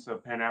importance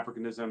of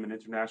Pan-Africanism and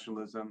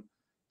internationalism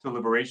to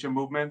liberation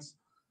movements.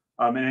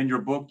 And in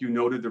your book, you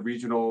noted the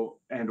regional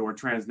and/or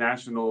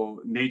transnational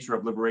nature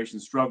of liberation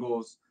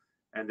struggles,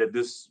 and that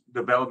this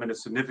development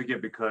is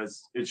significant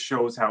because it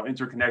shows how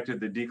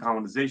interconnected the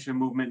decolonization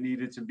movement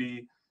needed to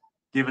be,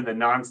 given the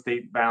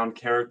non-state bound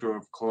character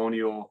of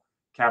colonial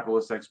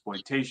capitalist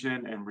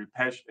exploitation and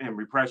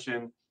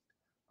repression.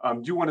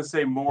 Do you want to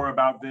say more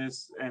about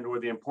this and/or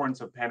the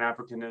importance of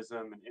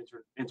Pan-Africanism and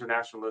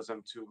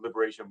internationalism to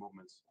liberation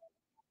movements?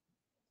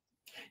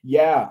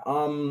 Yeah,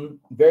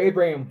 very,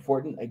 very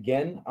important.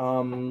 Again,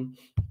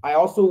 I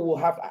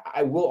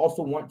will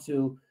also want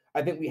to.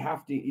 I think we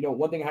have to.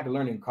 One thing I had to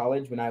learn in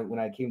college when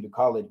I came to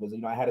college was,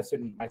 I had a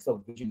certain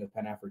myself vision of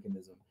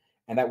Pan-Africanism,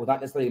 and that was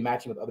not necessarily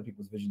matching with other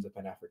people's visions of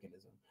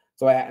Pan-Africanism.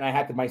 So I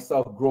had to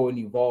myself grow and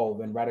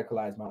evolve and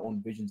radicalize my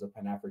own visions of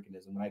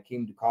Pan-Africanism. When I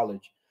came to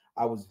college,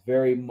 I was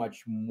very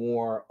much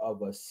more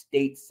of a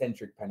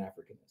state-centric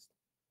Pan-Africanist,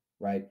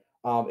 right?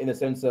 In the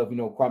sense of,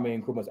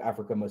 Kwame Nkrumah's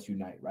Africa Must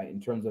Unite, right? In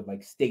terms of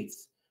like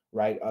states,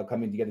 right,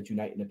 coming together to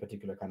unite in a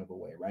particular kind of a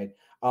way, right?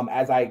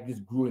 As I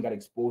just grew and got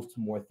exposed to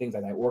more things,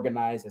 as I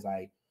organized, as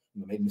I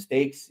made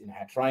mistakes and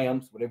had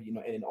triumphs, whatever,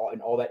 and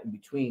all that in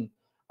between.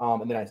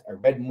 And then I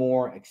read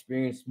more,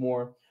 experienced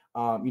more.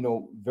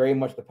 Very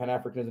much the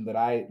Pan-Africanism that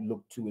I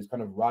look to is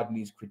kind of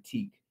Rodney's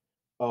critique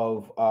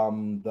of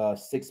the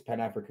Sixth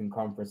Pan-African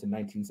Conference in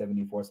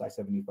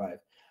 1974/75.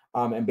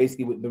 And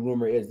basically what the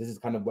rumor is, this is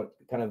kind of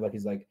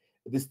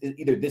this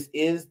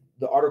is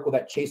the article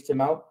that chased him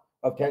out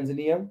of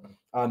Tanzania,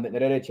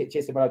 that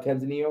chased him out of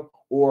Tanzania,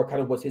 or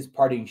kind of was his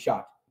parting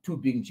shot to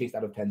being chased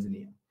out of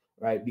Tanzania,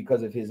 right?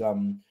 Because of his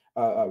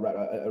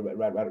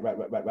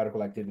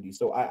radical activity.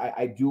 So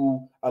I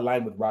do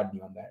align with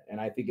Rodney on that.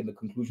 And I think in the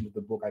conclusion of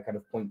the book, I kind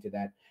of point to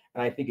that.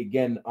 And I think,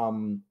 again,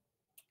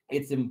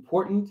 it's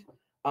important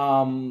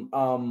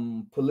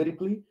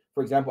politically.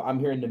 For example, I'm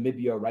here in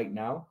Namibia right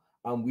now.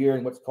 We're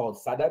in what's called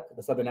SADC,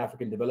 the Southern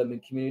African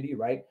Development Community,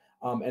 right?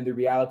 And the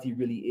reality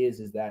really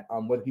is that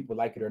whether people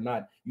like it or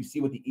not, you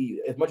see what the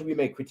EU, as much as we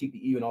may critique the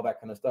EU and all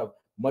that kind of stuff,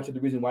 much of the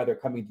reason why they're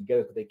coming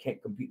together is because they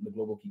can't compete in the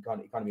global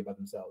economy by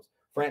themselves.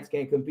 France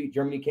can't compete,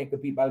 Germany can't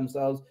compete by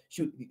themselves.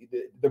 Shoot,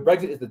 the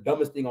Brexit is the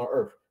dumbest thing on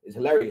earth. It's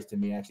hilarious to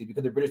me, actually,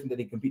 because the British think that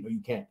they compete. No,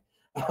 you can't.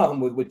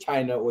 With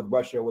China, with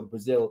Russia, with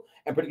Brazil,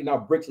 and particularly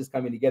now BRICS is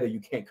coming together,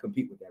 you can't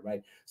compete with that,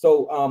 right?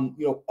 So,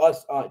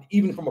 us,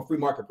 even from a free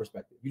market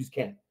perspective, you just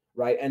can't,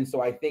 right? And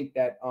so I think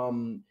that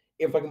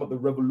if we're talking about the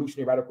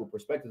revolutionary radical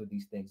perspective of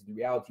these things, the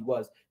reality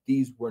was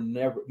these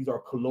are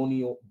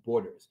colonial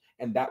borders.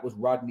 And that was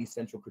Rodney's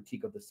central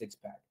critique of the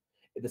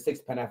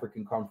Sixth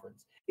Pan-African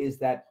Conference, is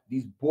that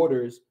these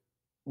borders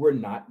were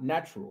not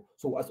natural.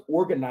 So us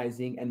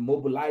organizing and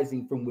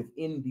mobilizing from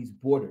within these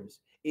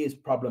borders is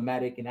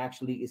problematic and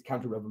actually is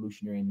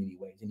counter-revolutionary in many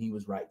ways. And he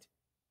was right.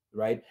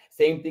 Right.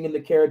 Same thing in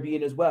the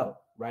Caribbean as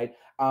well. Right.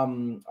 I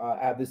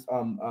have this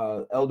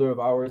elder of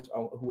ours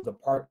who was a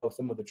part of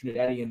some of the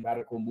Trinidadian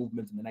radical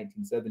movements in the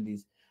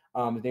 1970s.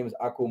 His name is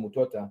Ako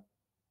Mutota.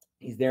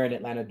 He's there in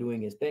Atlanta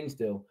doing his thing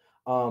still.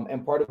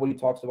 And part of what he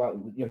talks about,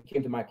 he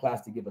came to my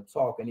class to give a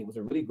talk, and it was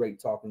a really great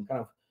talk, and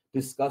kind of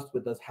discussed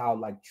with us how,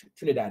 like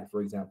Trinidad,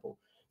 for example,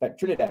 that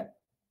Trinidad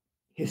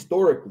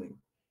historically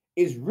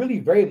is really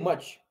very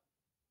much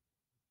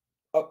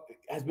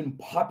has been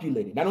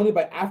populated not only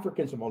by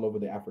Africans from all over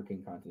the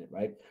African continent,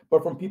 right,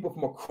 but from people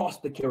from across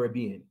the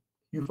Caribbean,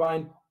 You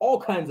find all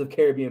kinds of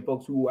Caribbean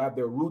folks who have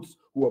their roots,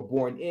 who are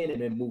born in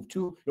and then move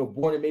to,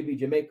 born in maybe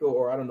Jamaica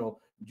or I don't know,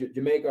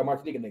 Jamaica or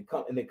Martinique,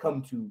 and they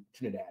come to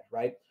Trinidad,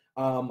 right?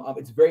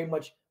 It's very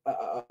much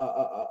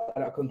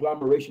a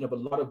conglomeration of a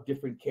lot of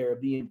different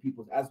Caribbean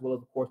peoples, as well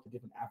as, of course, the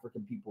different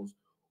African peoples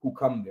who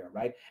come there,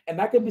 right? And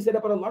that can be said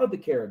about a lot of the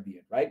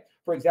Caribbean, right?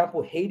 For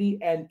example, Haiti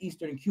and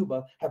Eastern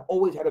Cuba have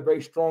always had a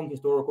very strong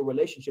historical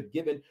relationship,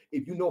 given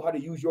if you know how to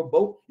use your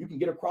boat, you can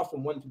get across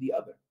from one to the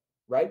other,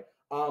 right?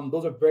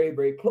 Those are very,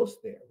 very close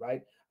there,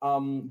 right?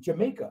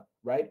 Jamaica,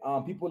 right?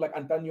 People like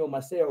Antonio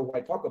Maceo, who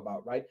I talk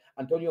about, right?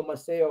 Antonio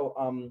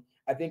Maceo,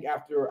 I think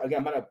after, again,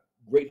 I'm not a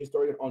great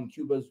historian on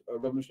Cuba's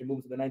revolutionary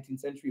movements in the 19th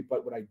century,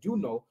 but what I do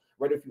know,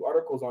 read a few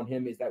articles on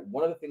him, is that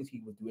one of the things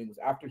he was doing was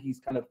after he's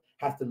kind of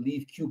has to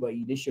leave Cuba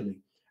initially,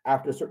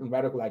 after a certain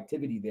radical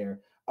activity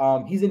there,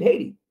 he's in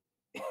Haiti,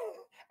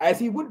 as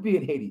he would be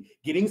in Haiti,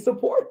 getting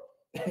support.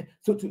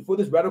 So for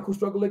this radical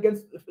struggle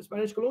against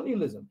Spanish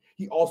colonialism.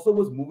 He also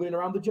was moving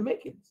around the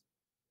Jamaicans,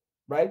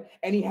 right?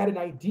 And he had an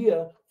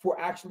idea for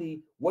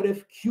actually, what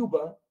if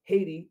Cuba,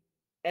 Haiti,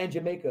 and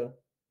Jamaica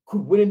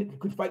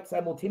could fight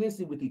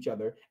simultaneously with each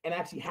other and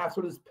actually have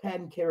sort of this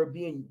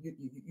pan-Caribbean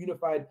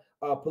unified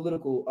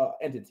political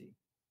entity.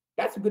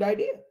 That's a good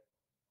idea,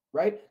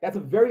 right? That's a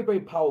very, very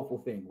powerful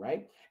thing,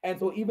 right? And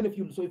so even if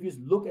you just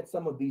look at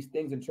some of these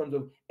things in terms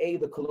of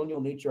the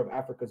colonial nature of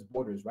Africa's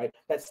borders, right,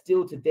 that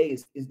still today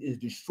is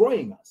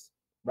destroying us,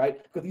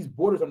 right? Because these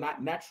borders are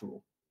not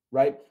natural,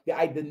 right?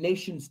 The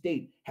nation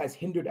state has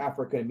hindered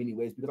Africa in many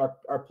ways, because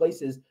our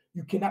places,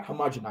 you cannot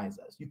homogenize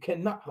us. You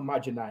cannot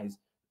homogenize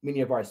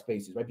many of our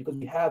spaces, right? Because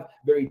we have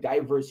very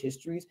diverse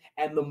histories,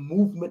 and the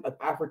movement of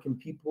African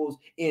peoples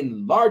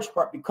in large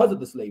part because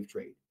of the slave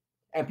trade,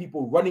 and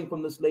people running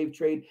from the slave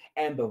trade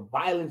and the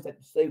violence that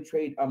the slave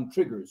trade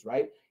triggers,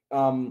 right?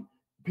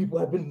 People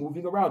have been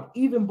moving around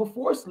even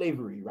before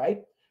slavery,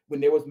 right?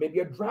 When there was maybe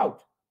a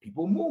drought,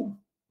 people move,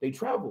 they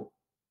travel,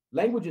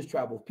 languages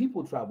travel,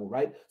 people travel,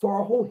 right? So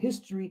our whole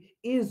history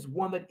is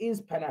one that is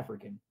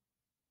Pan-African,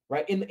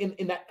 right?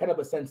 In that kind of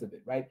a sense of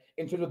it, right?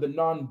 In terms of the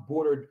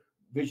non-bordered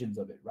visions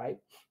of it, right?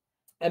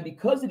 And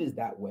because it is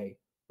that way,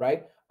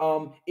 right?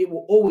 It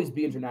will always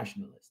be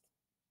internationalist,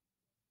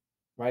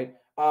 right?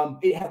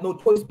 It has no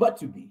choice but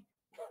to be,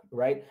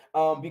 right?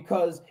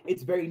 Because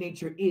its very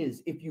nature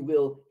is, if you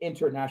will,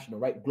 international,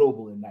 right?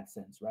 Global in that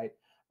sense, right?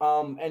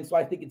 And so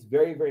I think it's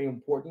very, very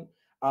important.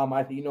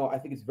 I think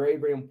it's very,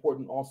 very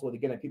important also,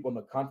 again, that people on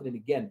the continent,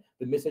 again,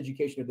 the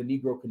miseducation of the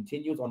Negro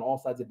continues on all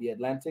sides of the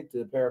Atlantic,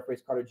 to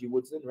paraphrase Carter G.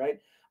 Woodson, right?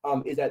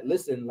 Is that,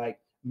 listen, like,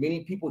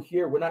 many people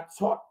here, we're not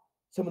taught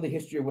some of the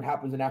history of what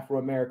happens in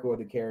Afro-America or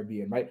the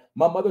Caribbean, right?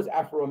 My mother's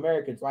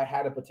Afro-American, so I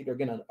had a particular,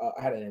 again, I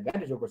had an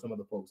advantage over some of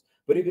the folks.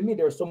 But even me,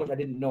 there was so much I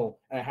didn't know,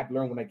 and I had to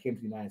learn when I came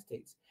to the United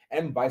States.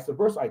 And vice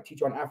versa. I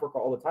teach on Africa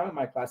all the time in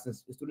my class, and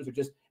students are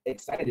just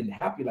excited and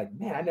happy, like,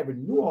 man, I never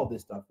knew all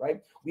this stuff,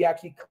 right? We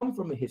actually come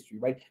from a history,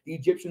 right? The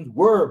Egyptians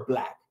were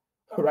Black,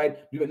 right?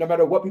 No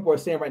matter what people are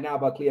saying right now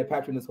about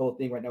Cleopatra and this whole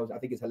thing right now, I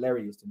think it's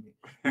hilarious to me,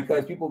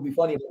 because people will be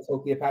funny about this whole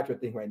Cleopatra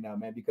thing right now,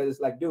 man, because it's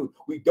like, dude,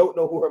 we don't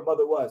know who her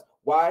mother was.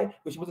 Why?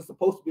 Because she wasn't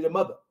supposed to be the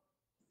mother.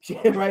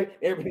 Right?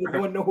 Everybody, no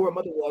one know who her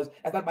mother was.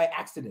 That's not by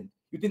accident.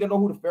 You think they know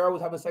who the pharaoh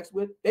was having sex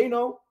with? They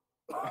know.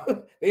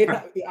 They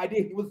have the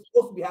idea he was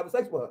supposed to be having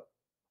sex with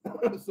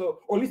her. So,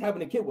 or at least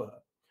having a kid with her.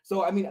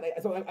 So I mean,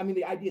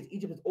 the idea is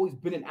Egypt has always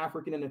been an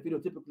African and a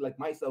phenotypically, like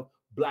myself,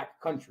 Black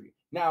country.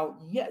 Now,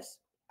 yes,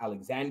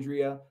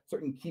 Alexandria,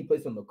 certain key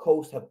places on the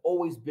coast have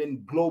always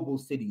been global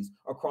cities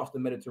across the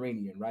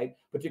Mediterranean, right?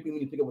 Particularly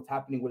when you think of what's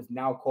happening, what is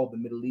now called the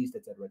Middle East,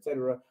 et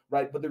cetera,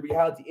 right? But the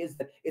reality is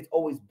that it's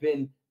always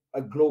been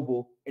a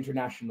global,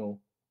 international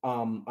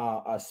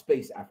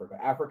space.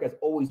 Africa has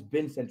always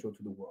been central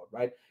to the world,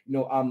 right?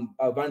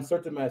 Van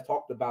Sertima has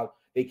talked about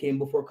they came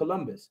before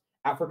Columbus.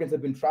 Africans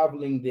have been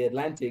traveling the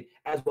Atlantic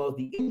as well as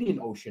the Indian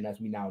Ocean,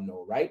 as we now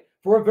know, right?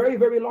 For a very,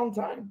 very long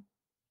time,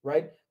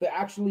 right? But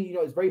actually,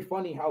 it's very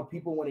funny how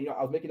people want to,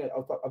 I was making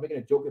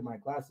a joke in my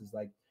classes,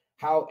 like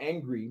how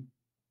angry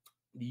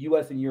the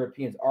US and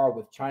Europeans are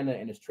with China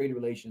and its trade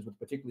relations with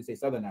particularly, say,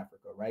 Southern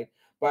Africa, right?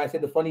 But I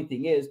said the funny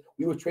thing is,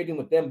 we were trading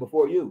with them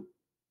before you.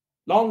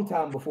 Long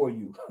time before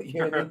you.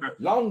 You know what I mean?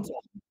 Long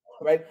time,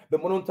 right? The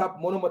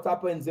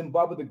Monomotapa in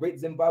Zimbabwe, the great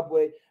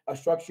Zimbabwe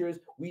structures,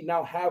 we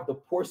now have the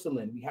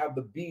porcelain, we have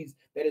the beads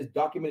that is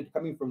documented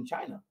coming from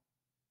China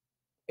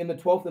in the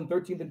 12th and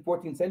 13th and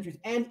 14th centuries,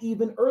 and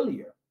even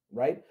earlier,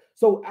 right?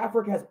 So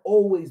Africa has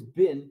always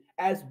been,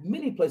 as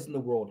many places in the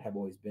world have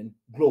always been,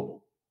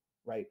 global,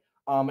 right?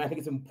 I think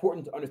it's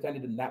important to understand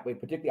it in that way.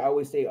 Particularly, I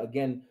always say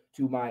again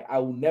I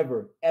will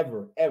never,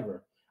 ever,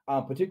 ever,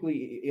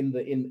 particularly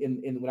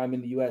when I'm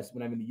in the U.S.,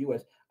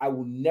 I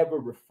will never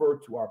refer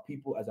to our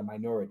people as a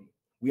minority.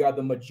 We are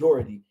the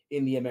majority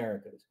in the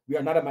Americas. We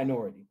are not a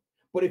minority.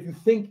 But if you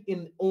think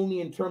only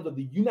in terms of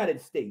the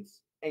United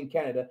States and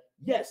Canada,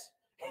 yes,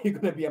 you're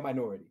going to be a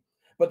minority.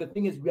 But the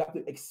thing is, we have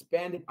to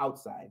expand it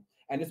outside.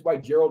 And this is why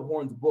Gerald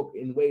Horne's book,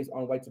 In Ways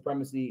on White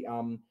Supremacy,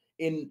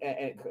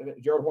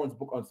 Gerald Horne's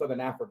book on Southern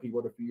Africa, he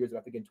wrote a few years ago,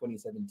 I think in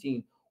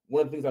 2017,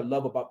 one of the things I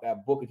love about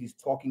that book is he's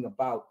talking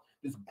about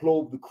this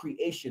globe, the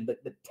creation,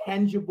 the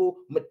tangible,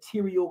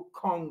 material,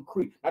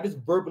 concrete, not just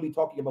verbally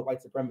talking about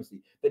white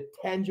supremacy, the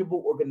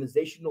tangible,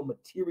 organizational,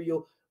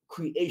 material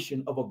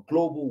creation of a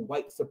global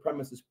white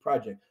supremacist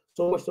project.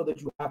 So much so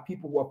that you have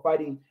people who are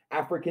fighting,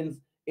 Africans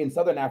in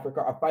Southern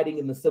Africa are fighting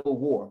in the Civil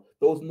War.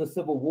 Those in the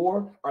Civil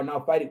War are now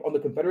fighting on the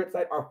Confederate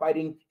side, are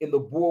fighting in the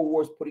Boer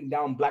Wars, putting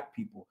down Black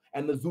people,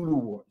 and the Zulu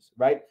Wars,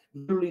 right?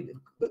 Literally,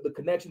 the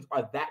connections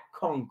are that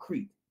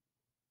concrete,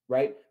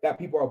 right? That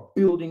people are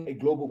building a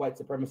global white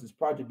supremacist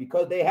project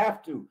because they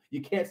have to.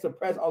 You can't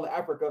suppress all of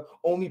Africa,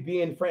 only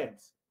be in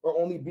France, or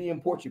only be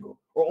in Portugal,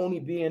 or only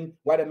be in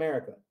white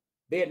America.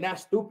 They are not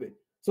stupid.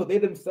 So they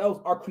themselves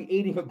are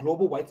creating a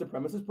global white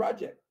supremacist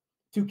project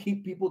to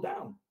keep people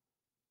down,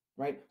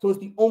 right? So it's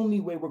the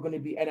only way we're going to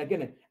be. And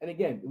again,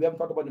 we haven't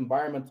talked about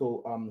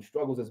environmental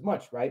struggles as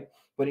much, right?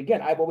 But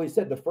again, I've always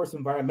said the first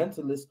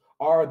environmentalists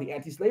are the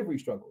anti-slavery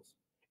struggles.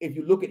 If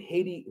you look at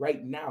Haiti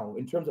right now,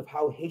 in terms of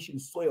how Haitian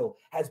soil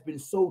has been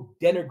so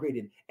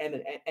denigrated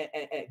and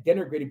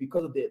denigrated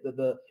because of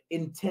the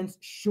intense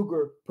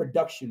sugar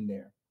production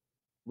there,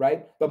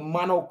 right? The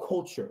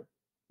monoculture,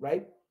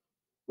 right?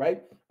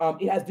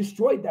 It has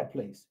destroyed that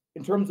place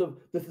in terms of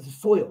the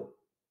soil.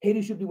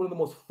 Haiti should be one of the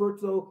most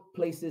fertile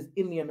places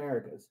in the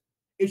Americas.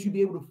 It should be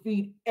able to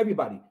feed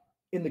everybody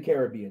in the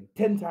Caribbean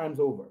 10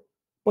 times over.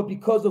 But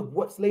because of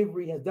what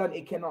slavery has done,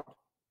 it cannot.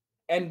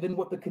 And then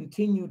what the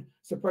continued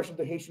suppression of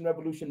the Haitian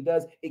Revolution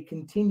does, it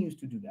continues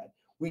to do that.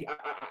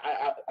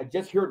 I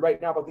just heard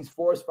right now about these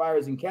forest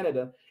fires in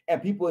Canada,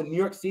 and people in New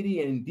York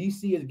City and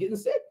DC is getting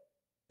sick.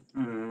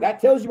 That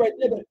tells you right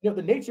there that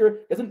the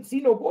nature doesn't see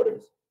no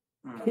borders.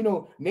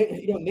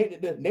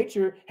 The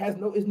nature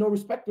is no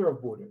respecter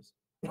of borders,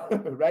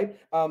 right?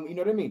 You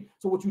know what I mean?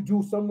 So what you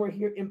do somewhere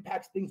here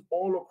impacts things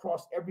all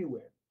across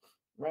everywhere,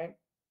 right?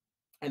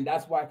 And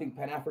that's why I think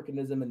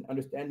Pan-Africanism and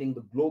understanding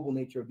the global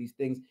nature of these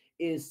things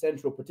is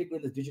central,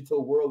 particularly in this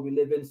digital world we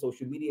live in,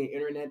 social media,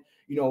 internet.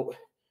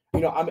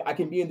 I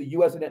can be in the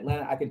U.S. in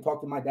Atlanta. I can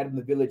talk to my dad in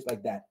the village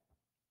like that,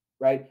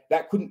 right?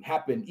 That couldn't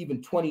happen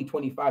even 20,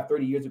 25,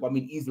 30 years ago. I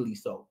mean, easily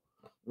so,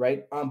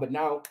 right? But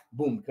now,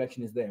 boom, the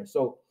connection is there.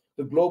 So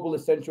the global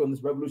is central, and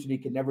this revolution,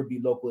 it can never be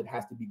local. It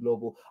has to be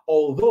global,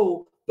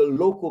 although the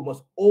local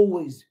must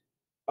always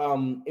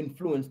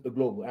influence the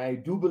global. And I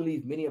do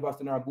believe many of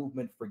us in our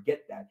movement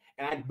forget that.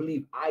 And I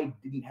believe I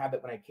didn't have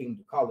it when I came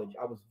to college.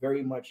 I was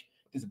very much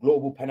this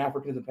global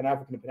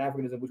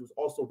Pan-Africanism, which was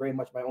also very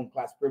much my own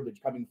class privilege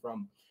coming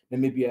from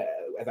Namibia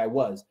as I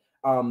was.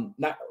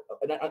 Not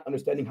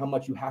understanding how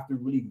much you have to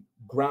really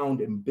ground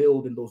and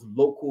build in those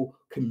local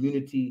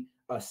community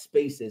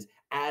spaces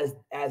as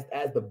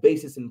the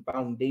basis and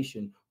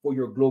foundation for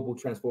your global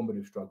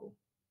transformative struggle,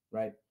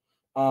 right?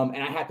 And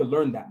I had to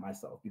learn that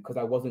myself because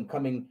I wasn't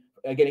coming.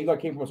 Again, even though I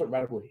came from a certain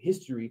radical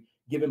history,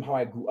 given how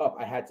I grew up,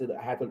 I had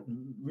to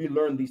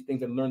relearn these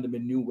things and learn them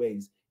in new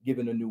ways,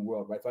 given a new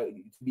world, right? So I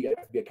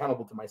have to be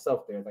accountable to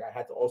myself there. Like I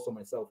had to also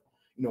myself,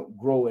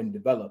 grow and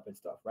develop and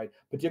stuff, right?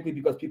 Particularly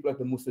because people like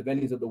the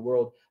Musevenis of the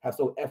world have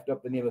so effed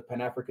up the name of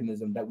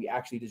Pan-Africanism that we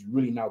actually just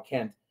really now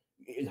can't.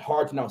 It's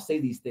hard to now say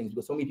these things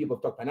because so many people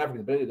have talked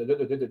Pan-Africanism,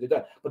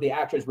 but they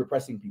actually is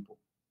repressing people.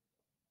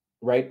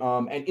 Right.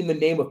 And in the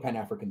name of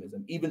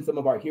Pan-Africanism, even some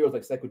of our heroes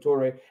like Sekou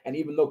Touré, and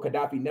even though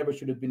Gaddafi never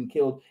should have been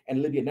killed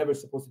and Libya never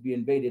supposed to be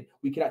invaded,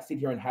 we cannot sit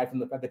here and hide from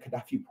the fact that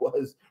Gaddafi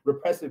was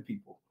repressive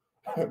people,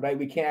 right?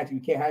 We can't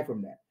hide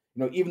from that.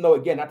 Even though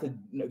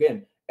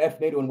F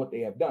NATO and what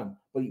they have done,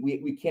 but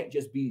we can't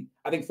just be.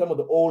 I think some of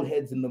the old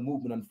heads in the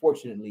movement,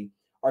 unfortunately,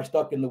 are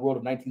stuck in the world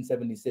of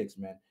 1976,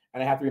 man.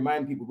 And I have to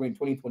remind people we're in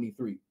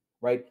 2023,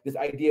 right? This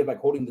idea of like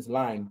holding this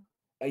line,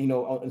 in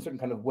a certain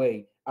kind of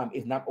way,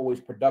 is not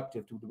always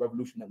productive to the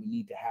revolution that we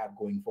need to have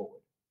going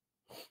forward.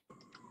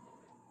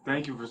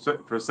 Thank you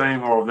for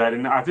saying all of that,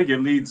 and I think it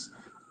leads,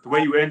 the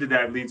way you ended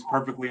that leads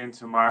perfectly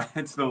into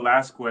the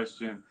last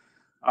question,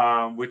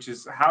 which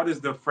is how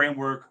does the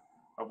framework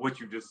of what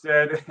you just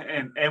said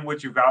and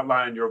what you've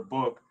outlined in your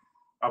book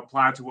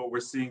apply to what we're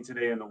seeing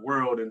today in the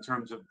world in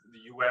terms of the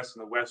U.S.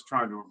 and the West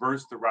trying to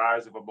reverse the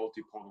rise of a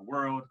multipolar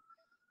world?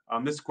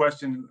 This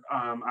question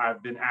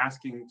I've been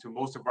asking to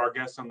most of our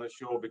guests on the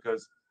show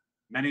because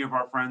many of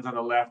our friends on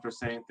the left are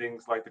saying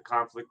things like the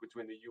conflict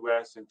between the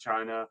U.S. and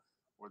China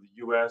or the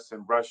U.S.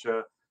 and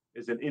Russia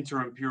is an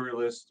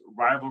inter-imperialist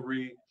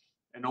rivalry,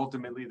 and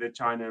ultimately that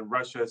China and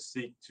Russia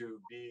seek to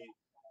be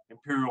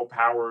imperial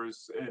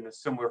powers in a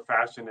similar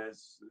fashion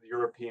as the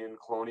European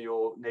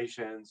colonial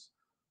nations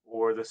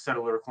or the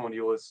settler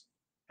colonialist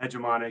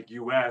hegemonic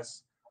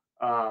U.S.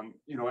 And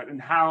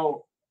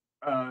how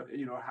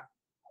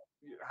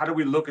do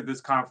we look at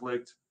this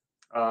conflict?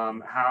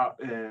 And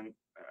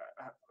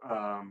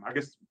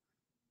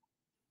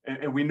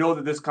we know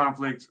that this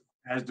conflict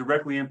has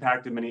directly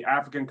impacted many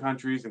African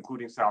countries,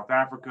 including South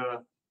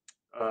Africa.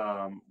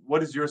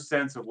 What is your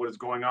sense of what is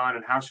going on,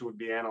 and how should we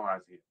be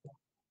analyzing it?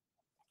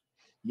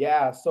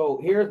 Yeah, so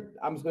here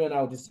I'm just going to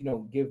now just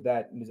give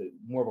that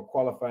more of a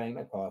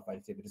not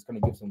qualified statement, just going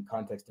to give some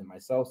context in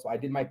myself. So I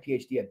did my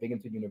PhD at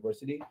Binghamton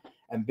University,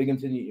 and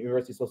Binghamton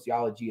University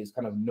sociology is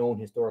kind of known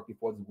historically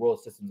for the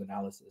world systems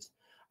analysis.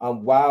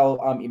 While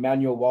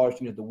Immanuel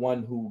Wallerstein is the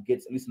one who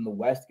gets, at least in the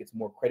West, gets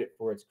more credit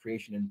for its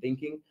creation and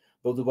thinking.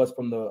 Those of us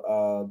from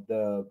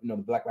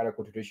the Black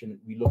radical tradition,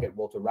 we look at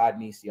Walter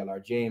Rodney, C.L.R.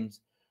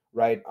 James,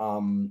 right?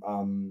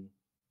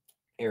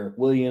 Eric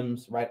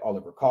Williams, right?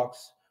 Oliver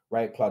Cox,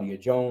 right? Claudia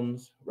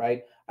Jones,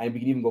 right? And we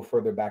can even go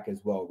further back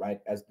as well, right?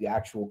 As the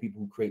actual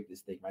people who create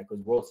this thing, right?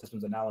 Because world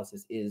systems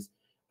analysis is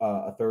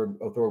a third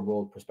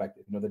world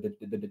perspective.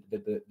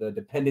 The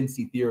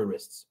dependency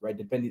theorists, right?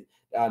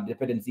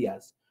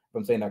 Dependencias, if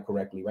I'm saying that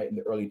correctly, right? In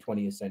the early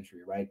 20th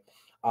century, right?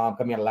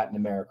 Coming out of Latin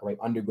America, right?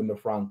 Under Gunder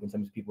Frank and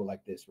some people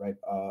like this, right?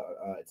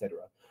 Etc.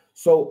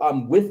 So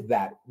with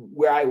that,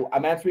 where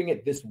I'm answering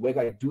it this way,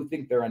 I do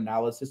think their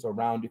analysis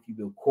around, if you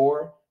will,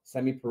 core,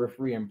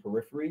 semi-periphery, and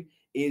periphery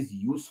is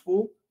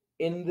useful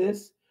in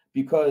this,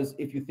 because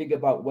if you think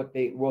about what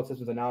world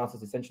systems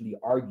analysis essentially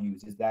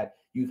argues is that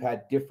you've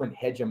had different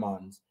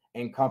hegemons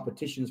and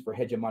competitions for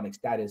hegemonic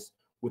status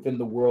within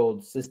the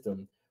world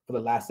system for the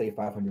last, say,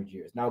 500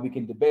 years. Now we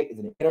can debate, is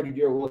it an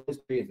 800-year-old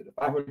history? Is it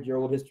a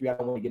 500-year-old history? I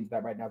don't want to get into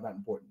that right now, it's not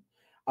important.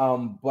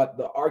 But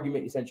the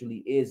argument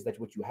essentially is that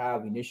what you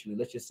have initially,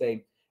 let's just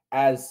say,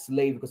 as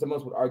slave, because some of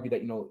us would argue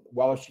that,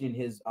 Wallerstein in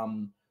his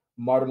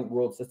Modern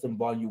World System,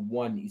 Volume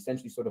 1,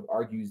 essentially sort of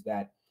argues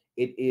that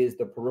it is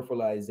the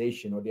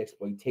peripheralization or the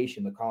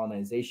exploitation, the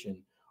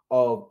colonization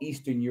of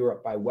Eastern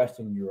Europe by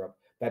Western Europe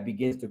that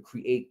begins to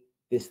create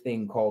this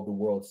thing called the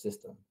world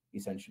system,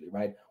 essentially,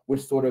 right?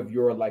 Which sort of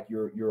your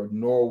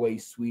Norway,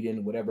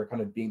 Sweden, whatever,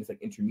 kind of being this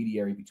like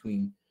intermediary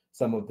between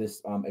some of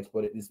this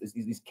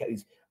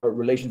these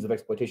relations of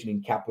exploitation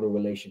and capital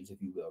relations,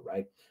 if you will,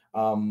 right?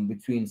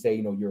 Between, say,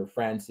 your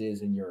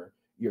France's and your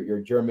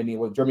Germany.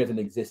 Well, Germany doesn't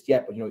exist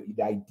yet, but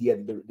the idea,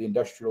 the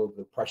industrial,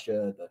 the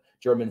Prussia, the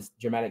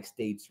Germanic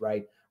states,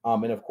 right?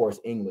 And of course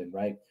England,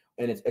 right?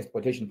 And its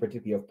exploitation,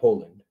 particularly of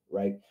Poland,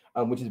 right?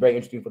 Which is very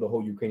interesting for the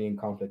whole Ukrainian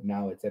conflict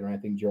now, et cetera. And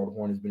I think Gerald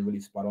Horne has been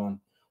really spot on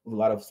with a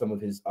lot of some of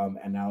his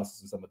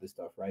analysis and some of this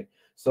stuff, right?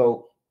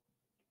 So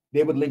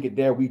they would link it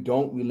there. We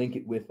don't. We link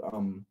it with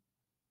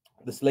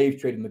the slave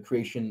trade and the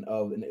creation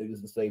of, and it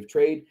was the slave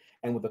trade,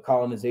 and with the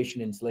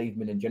colonization,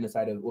 enslavement, and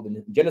genocide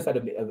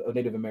of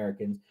Native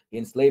Americans, the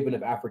enslavement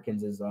of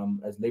Africans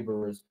as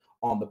laborers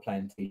on the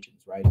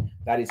plantations, right?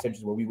 That is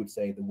essentially where we would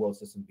say the world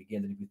system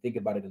begins. And if you think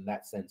about it in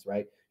that sense,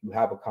 right, you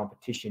have a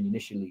competition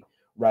initially,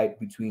 right,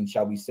 between,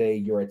 shall we say,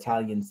 your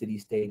Italian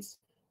city-states,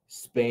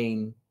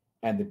 Spain,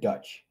 and the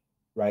Dutch,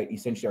 right?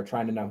 Essentially are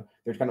trying to now,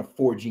 they're kind of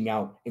forging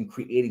out and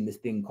creating this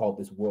thing called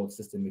this world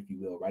system, if you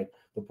will, right?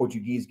 The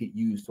Portuguese get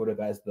used sort of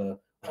as the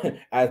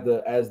I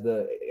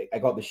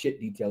call it the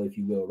shit detail, if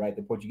you will, right?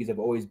 The Portuguese have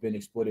always been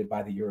exploited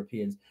by the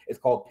Europeans. It's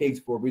called pigs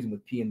for a reason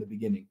with P in the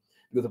beginning,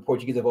 because the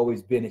Portuguese have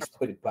always been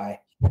exploited by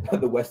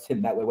the West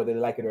in that way, whether they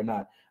like it or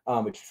not.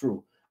 It's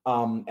true.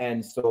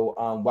 And so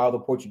while the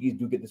Portuguese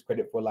do get this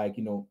credit for, like,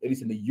 at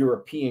least in the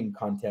European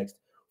context,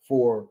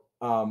 for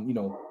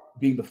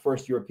being the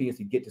first Europeans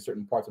to get to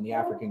certain parts on the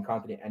African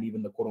continent and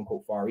even the quote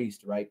unquote Far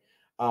East, right?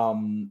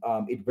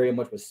 It very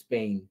much was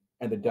Spain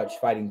and the Dutch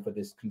fighting for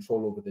this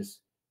control over this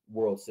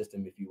world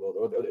system, if you will,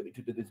 or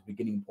to this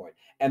beginning point.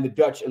 And the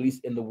Dutch, at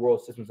least in the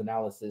world systems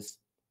analysis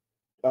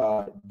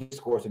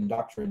discourse and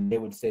doctrine, they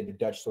would say the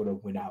Dutch sort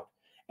of went out.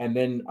 And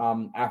then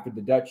after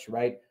the Dutch,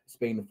 right,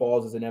 Spain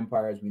falls as an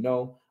empire, as we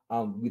know.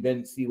 We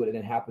then see what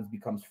then happens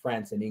becomes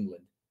France and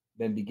England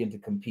then begin to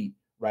compete,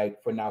 right,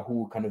 for now who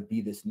will kind of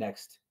be this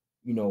next,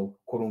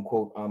 quote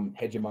unquote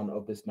hegemon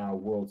of this now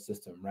world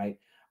system, right?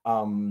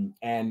 And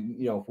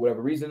for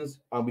whatever reasons,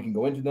 we can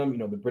go into them.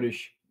 The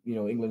British,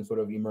 England sort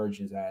of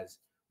emerges as,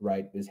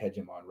 right, this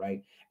hegemon,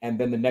 right? And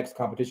then the next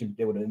competition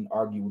they would then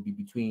argue would be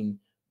between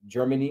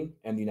Germany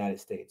and the United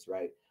States,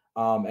 right?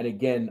 And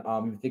again,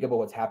 if you think about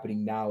what's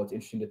happening now, it's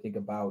interesting to think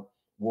about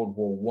World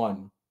War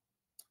One,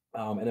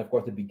 and of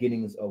course the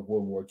beginnings of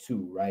World War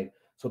II, right?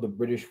 So the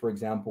British, for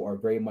example, are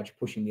very much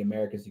pushing the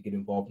Americans to get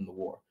involved in the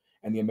war.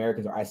 And the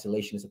Americans are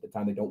isolationists at the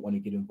time. They don't want to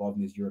get involved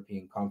in these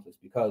European conflicts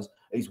because,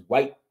 at least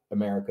white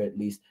America, at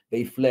least,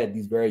 they fled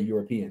these very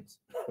Europeans,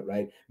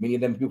 right? Many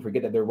of them, people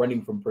forget that they're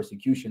running from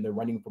persecution, they're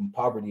running from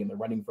poverty, and they're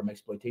running from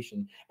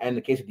exploitation. And in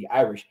the case of the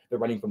Irish, they're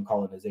running from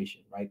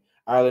colonization, right?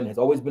 Ireland has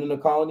always been a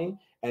colony,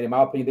 and in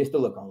my opinion, they're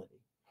still a colony,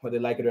 whether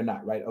they like it or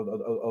not, right? Of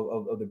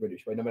the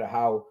British, right? No matter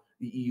how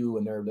the EU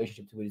and their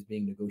relationship to it is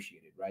being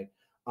negotiated, right?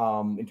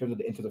 In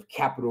terms of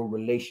capital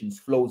relations,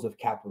 flows of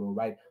capital,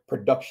 right?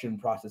 Production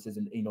processes,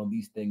 and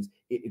these things,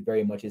 it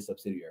very much is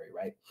subsidiary,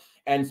 right?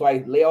 And so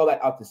I lay all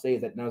that out to say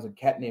is that now there's a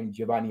cat named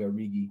Giovanni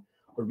Arrighi.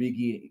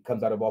 Arrighi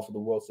comes out of also the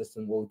world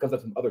system. Well, it comes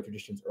out from other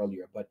traditions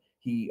earlier, but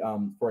he,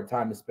 for a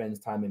time, spends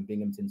time in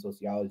Binghamton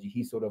sociology.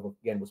 He sort of,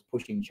 again, was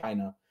pushing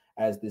China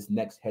as this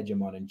next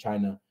hegemon, and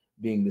China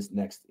being this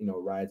next,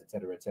 rise, et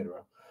cetera, et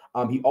cetera.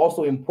 He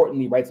also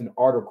importantly writes an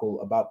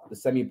article about the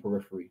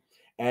semi-periphery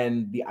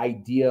and the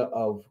idea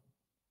of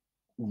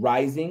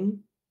rising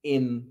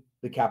in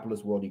the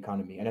capitalist world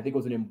economy. And I think it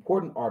was an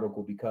important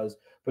article because,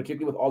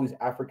 particularly with all these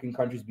African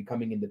countries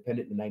becoming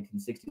independent in the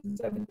 1960s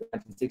and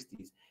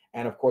 1960s,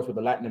 and of course with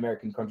the Latin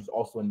American countries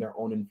also in their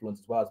own influence,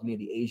 as well as many of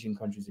the Asian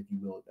countries, if you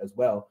will, as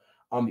well.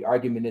 The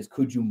argument is,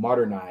 could you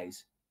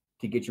modernize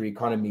to get your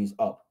economies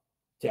up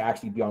to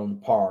actually be on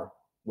par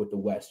with the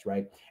West,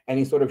 right? And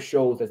he sort of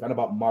shows that it's not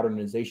about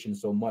modernization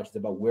so much; it's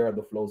about where are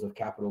the flows of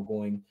capital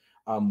going,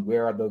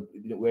 where are the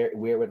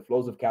where the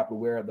flows of capital,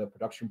 where are the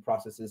production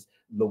processes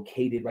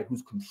located, right?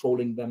 Who's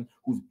controlling them?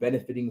 Who's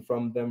benefiting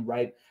from them,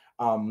 right?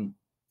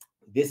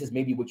 This is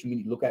maybe what you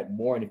need to look at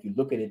more. And if you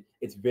look at it,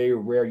 it's very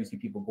rare you see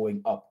people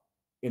going up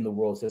in the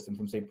world system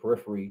from, say,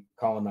 periphery,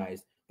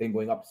 colonized, then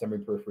going up to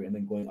semi-periphery, and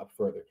then going up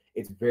further.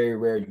 It's very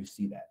rare you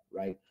see that,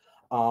 right?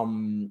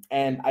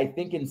 And I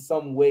think in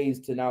some ways,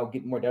 to now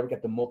get more direct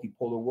at the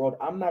multipolar world,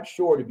 I'm not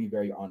sure, to be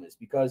very honest,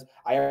 because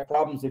I have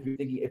problems if you're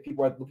thinking, if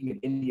people are looking at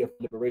India for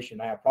liberation,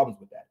 I have problems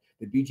with that.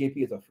 The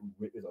BJP is a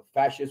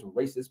fascist,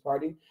 racist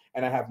party,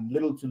 and I have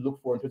little to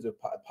look for in terms of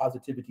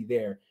positivity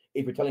there.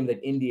 If you're telling me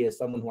that India is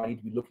someone who I need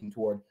to be looking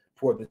toward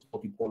this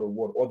multipolar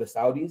world, or the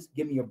Saudis,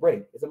 give me a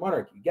break. It's a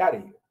monarchy. Get out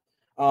of here.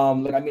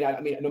 Like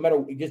I mean, no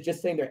matter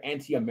just saying they're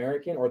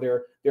anti-American or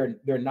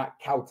they're not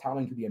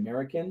kowtowing to the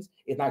Americans,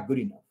 it's not good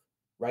enough.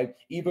 Right?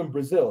 Even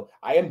Brazil,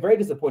 I am very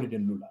disappointed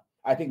in Lula.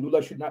 I think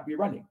Lula should not be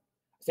running.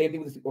 Same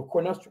thing with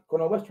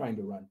Cornel West trying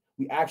to run.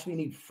 We actually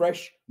need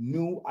fresh,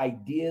 new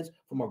ideas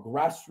from a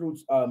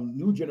grassroots,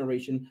 new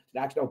generation to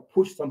actually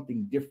push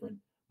something different.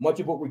 Much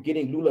of what we're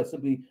getting, Lula, is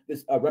simply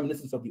this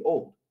reminiscence of the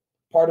old.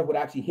 Part of what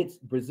actually hits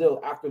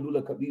Brazil after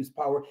Lula leaves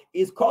power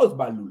is caused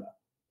by Lula,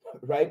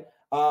 right?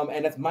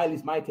 And that's at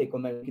least my take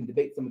on that. We can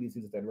debate some of these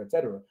things, et cetera, et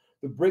cetera.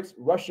 The BRICS,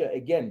 Russia,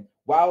 again,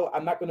 while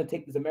I'm not going to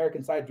take this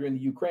American side during the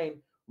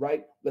Ukraine,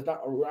 right? Let's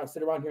not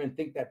sit around here and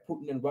think that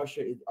Putin and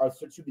Russia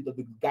should be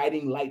the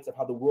guiding lights of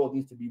how the world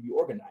needs to be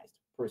reorganized,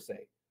 per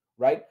se,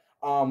 right?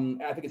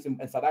 And I think it's in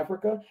South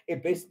Africa,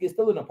 it basically is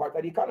still an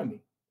apartheid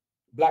economy.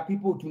 Black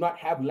people do not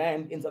have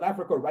land in South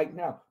Africa right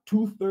now.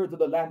 2/3 of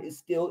the land is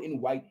still in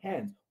white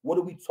hands. What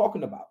are we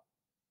talking about?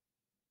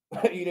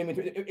 You know what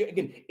I mean?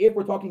 Again, if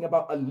we're talking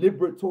about a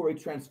liberatory,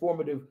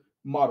 transformative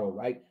model,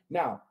 right?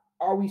 Now,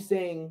 are we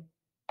saying,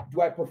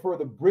 do I prefer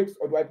the BRICS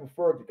or do I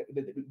prefer,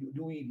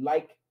 do we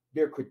like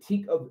their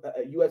critique of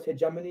U.S.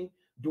 hegemony?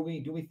 Do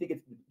we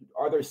think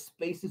are there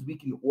spaces we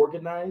can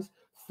organize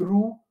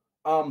through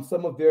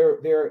some of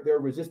their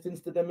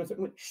resistance to them in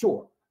certain way?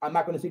 Sure. I'm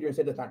not going to sit here and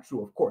say that's not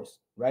true, of course,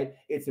 right?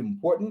 It's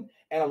important.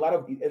 And a lot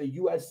of the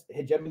U.S.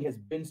 hegemony has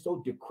been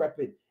so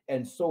decrepit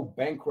and so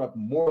bankrupt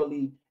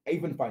morally,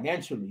 even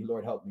financially,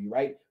 Lord help me,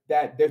 right?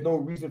 That there's no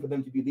reason for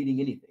them to be leading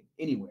anything,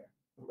 anywhere,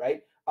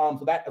 right?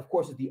 So that, of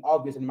course, is the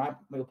obvious, in my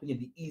opinion,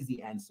 the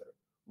easy answer,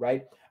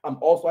 right?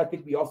 Also, I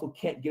think we also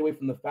can't get away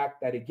from the fact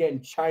that,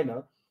 again,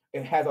 China,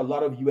 it has a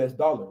lot of US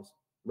dollars,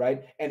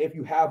 right? And if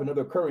you have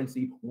another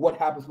currency, what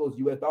happens to those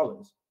US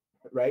dollars,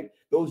 right?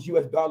 Those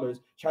US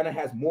dollars, China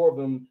has more of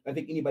them than I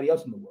think anybody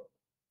else in the world.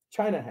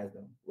 China has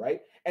them,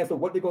 right? And so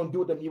what they're going to do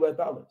with them US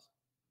dollars?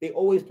 They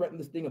always threaten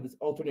this thing of this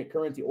alternate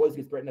currency, always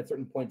gets threatened at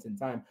certain points in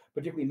time,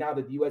 particularly now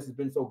that the US has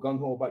been so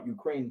gung-ho about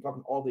Ukraine,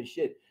 talking all this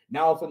shit.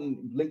 Now all of a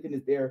sudden, LinkedIn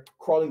is there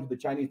crawling to the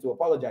Chinese to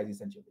apologize,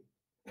 essentially.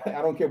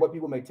 I don't care what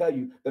people may tell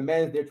you, the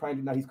man is there trying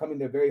to, now he's coming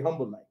there very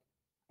humble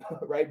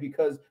like, right?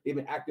 Because they've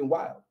been acting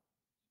wild,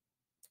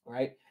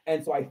 right?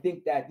 And so I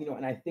think that,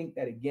 and I think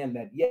that, again,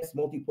 that yes,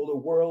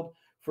 multipolar world,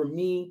 for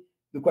me,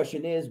 the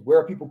question is, where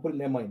are people putting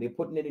their money? They're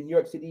putting it in New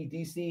York City,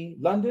 DC,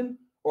 London,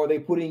 or are they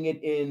putting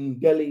it in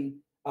Delhi,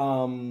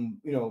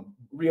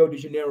 Rio de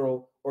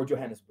Janeiro or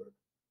Johannesburg?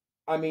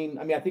 I mean,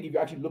 I think if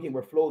you're actually looking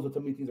where flows of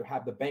some of these things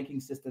have the banking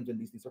systems and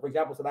these things. So, for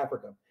example, South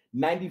Africa,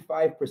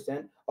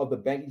 95% of the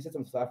banking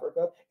system of South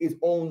Africa is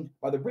owned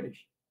by the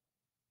British.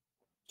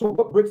 So,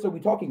 what BRICS are we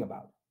talking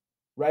about,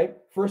 right?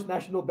 First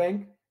National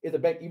Bank is a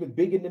bank even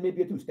big in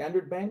Namibia too.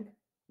 Standard Bank,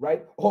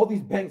 right? All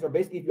these banks are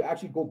basically, if you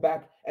actually go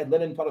back, as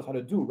Lenin taught us how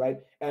to do, right?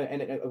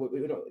 And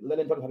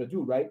Lenin taught us how to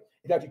do, right?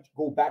 If actually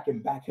go back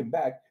and back and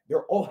back,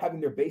 they're all having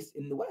their base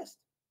in the West.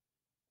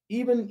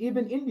 Even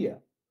India,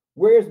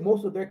 where's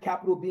most of their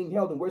capital being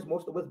held and where's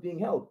most of what's being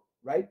held,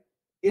 right?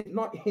 It's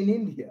not in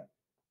India.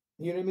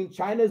 You know what I mean?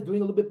 China is doing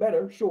a little bit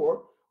better,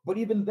 sure, but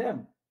even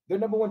them, their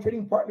number one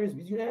trading partner is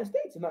the United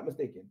States, if I'm not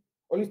mistaken,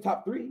 or at least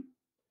top 3.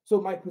 So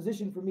my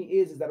position for me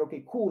is that,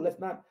 okay, cool,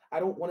 I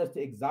don't want us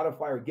to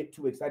exotify or get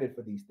too excited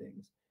for these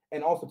things.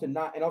 And also to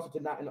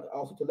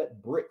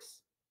let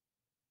BRICS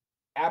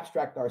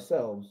abstract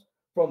ourselves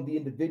from the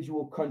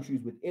individual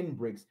countries within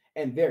BRICS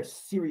and their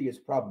serious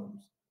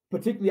problems,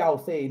 particularly I'll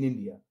say in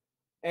India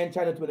and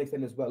China to an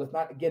extent as well. Let's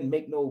not, again,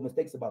 make no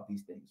mistakes about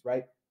these things,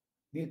 right?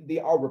 They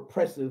are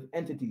repressive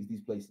entities,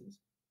 these places,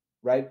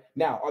 right?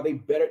 Now, are they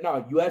better?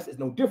 Now, US is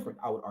no different,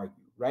 I would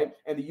argue, right?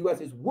 And the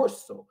US is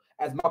worse so,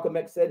 as Malcolm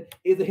X said,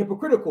 is a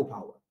hypocritical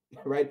power,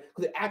 right?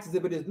 Because it acts as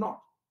if it is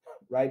not,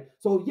 right?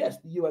 So yes,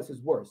 the US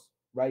is worse,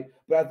 right?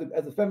 But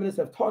as the feminists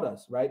have taught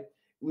us, right?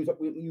 When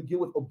you deal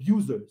with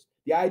abusers,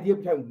 the idea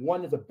behind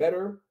one is a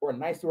better or a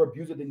nicer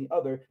abuser than the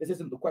other, this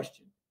isn't the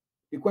question.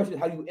 The question is,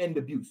 how do you end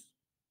abuse?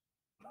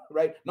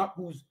 right? Not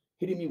who's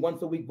hitting me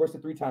once a week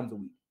versus 3 times a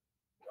week,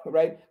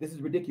 right? This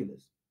is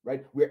ridiculous,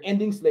 right? We're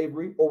ending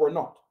slavery or we're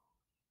not.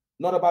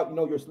 Not about,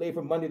 you're a slave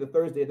from Monday to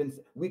Thursday, then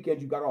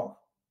weekend you got off.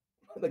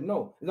 Like,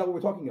 no, it's not what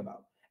we're talking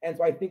about. And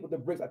so I think with the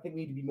BRICS, I think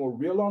we need to be more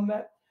real on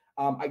that.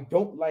 I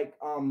don't like,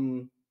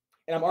 and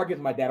I'm arguing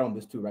with my dad on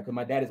this too, right? Because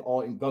my dad is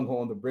all in gung ho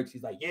on the BRICS.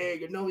 He's like, yeah,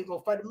 he's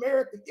gonna fight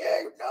America.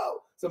 Yeah,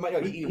 So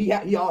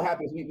he all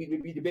happens.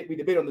 We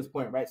debate on this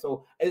point, right?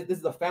 So this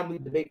is a family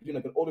debate between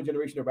like an older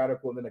generation of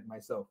radical and then like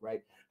myself,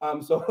 right?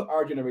 So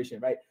our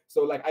generation, right?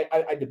 So like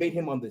I debate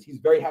him on this. He's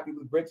very happy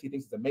with BRICS. He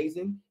thinks it's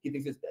amazing. He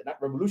thinks it's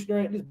not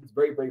revolutionary. It's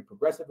very, very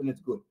progressive and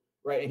it's good,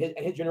 right?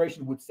 And his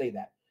generation would say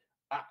that.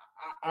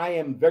 I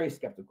am very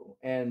skeptical,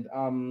 and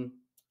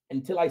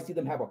until I see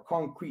them have a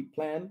concrete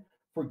plan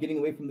for getting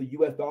away from the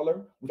U.S.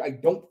 dollar, which I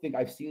don't think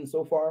I've seen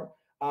so far,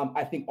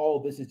 I think all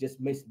of this is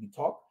just basically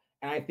talk.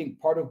 And I think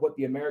part of what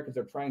the Americans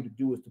are trying to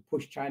do is to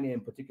push China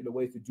in particular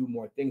ways to do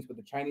more things. But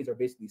the Chinese are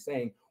basically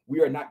saying,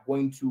 we are not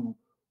going to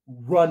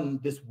run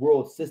this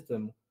world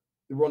system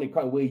the only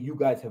kind of way you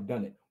guys have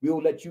done it. We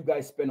will let you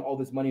guys spend all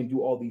this money and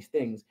do all these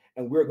things,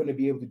 and we're going to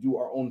be able to do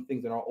our own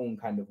things in our own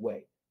kind of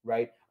way,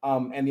 right?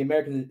 And the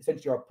Americans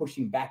essentially are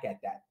pushing back at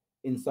that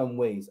in some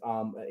ways.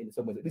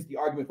 At least the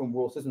argument from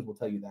world systems will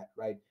tell you that,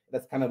 right?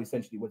 That's kind of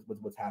essentially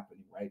what's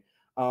happening, right?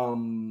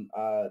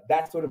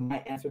 That's sort of my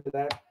answer to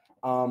that.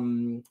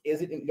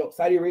 Is it,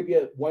 Saudi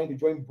Arabia wanting to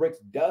join BRICS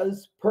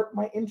does perk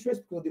my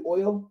interest because of the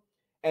oil.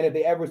 And if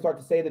they ever start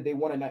to say that they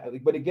want to,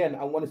 but again,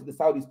 I want to see the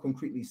Saudis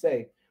concretely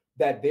say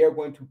that they're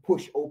going to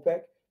push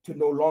OPEC to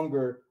no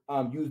longer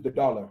use the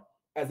dollar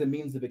as a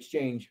means of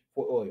exchange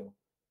for oil.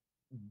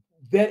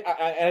 Then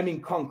I mean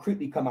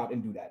concretely come out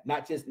and do that,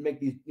 not just make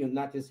these,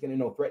 not just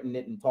threaten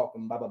it and talk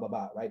and blah blah blah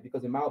blah, right?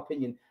 Because in my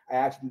opinion, I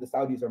actually think the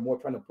Saudis are more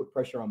trying to put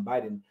pressure on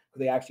Biden because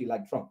they actually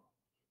like Trump,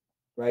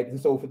 right? And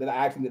so for that,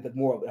 I think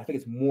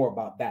it's more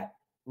about that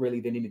really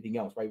than anything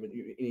else, right?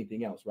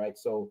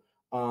 So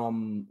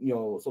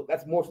so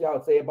that's mostly how I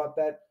would say about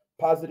that.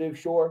 Positive,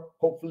 sure.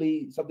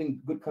 Hopefully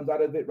something good comes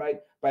out of it, right?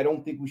 But I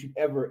don't think we should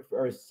ever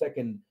for a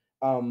second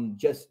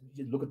just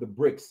look at the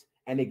BRICS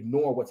and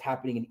ignore what's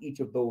happening in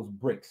each of those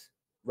BRICS,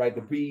 right?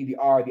 The B, the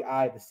R, the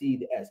I, the C,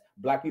 the S.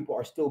 Black people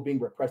are still being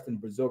repressed in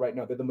Brazil right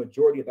now. They're the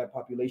majority of that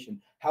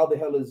population. How the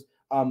hell is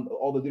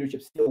all the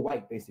leadership still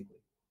white, basically?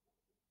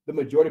 The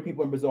majority of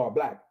people in Brazil are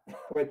Black,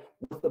 right?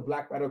 What's the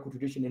Black radical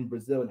tradition in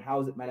Brazil, and how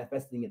is it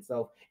manifesting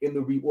itself in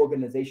the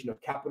reorganization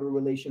of capital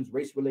relations,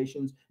 race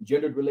relations,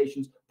 gendered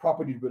relations,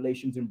 property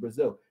relations in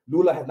Brazil?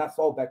 Lula has not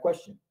solved that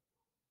question,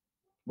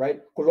 right?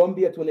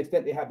 Colombia, to an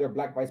extent, they have their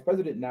Black vice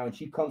president now, and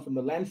she comes from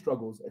the land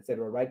struggles,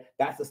 etc., right?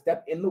 That's a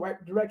step in the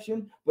right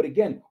direction. But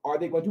again, are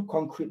they going to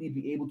concretely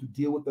be able to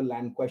deal with the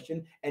land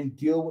question and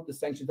deal with the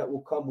sanctions that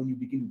will come when you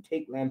begin to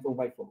take land from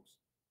white folks,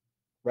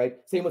 right?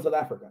 Same with South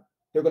Africa.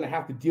 They're going to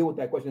have to deal with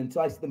that question.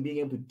 Until I see them being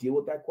able to deal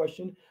with that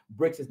question,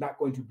 BRICS is not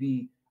going to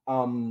be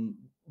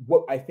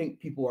what I think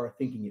people are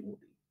thinking it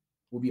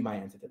will be my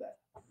answer to that.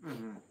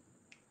 Mm-hmm.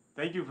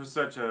 Thank you for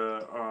such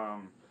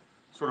a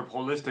sort of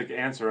holistic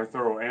answer, a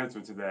thorough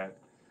answer to that.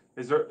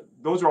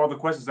 Those are all the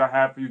questions I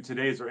have for you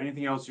today. Is there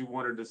anything else you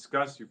want to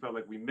discuss you felt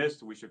like we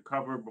missed or we should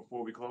cover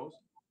before we close?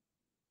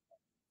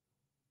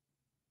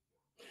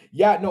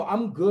 Yeah, no,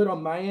 I'm good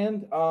on my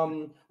end.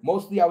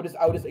 Mostly I would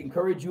just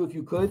encourage you, if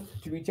you could,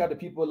 to reach out to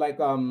people like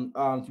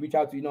to reach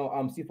out to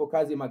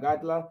Sifokazi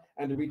Magadla,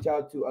 and to reach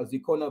out to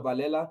Zikona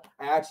Valela.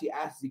 I actually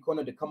asked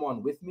Zikona to come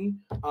on with me,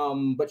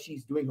 but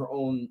she's doing her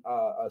own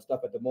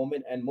stuff at the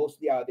moment, and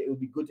mostly it would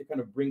be good to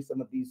kind of bring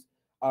some of these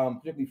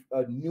particularly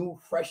new,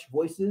 fresh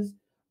voices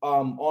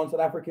on South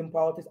African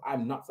politics.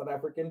 I'm not South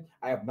African.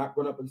 I have not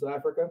grown up in South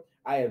Africa.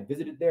 I have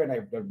visited there and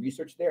I've done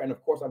research there. And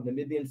of course, I'm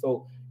Namibian,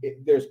 so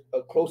there's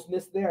a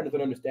closeness there and there's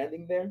an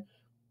understanding there.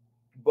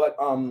 But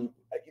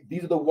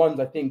these are the ones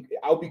I think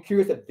I'll be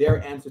curious at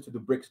their answer to the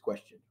BRICS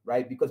question,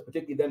 right? Because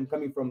particularly them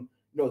coming from,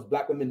 as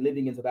Black women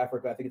living in South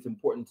Africa, I think it's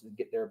important to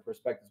get their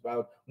perspectives. But I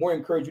would more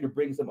encourage you to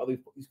bring some other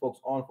these folks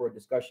on for a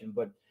discussion.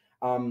 But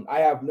I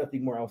have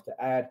nothing more else to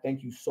add.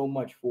 Thank you so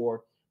much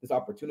for this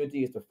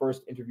opportunity. It's the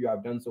first interview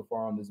I've done so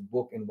far on this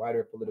book and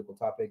wider political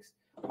topics.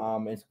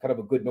 It's kind of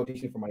a good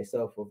notation for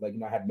myself of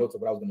I had notes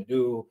of what I was going to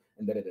do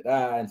and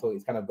and so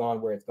it's kind of gone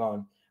where it's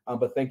gone.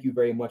 But thank you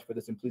very much for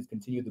this, and please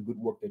continue the good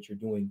work that you're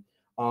doing.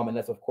 And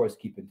let's of course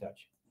keep in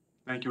touch.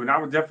 Thank you, and I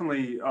would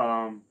definitely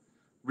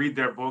read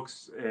their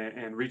books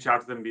and reach out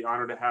to them. Be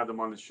honored to have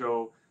them on the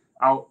show.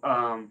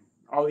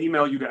 I'll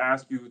email you to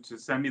ask you to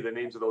send me the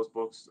names of those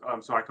books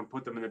so I can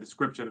put them in the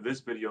description of this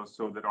video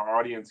so that our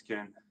audience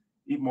can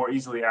more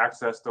easily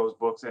access those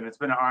books. And it's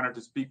been an honor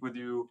to speak with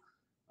you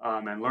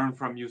and learn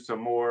from you some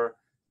more.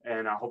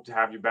 And I hope to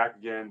have you back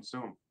again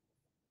soon.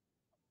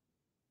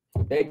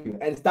 Thank you.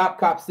 And stop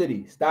Cop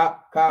City.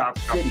 Stop Cop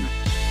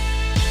City.